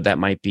might do it. That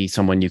might be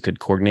someone you could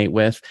coordinate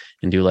with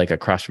and do like a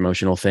cross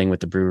promotional thing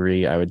with the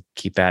brewery. I would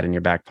keep that in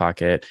your back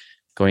pocket.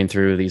 Going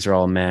through, these are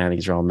all meh,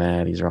 these are all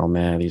meh, these are all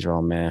meh, these are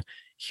all meh.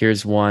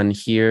 Here's one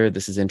here.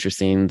 This is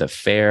interesting. The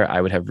fair, I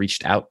would have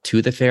reached out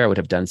to the fair. I would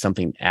have done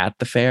something at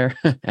the fair,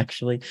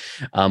 actually.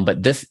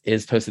 But this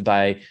is posted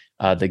by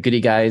the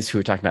Goody Guys, who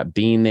are talking about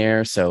being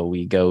there. So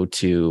we go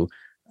to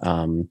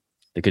the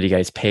Goody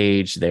Guys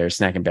page, their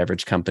snack and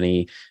beverage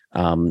company,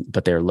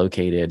 but they're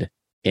located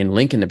in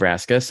Lincoln,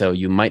 Nebraska. So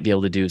you might be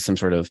able to do some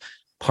sort of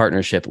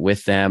partnership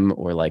with them,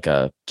 or like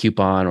a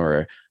coupon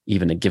or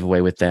even a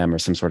giveaway with them, or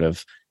some sort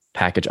of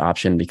package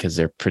option, because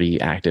they're pretty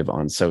active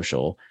on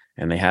social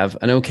and they have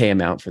an okay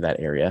amount for that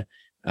area.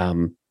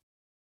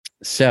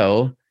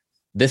 So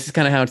this is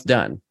kind of how it's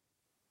done.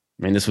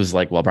 I mean, this was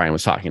like while Brian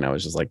was talking, I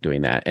was just like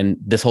doing that. And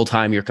this whole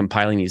time you're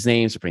compiling these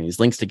names, you're putting these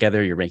links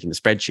together, you're making the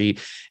spreadsheet,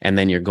 and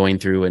then you're going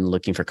through and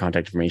looking for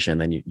contact information.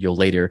 And then you'll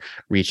later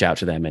reach out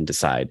to them and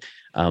decide.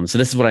 So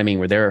this is what I mean,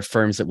 where there are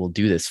firms that will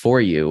do this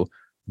for you,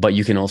 but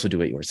you can also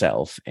do it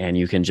yourself. And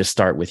you can just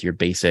start with your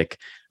basic.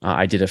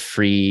 I did a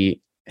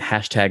free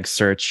hashtag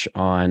search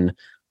on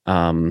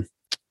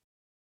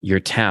your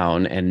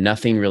town, and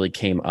nothing really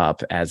came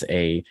up as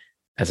a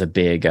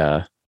big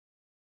as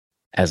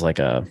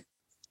a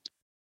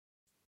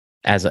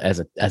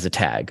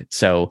tag.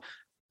 So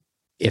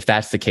if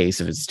that's the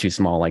case, if it's too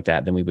small like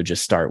that, then we would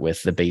just start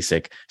with the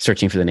basic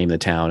searching for the name of the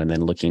town, and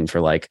then looking for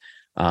like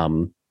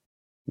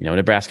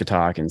Nebraska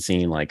talk, and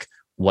seeing like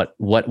what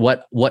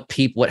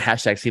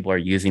hashtags people are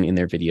using in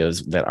their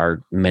videos that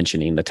are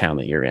mentioning the town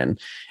that you're in,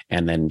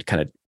 and then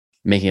kind of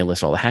making a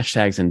list of all the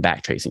hashtags and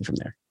back tracing from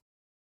there.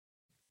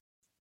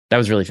 That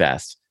was really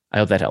fast. I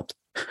hope that helped.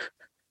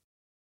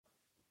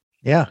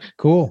 Yeah,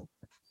 cool.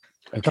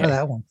 Okay. Try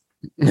that one.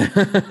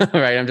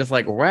 Right. I'm just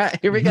like, right,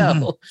 here we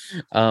go.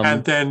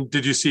 And then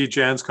did you see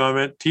Jan's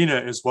comment? Tina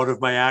is one of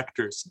my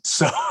actors.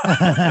 So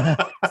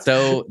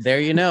so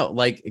there,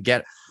 like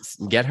get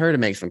her to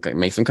make some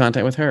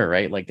content with her,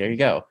 right? Like, there you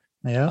go.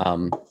 Yeah.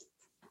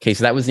 Okay,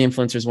 so that was the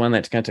influencers one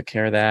that kind of took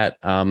care of that.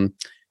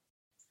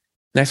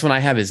 Next one I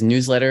have is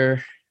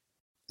newsletter.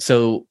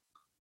 So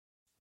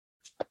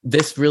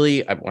this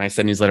really, when I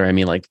said newsletter, I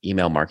mean like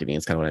email marketing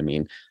is kind of what I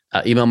mean.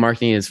 Email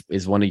marketing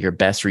is one of your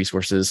best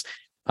resources.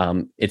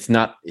 It's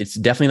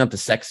definitely not the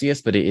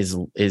sexiest, but it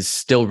is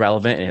still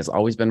relevant and has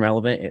always been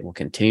relevant. It will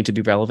continue to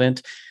be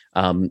relevant,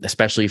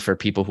 especially for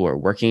people who are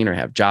working or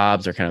have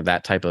jobs, or kind of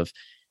that type of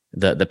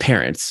the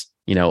parents,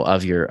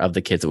 of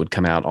the kids that would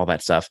come out, all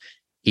that stuff.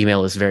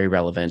 Email is very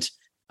relevant.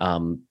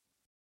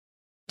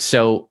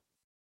 So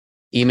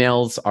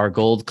emails are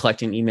gold,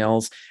 collecting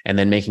emails and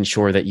then making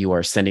sure that you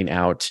are sending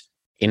out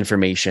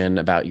information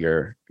about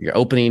your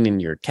opening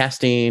and your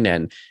casting,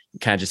 and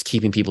kind of just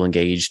keeping people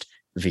engaged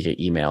via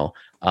email.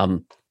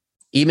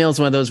 email is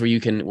one of those where you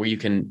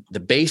can the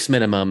base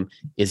minimum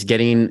is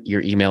getting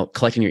your email,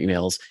 collecting your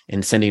emails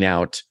and sending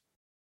out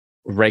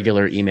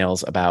regular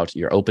emails about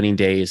your opening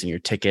days and your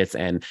tickets,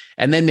 and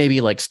then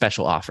maybe like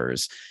special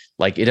offers.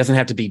 Like it doesn't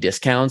have to be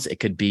discounts. It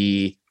could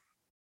be,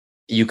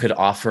 you could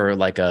offer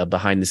like a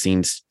behind the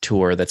scenes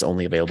tour that's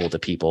only available to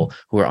people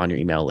who are on your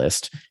email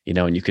list,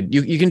 and you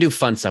can do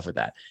fun stuff with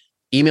that.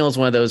 Email is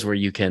one of those where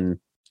you can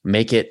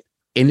make it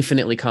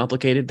infinitely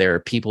complicated. There are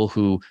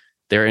people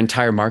there are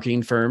entire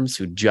marketing firms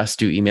who just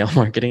do email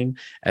marketing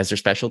as their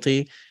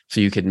specialty.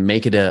 So you can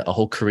make it a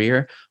whole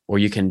career, or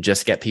you can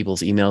just get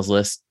people's emails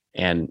list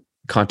and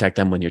contact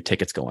them when your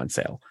tickets go on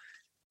sale.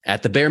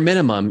 At the bare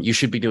minimum, you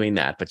should be doing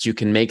that, but you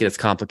can make it as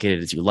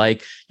complicated as you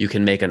like. You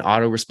can make an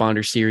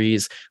autoresponder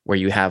series where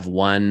you have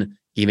one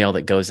email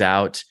that goes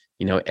out,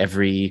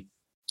 every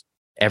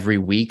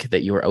week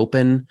that you're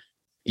open.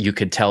 You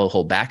could tell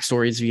whole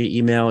backstories via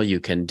email.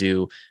 You can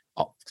do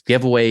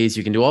giveaways.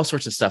 You can do all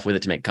sorts of stuff with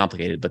it to make it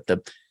complicated. But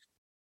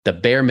the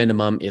bare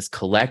minimum is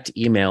collect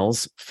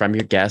emails from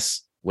your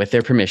guests with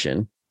their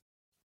permission,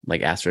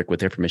 like asterisk with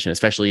their permission,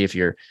 especially if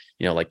you're,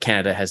 like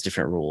Canada has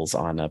different rules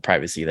on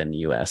privacy than the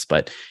US,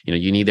 but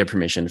you need their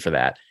permission for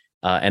that.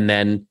 And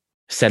then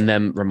send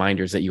them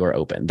reminders that you are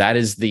open. That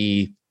is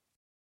the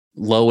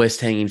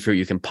lowest hanging fruit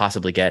you can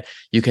possibly get.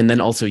 You can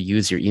then also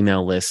use your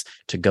email list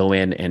to go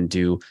in and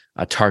do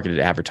targeted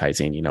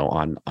advertising,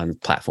 on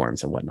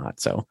platforms and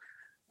whatnot. So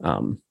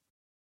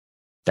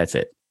that's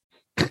it.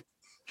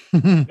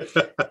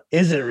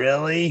 Is it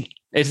really?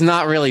 It's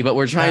not really, but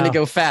we're trying to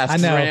go fast. I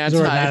know.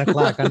 We're at 9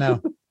 o'clock. I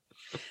know.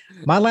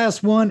 My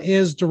last one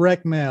is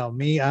direct mail.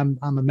 I'm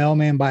a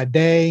mailman by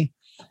day,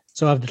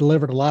 so I've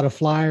delivered a lot of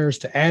flyers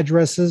to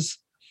addresses.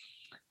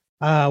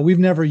 We've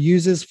never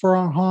used this for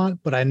our haunt,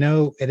 but I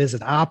know it is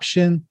an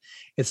option.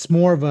 It's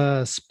more of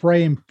a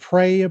spray and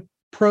pray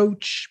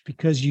approach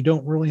because you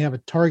don't really have a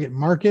target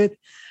market.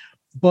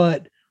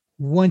 But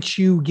once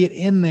you get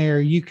in there,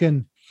 you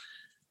can.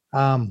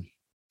 I'm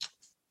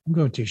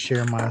going to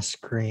share my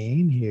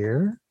screen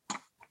here.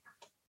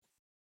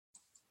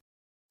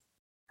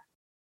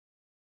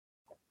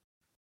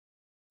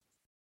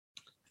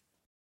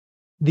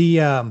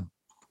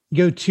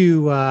 Go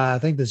to, I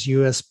think this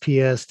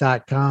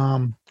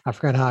USPS.com. I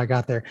forgot how I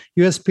got there.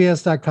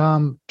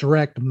 USPS.com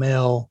direct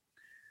mail.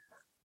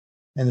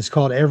 And it's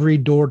called Every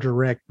Door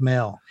Direct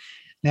Mail.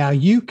 Now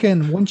you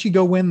can, once you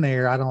go in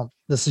there,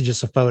 this is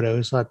just a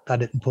photo, so I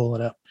didn't pull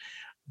it up,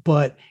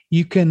 but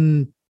you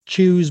can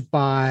choose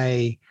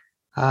by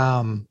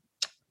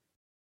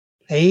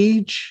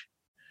age.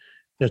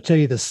 They'll tell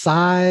you the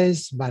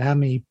size, about how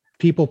many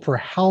people per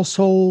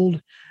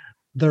household,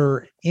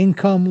 their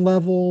income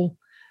level,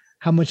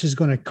 how much is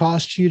going to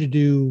cost you to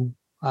do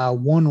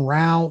one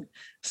route.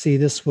 See,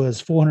 this was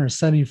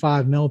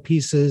 475 mail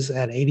pieces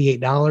at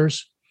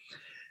 $88.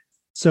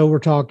 So we're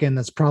talking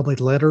that's probably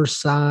letter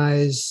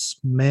size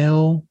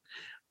mail,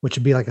 which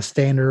would be like a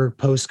standard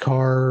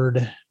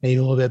postcard, maybe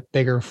a little bit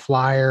bigger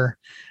flyer.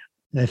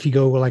 And if you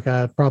go with like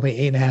a probably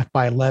 8.5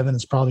 by 11,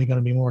 it's probably going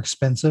to be more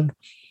expensive.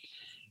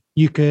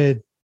 You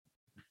could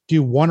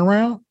do one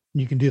route.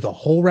 You can do the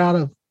whole route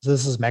of,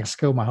 this is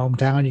Mexico, my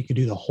hometown. You could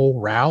do the whole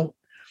route,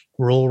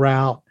 rural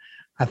route.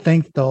 I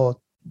didn't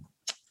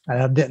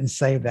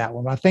save that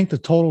one, but I think the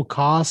total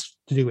cost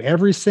to do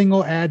every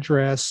single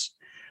address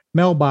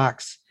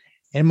mailbox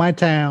in my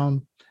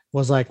town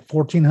was like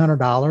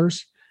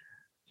 $1,400.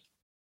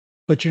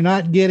 But you're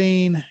not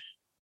getting,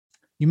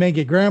 you may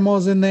get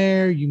grandmas in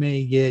there.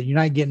 You're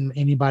not getting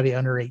anybody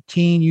under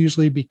 18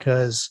 usually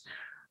because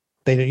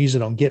they usually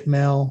don't get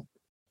mail.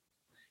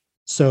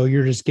 So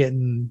you're just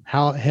getting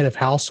head of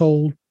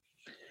household.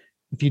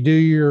 If you do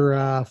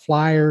your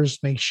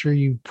flyers, make sure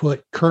you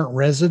put current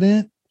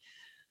resident,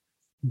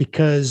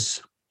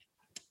 because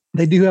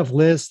they do have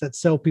lists that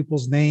sell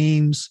people's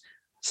names.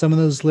 Some of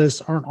those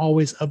lists aren't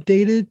always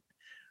updated.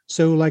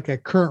 So like a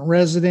current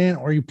resident,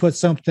 or you put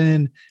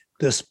something,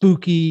 the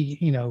spooky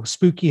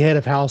head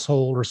of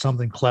household or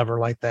something clever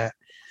like that,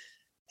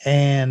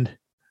 and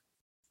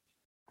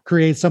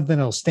create something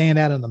that'll stand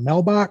out in the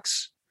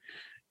mailbox,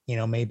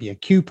 maybe a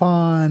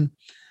coupon.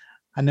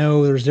 I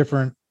know there's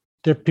different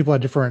people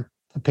have different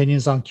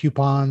opinions on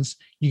coupons.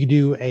 You can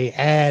do a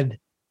ad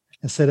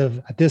instead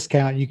of a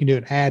discount. You can do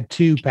an add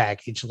to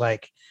package,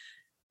 like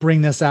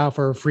bring this out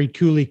for a free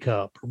Coolie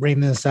cup, or bring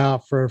this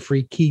out for a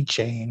free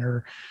keychain,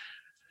 or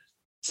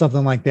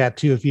something like that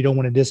too. If you don't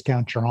want to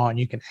discount your haunt,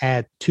 you can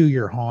add to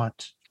your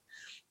haunt,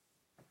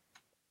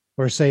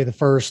 or say the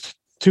first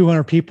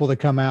 200 people that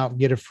come out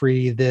get a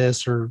free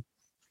this or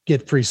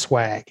get free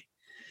swag.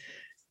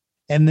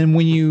 And then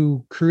when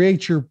you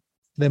create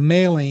the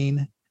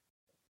mailing,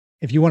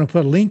 if you want to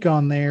put a link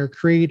on there,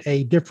 create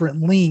a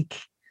different link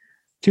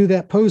to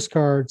that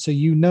postcard. So,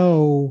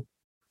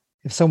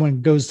 if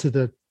someone goes to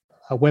the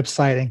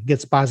website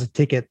and buys a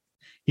ticket,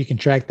 you can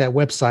track that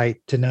website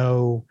to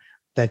know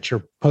that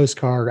your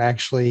postcard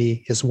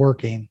actually is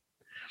working,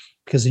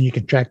 because then you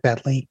can track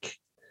that link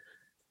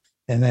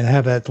and then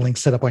have that link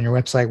set up on your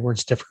website where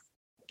it's different.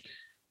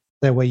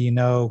 That way,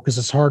 because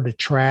it's hard to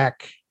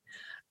track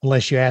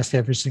unless you asked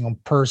every single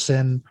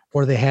person,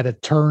 or they had to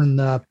turn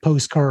the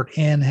postcard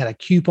in, had a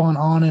coupon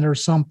on it or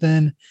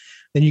something.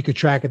 Then you could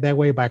track it that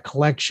way by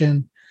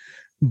collection.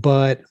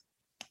 But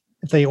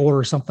if they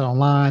order something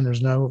online,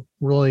 there's no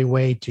really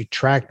way to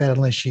track that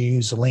unless you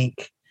use a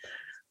link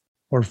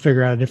or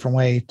figure out a different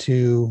way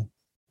to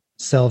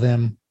sell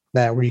them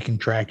that where you can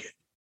track it.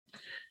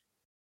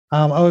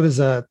 It was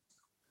the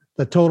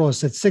total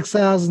said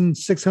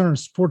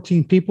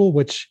 6,614 people,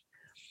 which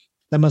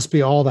that must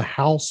be all the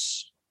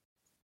house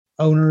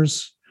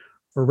owners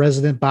or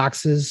resident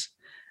boxes.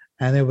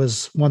 And it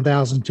was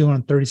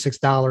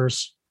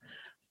 $1,236.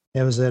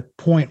 It was at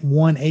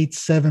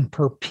 0.187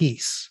 per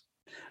piece.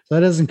 So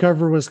that doesn't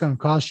cover what it's going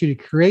to cost you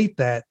to create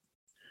that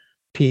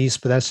piece,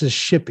 but that's just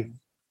shipping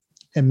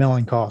and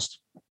mailing cost.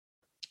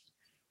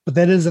 But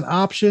that is an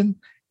option.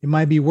 It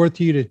might be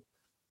worth you to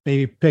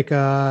maybe pick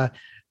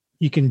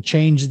you can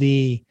change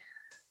the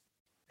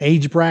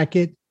age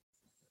bracket.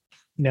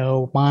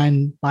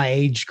 My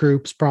age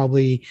group's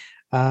probably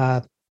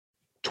 20s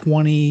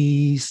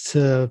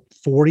to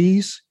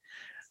 40s.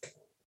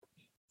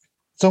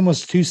 It's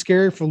almost too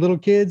scary for little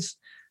kids.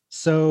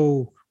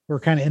 So we're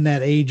kind of in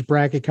that age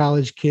bracket,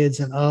 college kids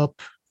and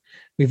up.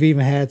 We've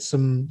even had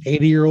some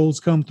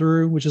 80-year-olds come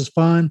through, which is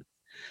fun.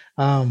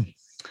 But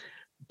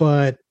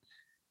at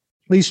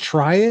least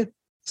try it,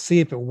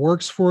 see if it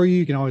works for you.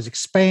 You can always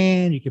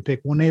expand. You can pick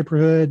one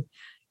neighborhood.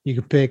 You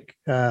can pick,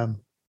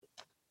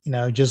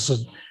 just a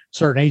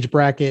certain age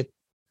bracket,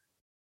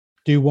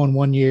 do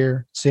 1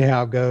 year, see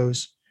how it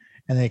goes,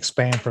 and then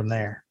expand from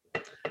there.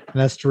 And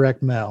that's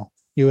direct mail,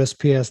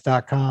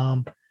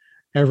 USPS.com,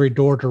 every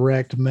door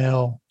direct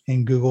mail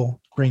in Google,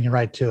 bring you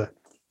right to it.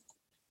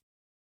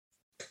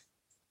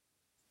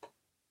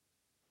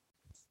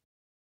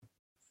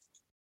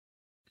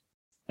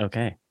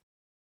 Okay.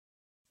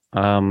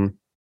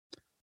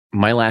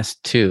 My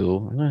last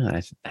two,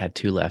 I had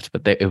two left,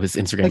 but it was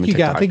Instagram and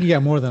TikTok. I think you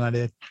got more than I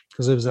did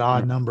because it was an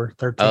odd number,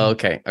 13. Oh,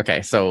 okay.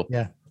 Okay. So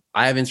yeah,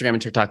 I have Instagram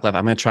and TikTok left.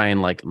 I'm going to try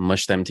and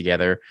mush them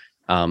together.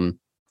 I'm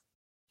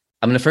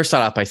going to first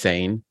start off by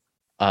saying,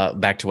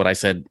 back to what I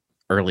said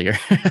earlier,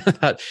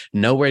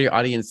 know where your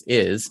audience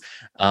is,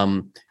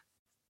 and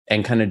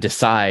kind of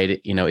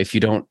decide, if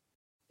you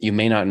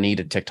may not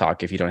need a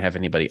TikTok if you don't have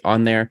anybody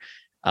on there.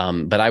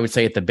 But I would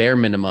say at the bare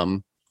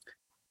minimum,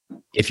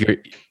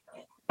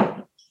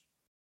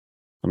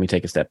 let me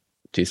take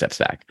two steps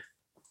back.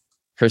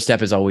 First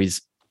step is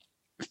always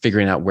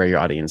figuring out where your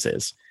audience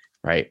is,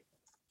 right?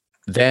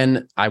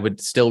 Then I would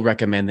still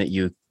recommend that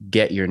you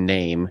get your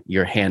name,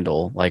 your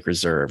handle,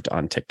 reserved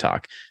on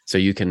TikTok. So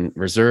you can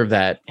reserve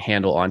that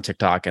handle on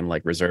TikTok and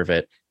reserve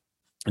it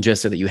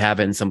just so that you have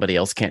it and somebody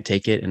else can't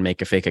take it and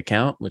make a fake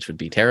account, which would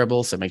be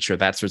terrible. So make sure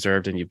that's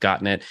reserved and you've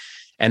gotten it.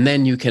 And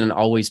then you can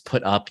always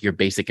put up your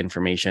basic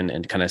information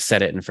and kind of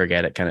set it and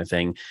forget it kind of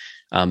thing.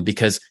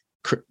 Because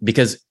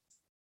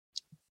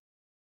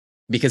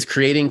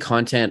creating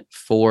content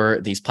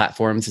for these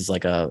platforms is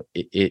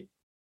it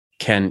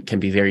can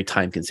be very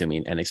time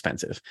consuming and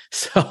expensive.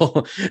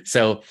 So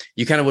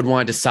you kind of would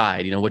want to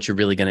decide, what you're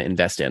really going to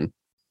invest in.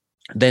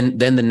 Then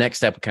the next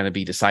step would kind of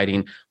be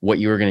deciding what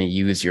you are going to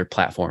use your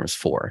platforms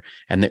for.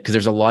 And because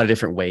there's a lot of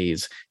different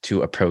ways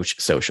to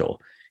approach social,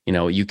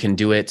 you can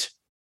do it.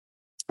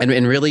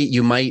 And really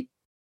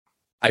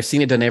I've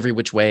seen it done every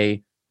which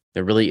way.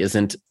 There really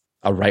isn't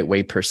a right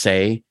way per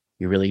se.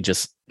 You really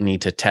just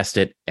need to test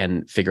it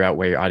and figure out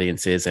where your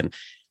audience is. And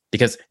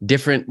because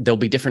there'll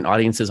be different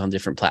audiences on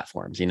different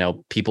platforms.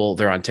 People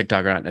they're on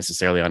TikTok are not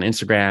necessarily on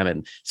Instagram,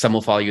 and some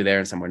will follow you there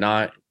and some will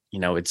not.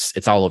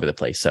 It's all over the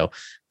place. So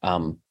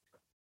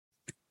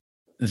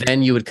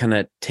then you would kind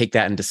of take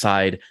that and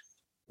decide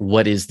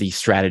what is the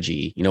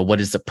strategy, what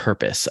is the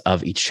purpose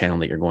of each channel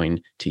that you're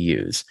going to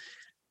use.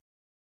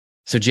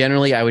 So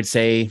generally, I would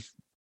say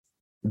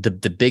the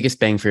biggest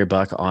bang for your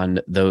buck on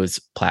those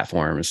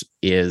platforms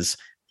is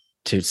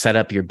to set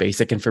up your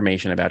basic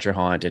information about your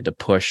haunt and to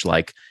push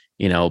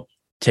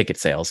ticket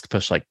sales,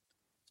 push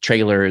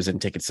trailers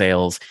and ticket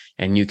sales.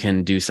 And you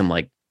can do some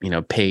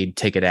paid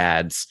ticket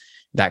ads,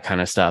 that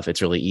kind of stuff.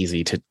 It's really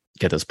easy to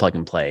get those plug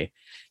and play.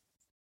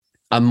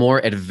 A more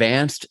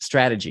advanced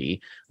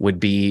strategy would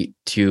be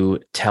to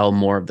tell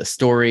more of the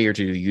story or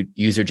to do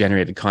user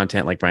generated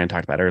content like Brian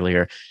talked about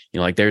earlier.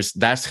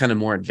 That's kind of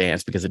more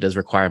advanced because it does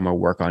require more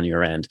work on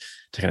your end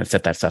to kind of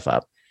set that stuff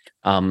up.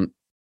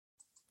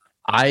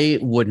 I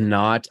would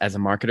not, as a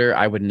marketer,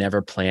 I would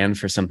never plan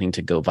for something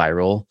to go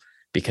viral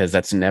because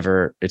this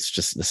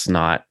is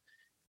not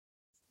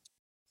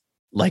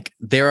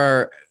there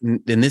are,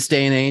 in this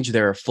day and age,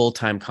 there are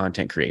full-time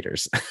content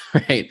creators,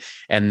 right?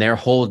 And their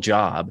whole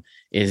job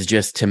is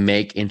just to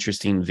make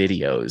interesting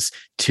videos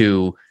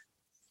to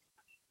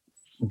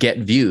get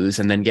views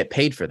and then get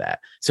paid for that.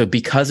 So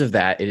because of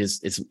that,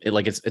 it's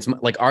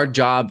like our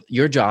job,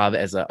 your job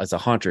as a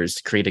haunter is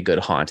to create a good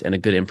haunt and a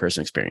good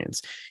in-person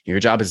experience. Your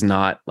job is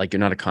not you're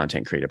not a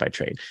content creator by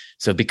trade.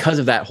 So because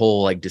of that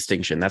whole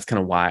distinction, that's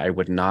kind of why I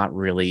would not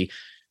really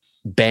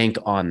bank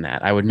on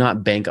that. I would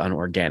not bank on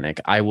organic.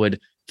 I would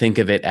think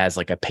of it as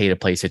a pay to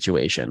play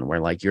situation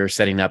where you're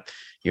setting up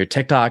your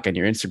TikTok and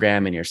your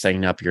Instagram, and you're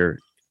setting up your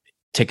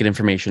ticket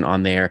information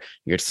on there.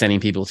 You're sending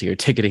people to your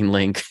ticketing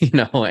link,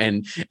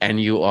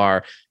 and you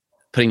are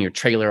putting your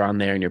trailer on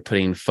there, and you're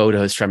putting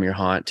photos from your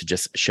haunt to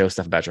just show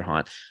stuff about your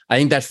haunt. I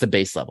think that's the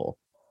base level.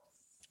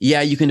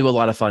 Yeah, you can do a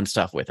lot of fun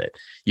stuff with it.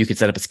 You could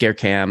set up a scare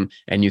cam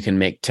and you can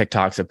make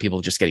TikToks of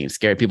people just getting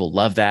scared. People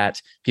love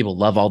that. People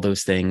love all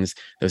those things.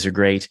 Those are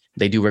great.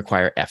 They do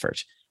require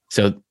effort.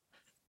 So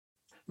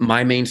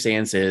my main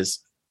stance is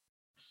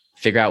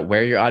figure out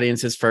where your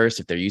audience is first,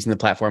 if they're using the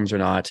platforms or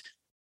not.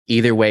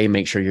 Either way,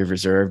 make sure you've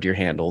reserved your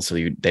handles so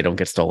they don't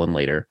get stolen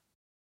later.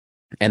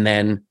 And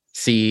then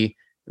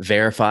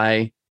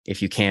verify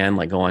if you can,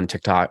 like go on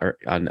TikTok or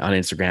on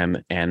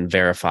Instagram and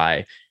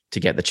verify to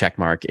get the check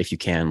mark. If you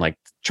can, like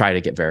try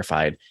to get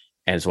verified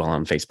as well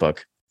on Facebook.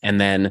 And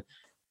then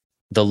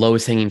the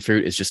lowest hanging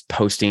fruit is just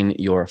posting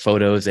your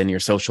photos and your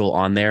social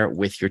on there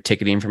with your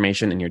ticketing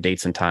information and your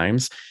dates and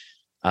times.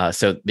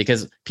 So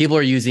because people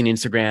are using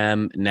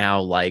Instagram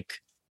now, like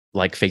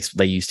Facebook,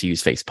 they used to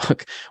use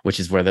Facebook, which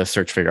is where they'll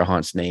search for your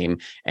haunt's name.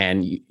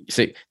 And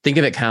so think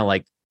of it kind of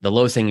like the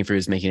lowest hanging fruit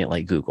is making it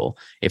like Google.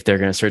 If they're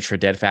going to search for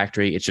Dead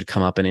Factory, it should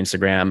come up on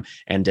Instagram,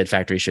 and Dead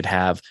Factory should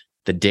have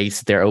the dates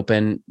that they're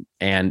open,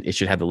 and it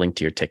should have the link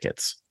to your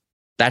tickets.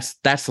 That's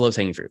the lowest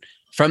hanging fruit.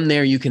 From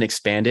there, you can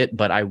expand it,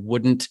 but I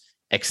wouldn't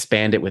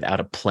expand it without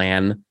a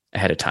plan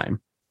ahead of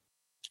time.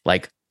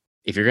 Like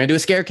if you're going to do a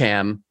scare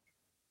cam,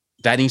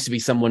 that needs to be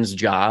someone's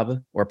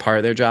job or part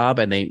of their job.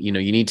 And they, you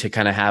need to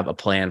kind of have a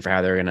plan for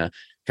how they're going to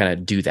kind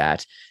of do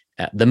that.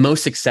 The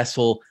most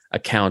successful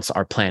accounts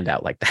are planned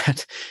out like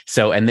that.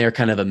 So, and they're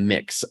kind of a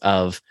mix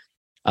of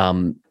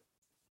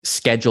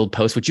scheduled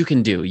posts, which you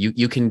can do.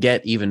 You can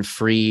get even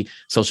free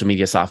social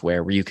media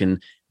software where you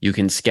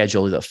can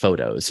schedule the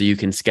photos. So you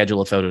can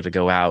schedule a photo to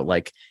go out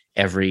like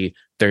every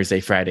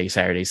Thursday, Friday,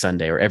 Saturday,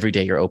 Sunday, or every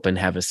day you're open,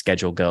 have a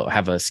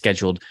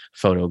scheduled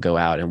photo go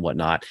out and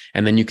whatnot.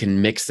 And then you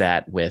can mix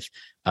that with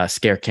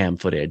scare cam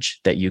footage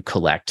that you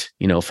collect,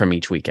 from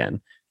each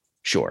weekend.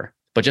 Sure.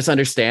 But just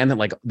understand that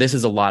like, this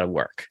is a lot of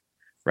work,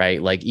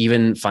 right? Like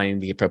even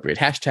finding the appropriate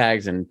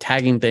hashtags and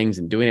tagging things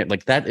and doing it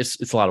like that,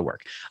 it's a lot of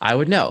work. I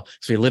would know.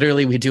 So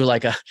we do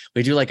like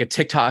a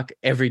TikTok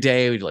every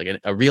day. We do like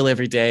a reel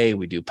every day.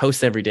 We do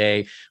posts every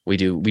day. We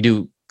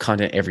do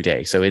content every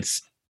day. So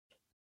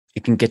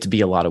it can get to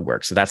be a lot of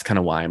work. So that's kind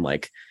of why I'm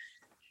like,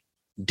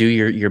 do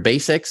your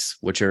basics,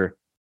 which are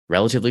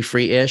relatively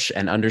free-ish,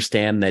 and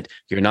understand that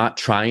you're not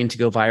trying to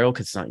go viral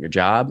because it's not your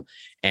job,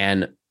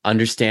 and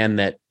understand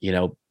that,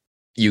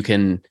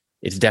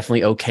 it's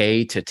definitely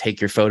okay to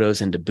take your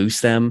photos and to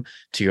boost them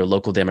to your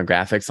local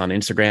demographics on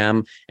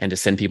Instagram and to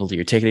send people to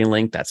your ticketing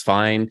link. That's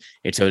fine.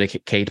 It's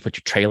okay to put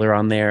your trailer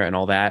on there and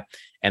all that.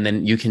 And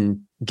then you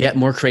can get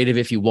more creative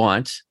if you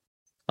want.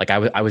 Like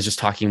I was just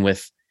talking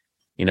with,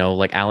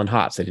 like Alan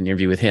Hotz. I did an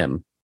interview with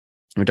him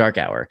in Dark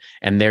Hour,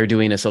 and they're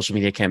doing a social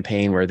media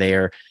campaign where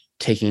they're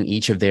taking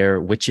each of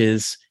their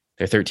witches,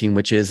 their 13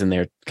 witches, and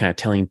they're kind of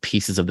telling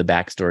pieces of the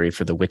backstory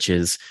for the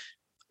witches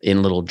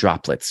in little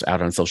droplets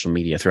out on social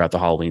media throughout the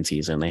Halloween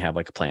season. They have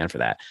like a plan for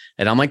that.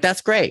 And I'm like,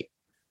 that's great,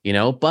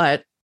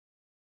 but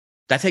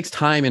that takes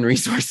time and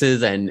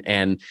resources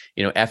and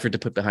effort to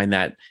put behind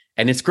that.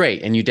 And it's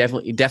great. And you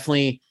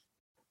definitely,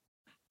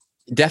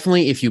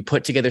 if you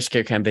put together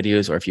scare cam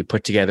videos, or if you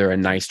put together a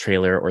nice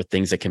trailer or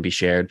things that can be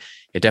shared,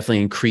 it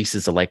definitely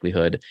increases the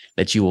likelihood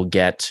that you will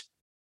get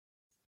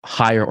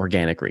higher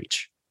organic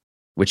reach,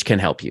 which can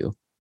help you.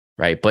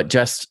 Right. But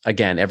just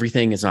again,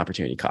 everything is an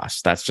opportunity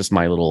cost. That's just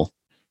my little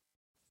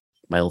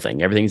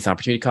thing. Everything is an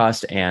opportunity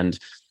cost. And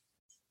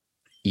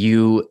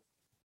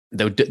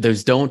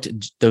those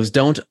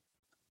don't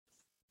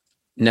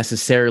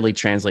necessarily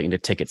translate into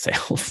ticket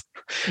sales,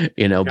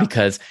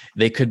 because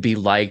they could be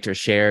liked or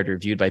shared or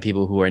viewed by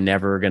people who are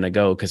never going to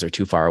go because they're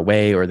too far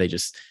away, or they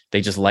just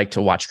like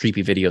to watch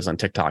creepy videos on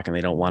TikTok and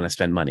they don't want to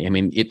spend money. I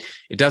mean, it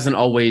doesn't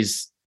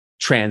always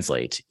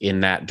translate in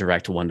that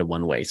direct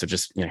one-to-one way. So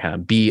just kind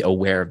of be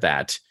aware of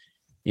that,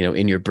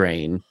 in your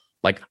brain.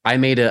 Like I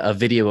made a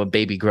video of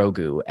Baby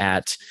Grogu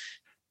at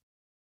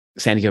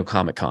San Diego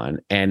Comic-Con,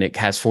 and it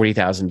has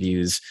 40,000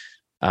 views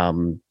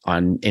on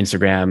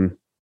Instagram.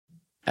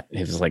 It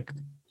was like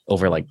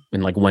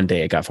in one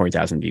day, it got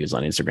 40,000 views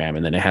on Instagram,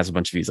 and then it has a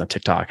bunch of views on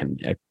TikTok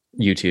and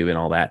YouTube and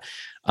all that.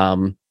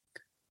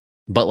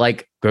 But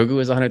like Grogu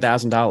is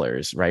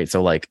 $100,000, right?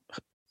 So like,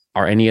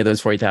 are any of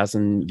those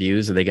 40,000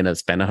 views, are they going to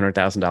spend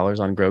 $100,000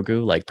 on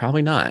Grogu? Like,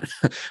 probably not.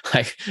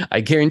 Like,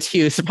 I guarantee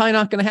you, it's probably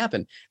not going to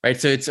happen,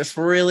 right? So it's just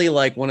really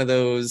like one of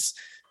those.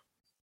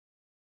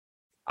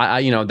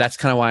 That's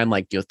kind of why I'm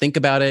like, think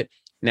about it.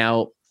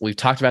 Now, we've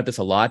talked about this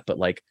a lot, but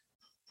like,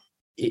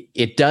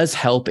 it does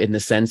help in the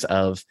sense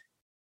of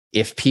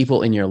if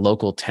people in your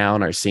local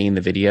town are seeing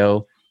the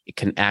video, it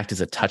can act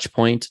as a touch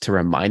point to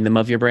remind them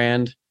of your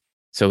brand.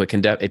 So it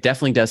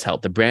definitely does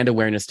help. The brand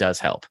awareness does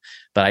help,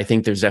 but I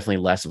think there's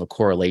definitely less of a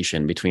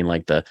correlation between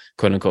like the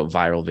quote unquote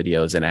viral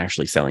videos and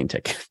actually selling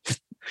tickets.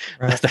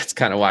 Right. That's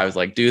kind of why I was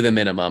like, do the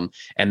minimum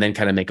and then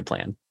kind of make a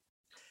plan.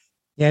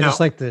 Yeah. Now,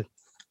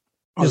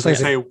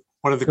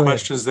 one of the Go ahead.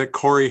 questions that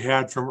Corey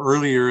had from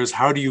earlier is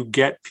how do you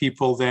get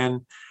people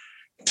then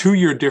to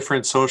your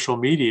different social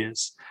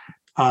medias?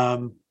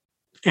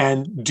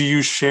 And do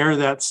you share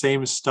that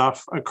same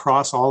stuff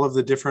across all of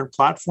the different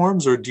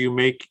platforms, or do you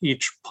make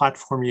each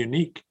platform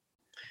unique?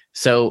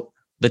 So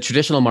the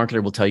traditional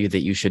marketer will tell you that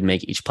you should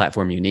make each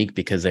platform unique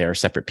because they are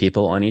separate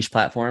people on each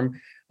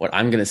platform. What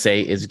I'm going to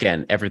say is,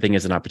 again, everything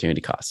is an opportunity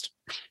cost.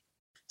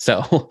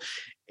 So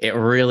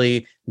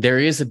there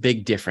is a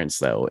big difference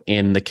though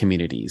in the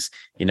communities,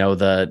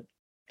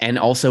 and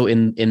also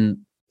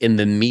in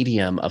the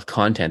medium of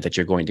content that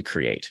you're going to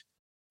create.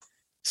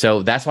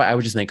 So that's why I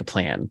would just make a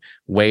plan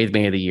way at the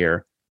beginning of the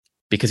year,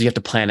 because you have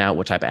to plan out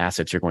what type of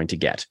assets you're going to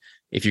get.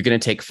 If you're going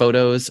to take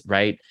photos,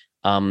 right?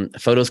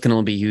 Photos can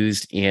only be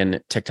used in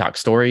TikTok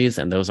stories,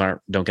 and those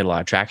don't get a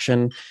lot of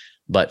traction.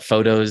 But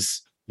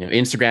photos,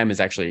 Instagram is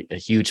actually a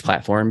huge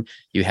platform.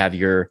 You have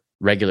your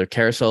regular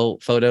carousel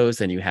photos,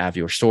 then you have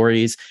your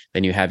stories,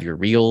 then you have your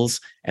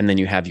reels, and then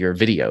you have your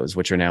videos,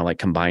 which are now like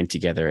combined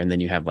together. And then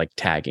you have like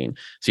tagging.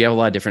 So you have a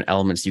lot of different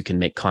elements you can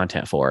make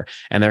content for,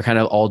 and they're kind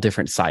of all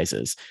different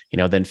sizes.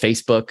 Then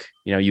Facebook,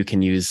 you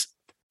can use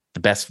the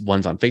best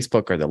ones on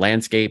Facebook or the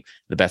landscape,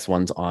 the best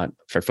ones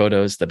for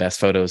photos, the best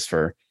photos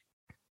for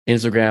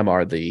Instagram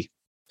are the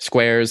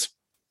squares.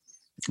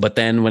 But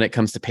then when it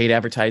comes to paid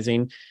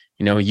advertising,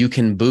 you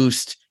can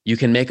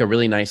make a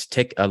really nice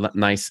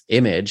nice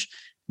image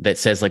that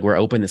says like we're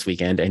open this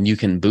weekend, and you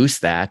can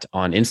boost that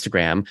on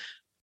Instagram,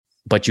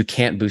 but you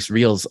can't boost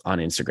reels on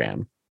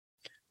Instagram,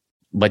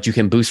 but you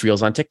can boost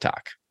reels on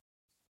TikTok.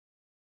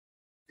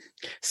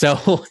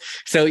 So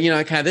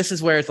kind of this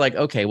is where it's like,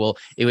 okay, well,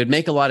 it would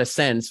make a lot of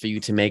sense for you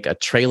to make a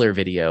trailer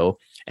video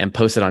and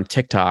post it on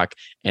TikTok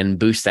and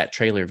boost that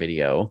trailer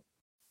video,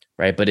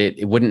 right? But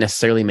it wouldn't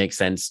necessarily make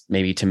sense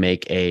maybe to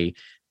make a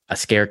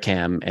scare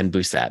cam and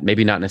boost that.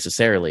 Maybe not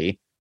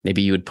necessarily.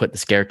 Maybe you would put the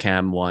scare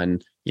cam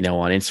one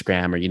on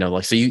Instagram,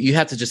 or, so you'd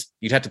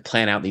have to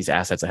plan out these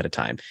assets ahead of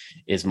time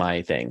is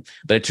my thing.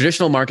 But a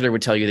traditional marketer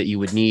would tell you that you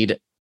would need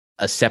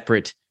a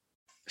separate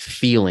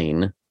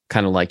feeling,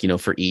 kind of like,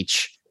 for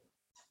each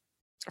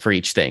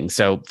thing.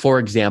 So for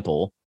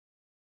example,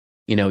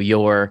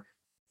 your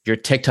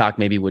TikTok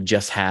maybe would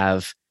just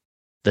have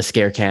the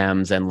scare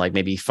cams and like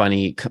maybe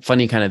funny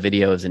kind of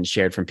videos and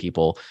shared from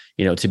people,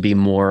 to be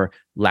more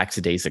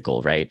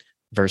lackadaisical, right?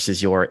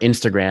 Versus your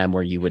Instagram,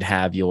 where you would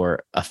have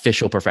your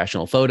official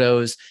professional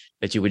photos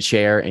that you would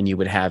share, and you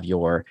would have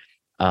your,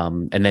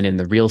 and then in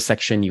the Reels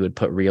section, you would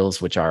put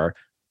Reels, which are,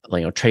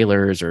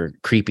 trailers or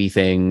creepy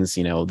things,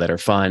 that are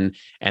fun.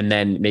 And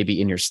then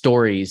maybe in your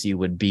stories, you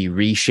would be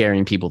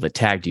resharing people that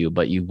tagged you,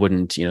 but you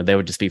wouldn't, they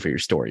would just be for your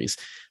stories.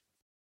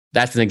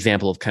 That's an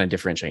example of kind of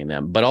differentiating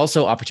them, but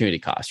also opportunity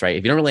cost, right?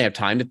 If you don't really have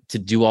time to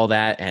do all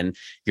that, and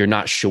you're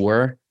not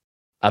sure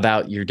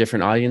about your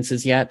different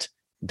audiences yet,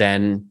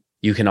 then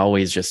you can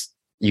always just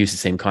use the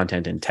same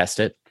content and test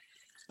it,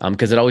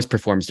 because it always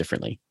performs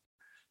differently.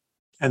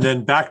 And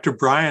then back to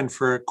Brian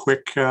for a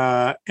quick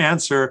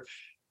answer.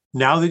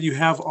 Now that you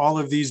have all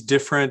of these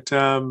different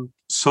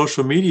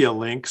social media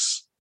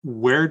links,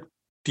 where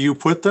do you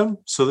put them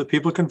so that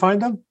people can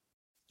find them?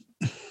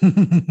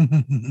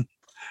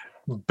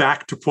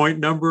 Back to point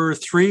number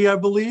 3, I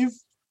believe.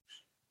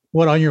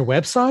 What, on your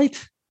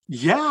website?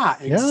 Yeah,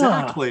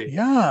 exactly.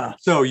 Yeah.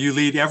 So you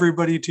lead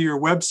everybody to your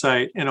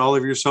website, and all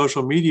of your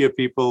social media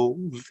people,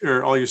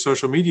 or all your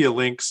social media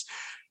links,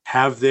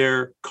 have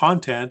their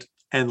content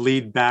and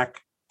lead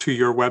back to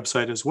your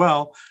website as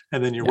well.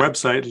 And then your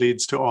website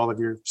leads to all of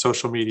your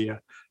social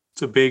media.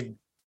 It's a big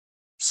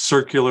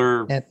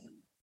circular.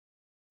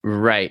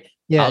 Right.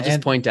 Yeah, I'll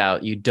just point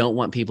out, you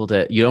don't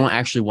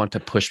actually want to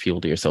push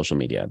people to your social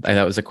media.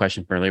 That was a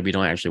question from earlier. We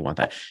don't actually want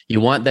that. You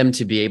want them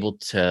to be able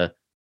to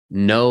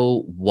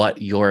know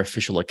what your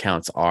official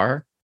accounts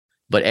are,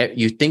 but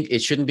you think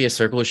it shouldn't be a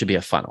circle, it should be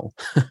a funnel.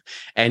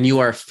 And you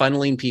are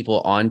funneling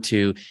people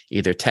onto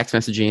either text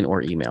messaging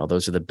or email.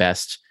 Those are the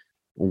best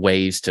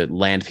ways to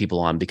land people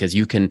on, because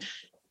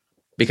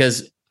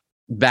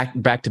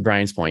back to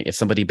Brian's point, if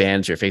somebody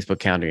bans your Facebook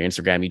account or your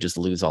Instagram, you just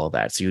lose all of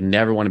that. So you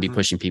never want to be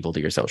pushing people to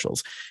your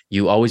socials.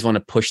 You always want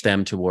to push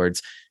them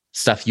towards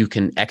stuff you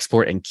can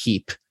export and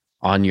keep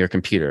on your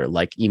computer,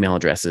 like email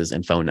addresses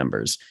and phone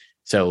numbers.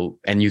 So,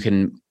 and you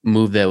can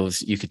move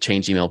those, you could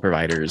change email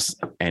providers,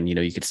 and,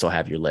 you could still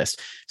have your list.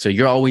 So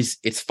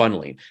it's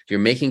funneling. If you're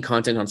making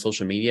content on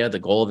social media, the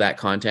goal of that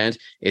content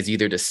is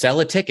either to sell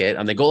a ticket,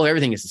 and the goal of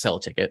everything is to sell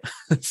a ticket.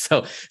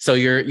 So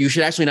you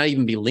should actually not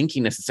even be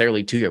linking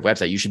necessarily to your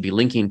website. You should be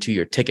linking to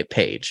your ticket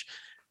page.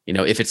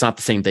 If it's not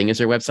the same thing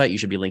as your website, you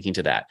should be linking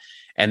to that.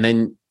 And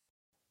then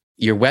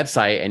your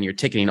website and your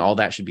ticketing, all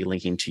that should be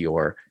linking to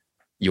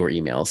your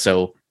email.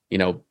 So,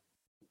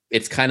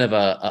 it's kind of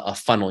a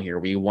funnel here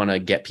where you want to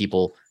get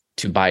people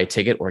to buy a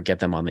ticket or get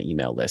them on the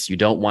email list. You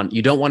don't want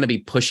to be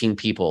pushing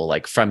people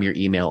like from your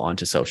email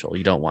onto social.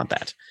 You don't want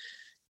that.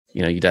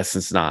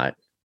 That's not.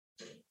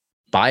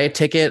 Buy a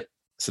ticket,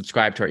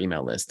 subscribe to our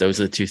email list. Those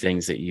are the two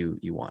things that you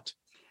want.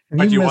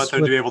 But you want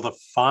them to be able to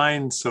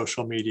find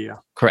social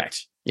media.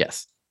 Correct.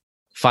 Yes.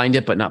 Find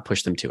it, but not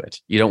push them to it.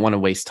 You don't want to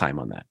waste time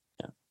on that.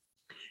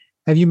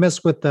 Have you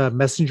messed with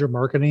messenger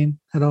marketing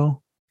at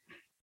all?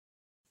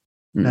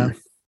 No.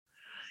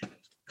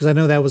 Because I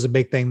know that was a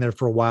big thing there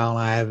for a while.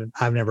 And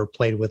I've never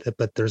played with it,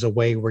 but there's a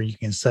way where you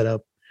can set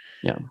up,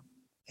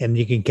 and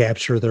you can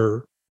capture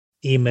their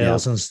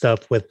emails and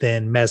stuff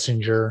within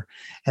Messenger,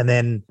 and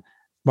then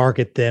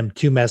market them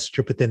to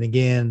Messenger. But then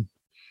again,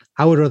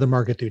 I would rather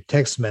market through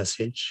text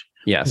message.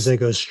 Yes, because they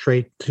go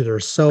straight to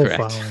their cell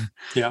phone.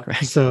 Yeah.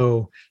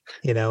 So,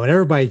 and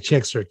everybody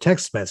checks their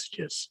text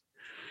messages.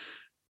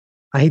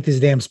 I hate these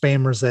damn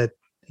spammers that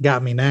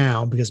got me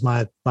now because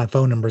my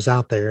phone number's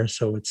out there.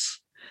 So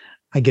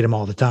I get them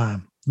all the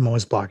time. I'm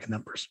always blocking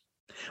numbers.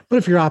 But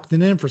if you're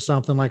opting in for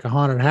something like a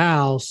haunted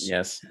house,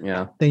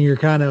 then you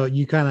kind of,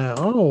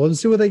 oh, let's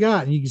see what they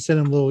got. And you can send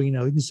them little, you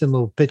can send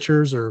little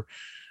pictures or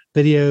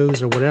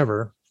videos or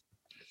whatever.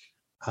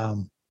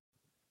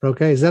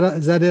 Okay. Is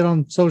that it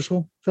on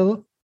social,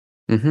 Philip?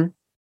 Mm-hmm.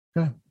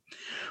 Okay.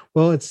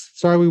 Well,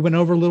 sorry we went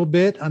over a little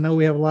bit. I know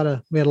we had a lot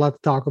to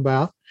talk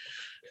about.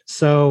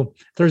 So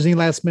if there's any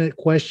last minute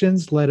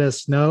questions, let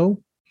us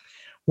know.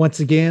 Once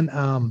again,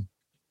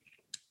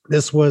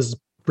 this was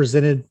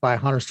presented by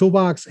Haunter's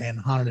Toolbox and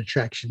Haunted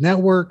Attraction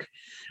Network.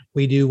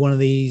 We do one of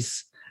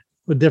these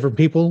with different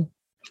people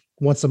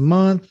once a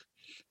month.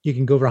 You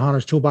can go over to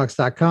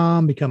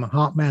haunterstoolbox.com, become a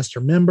Haunt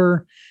Master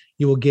member.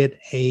 You will get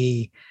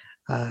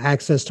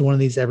access to one of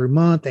these every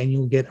month, and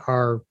you'll get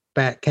our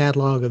back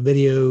catalog of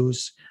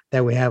videos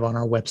that we have on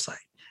our website.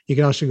 You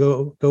can also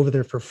go over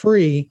there for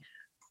free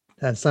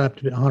and sign up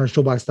to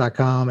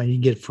haunterstoolbox.com, and you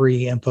get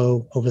free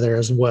info over there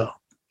as well.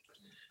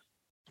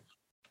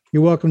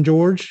 You're welcome,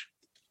 George.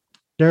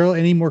 Daryl,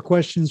 any more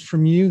questions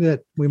from you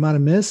that we might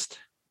have missed?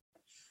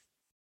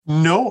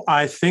 No,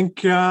 I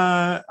think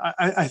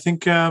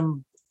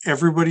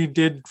everybody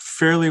did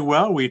fairly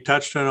well. We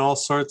touched on all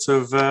sorts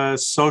of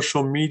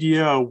social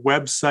media,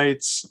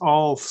 websites,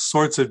 all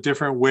sorts of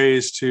different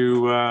ways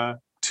to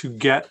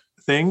get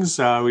things.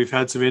 We've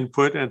had some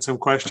input and some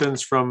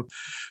questions from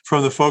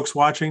the folks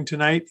watching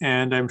tonight,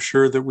 and I'm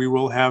sure that we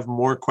will have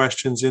more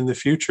questions in the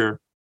future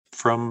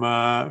from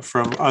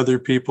other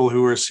people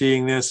who are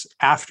seeing this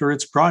after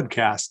it's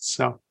broadcast.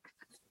 So,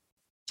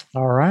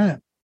 all right.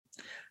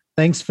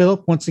 Thanks,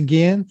 Philip, once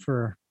again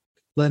for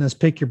letting us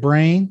pick your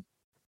brain.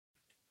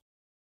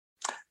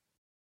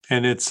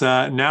 And it's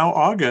now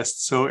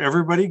August, so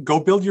everybody go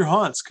build your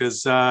haunts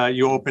because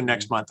you open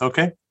next month.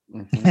 Okay.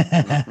 Is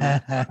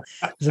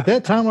it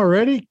that time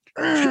already?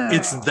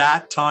 It's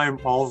that time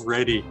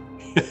already.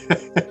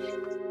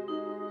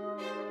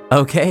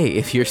 Okay,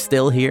 if you're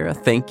still here,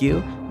 thank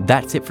you.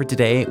 That's it for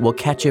today. We'll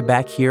catch you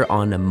back here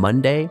on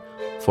Monday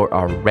for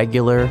our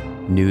regular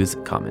news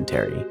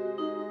commentary.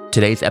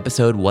 Today's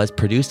episode was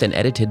produced and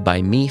edited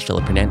by me,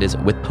 Philip Hernandez,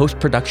 with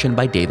post-production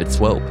by David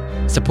Swope.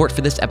 Support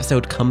for this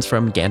episode comes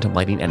from Gantom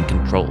Lighting and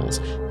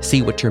Controls.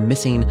 See what you're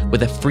missing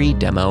with a free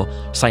demo.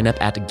 Sign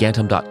up at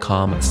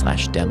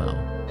gantom.com/demo.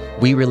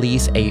 We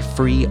release a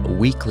free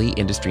weekly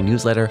industry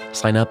newsletter.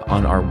 Sign up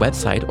on our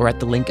website or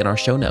at the link in our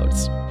show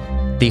notes.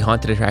 The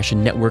Haunted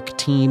Attraction Network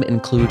team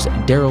includes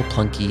Daryl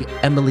Plunkey,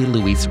 Emily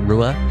Louise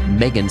Rua,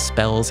 Megan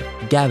Spells,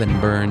 Gavin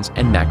Burns,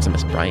 and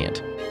Maximus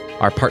Bryant.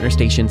 Our partner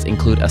stations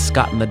include A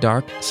Scott in the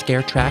Dark,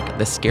 Scare Track,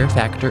 The Scare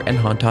Factor, and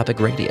Haunt Topic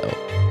Radio.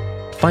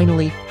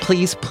 Finally,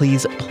 please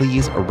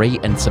rate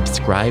and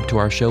subscribe to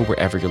our show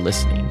wherever you're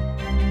listening.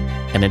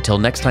 And until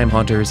next time,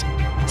 Haunters,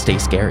 stay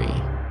scary.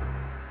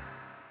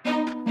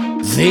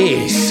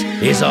 This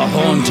is a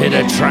Haunted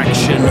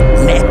Attraction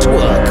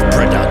Network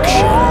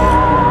production.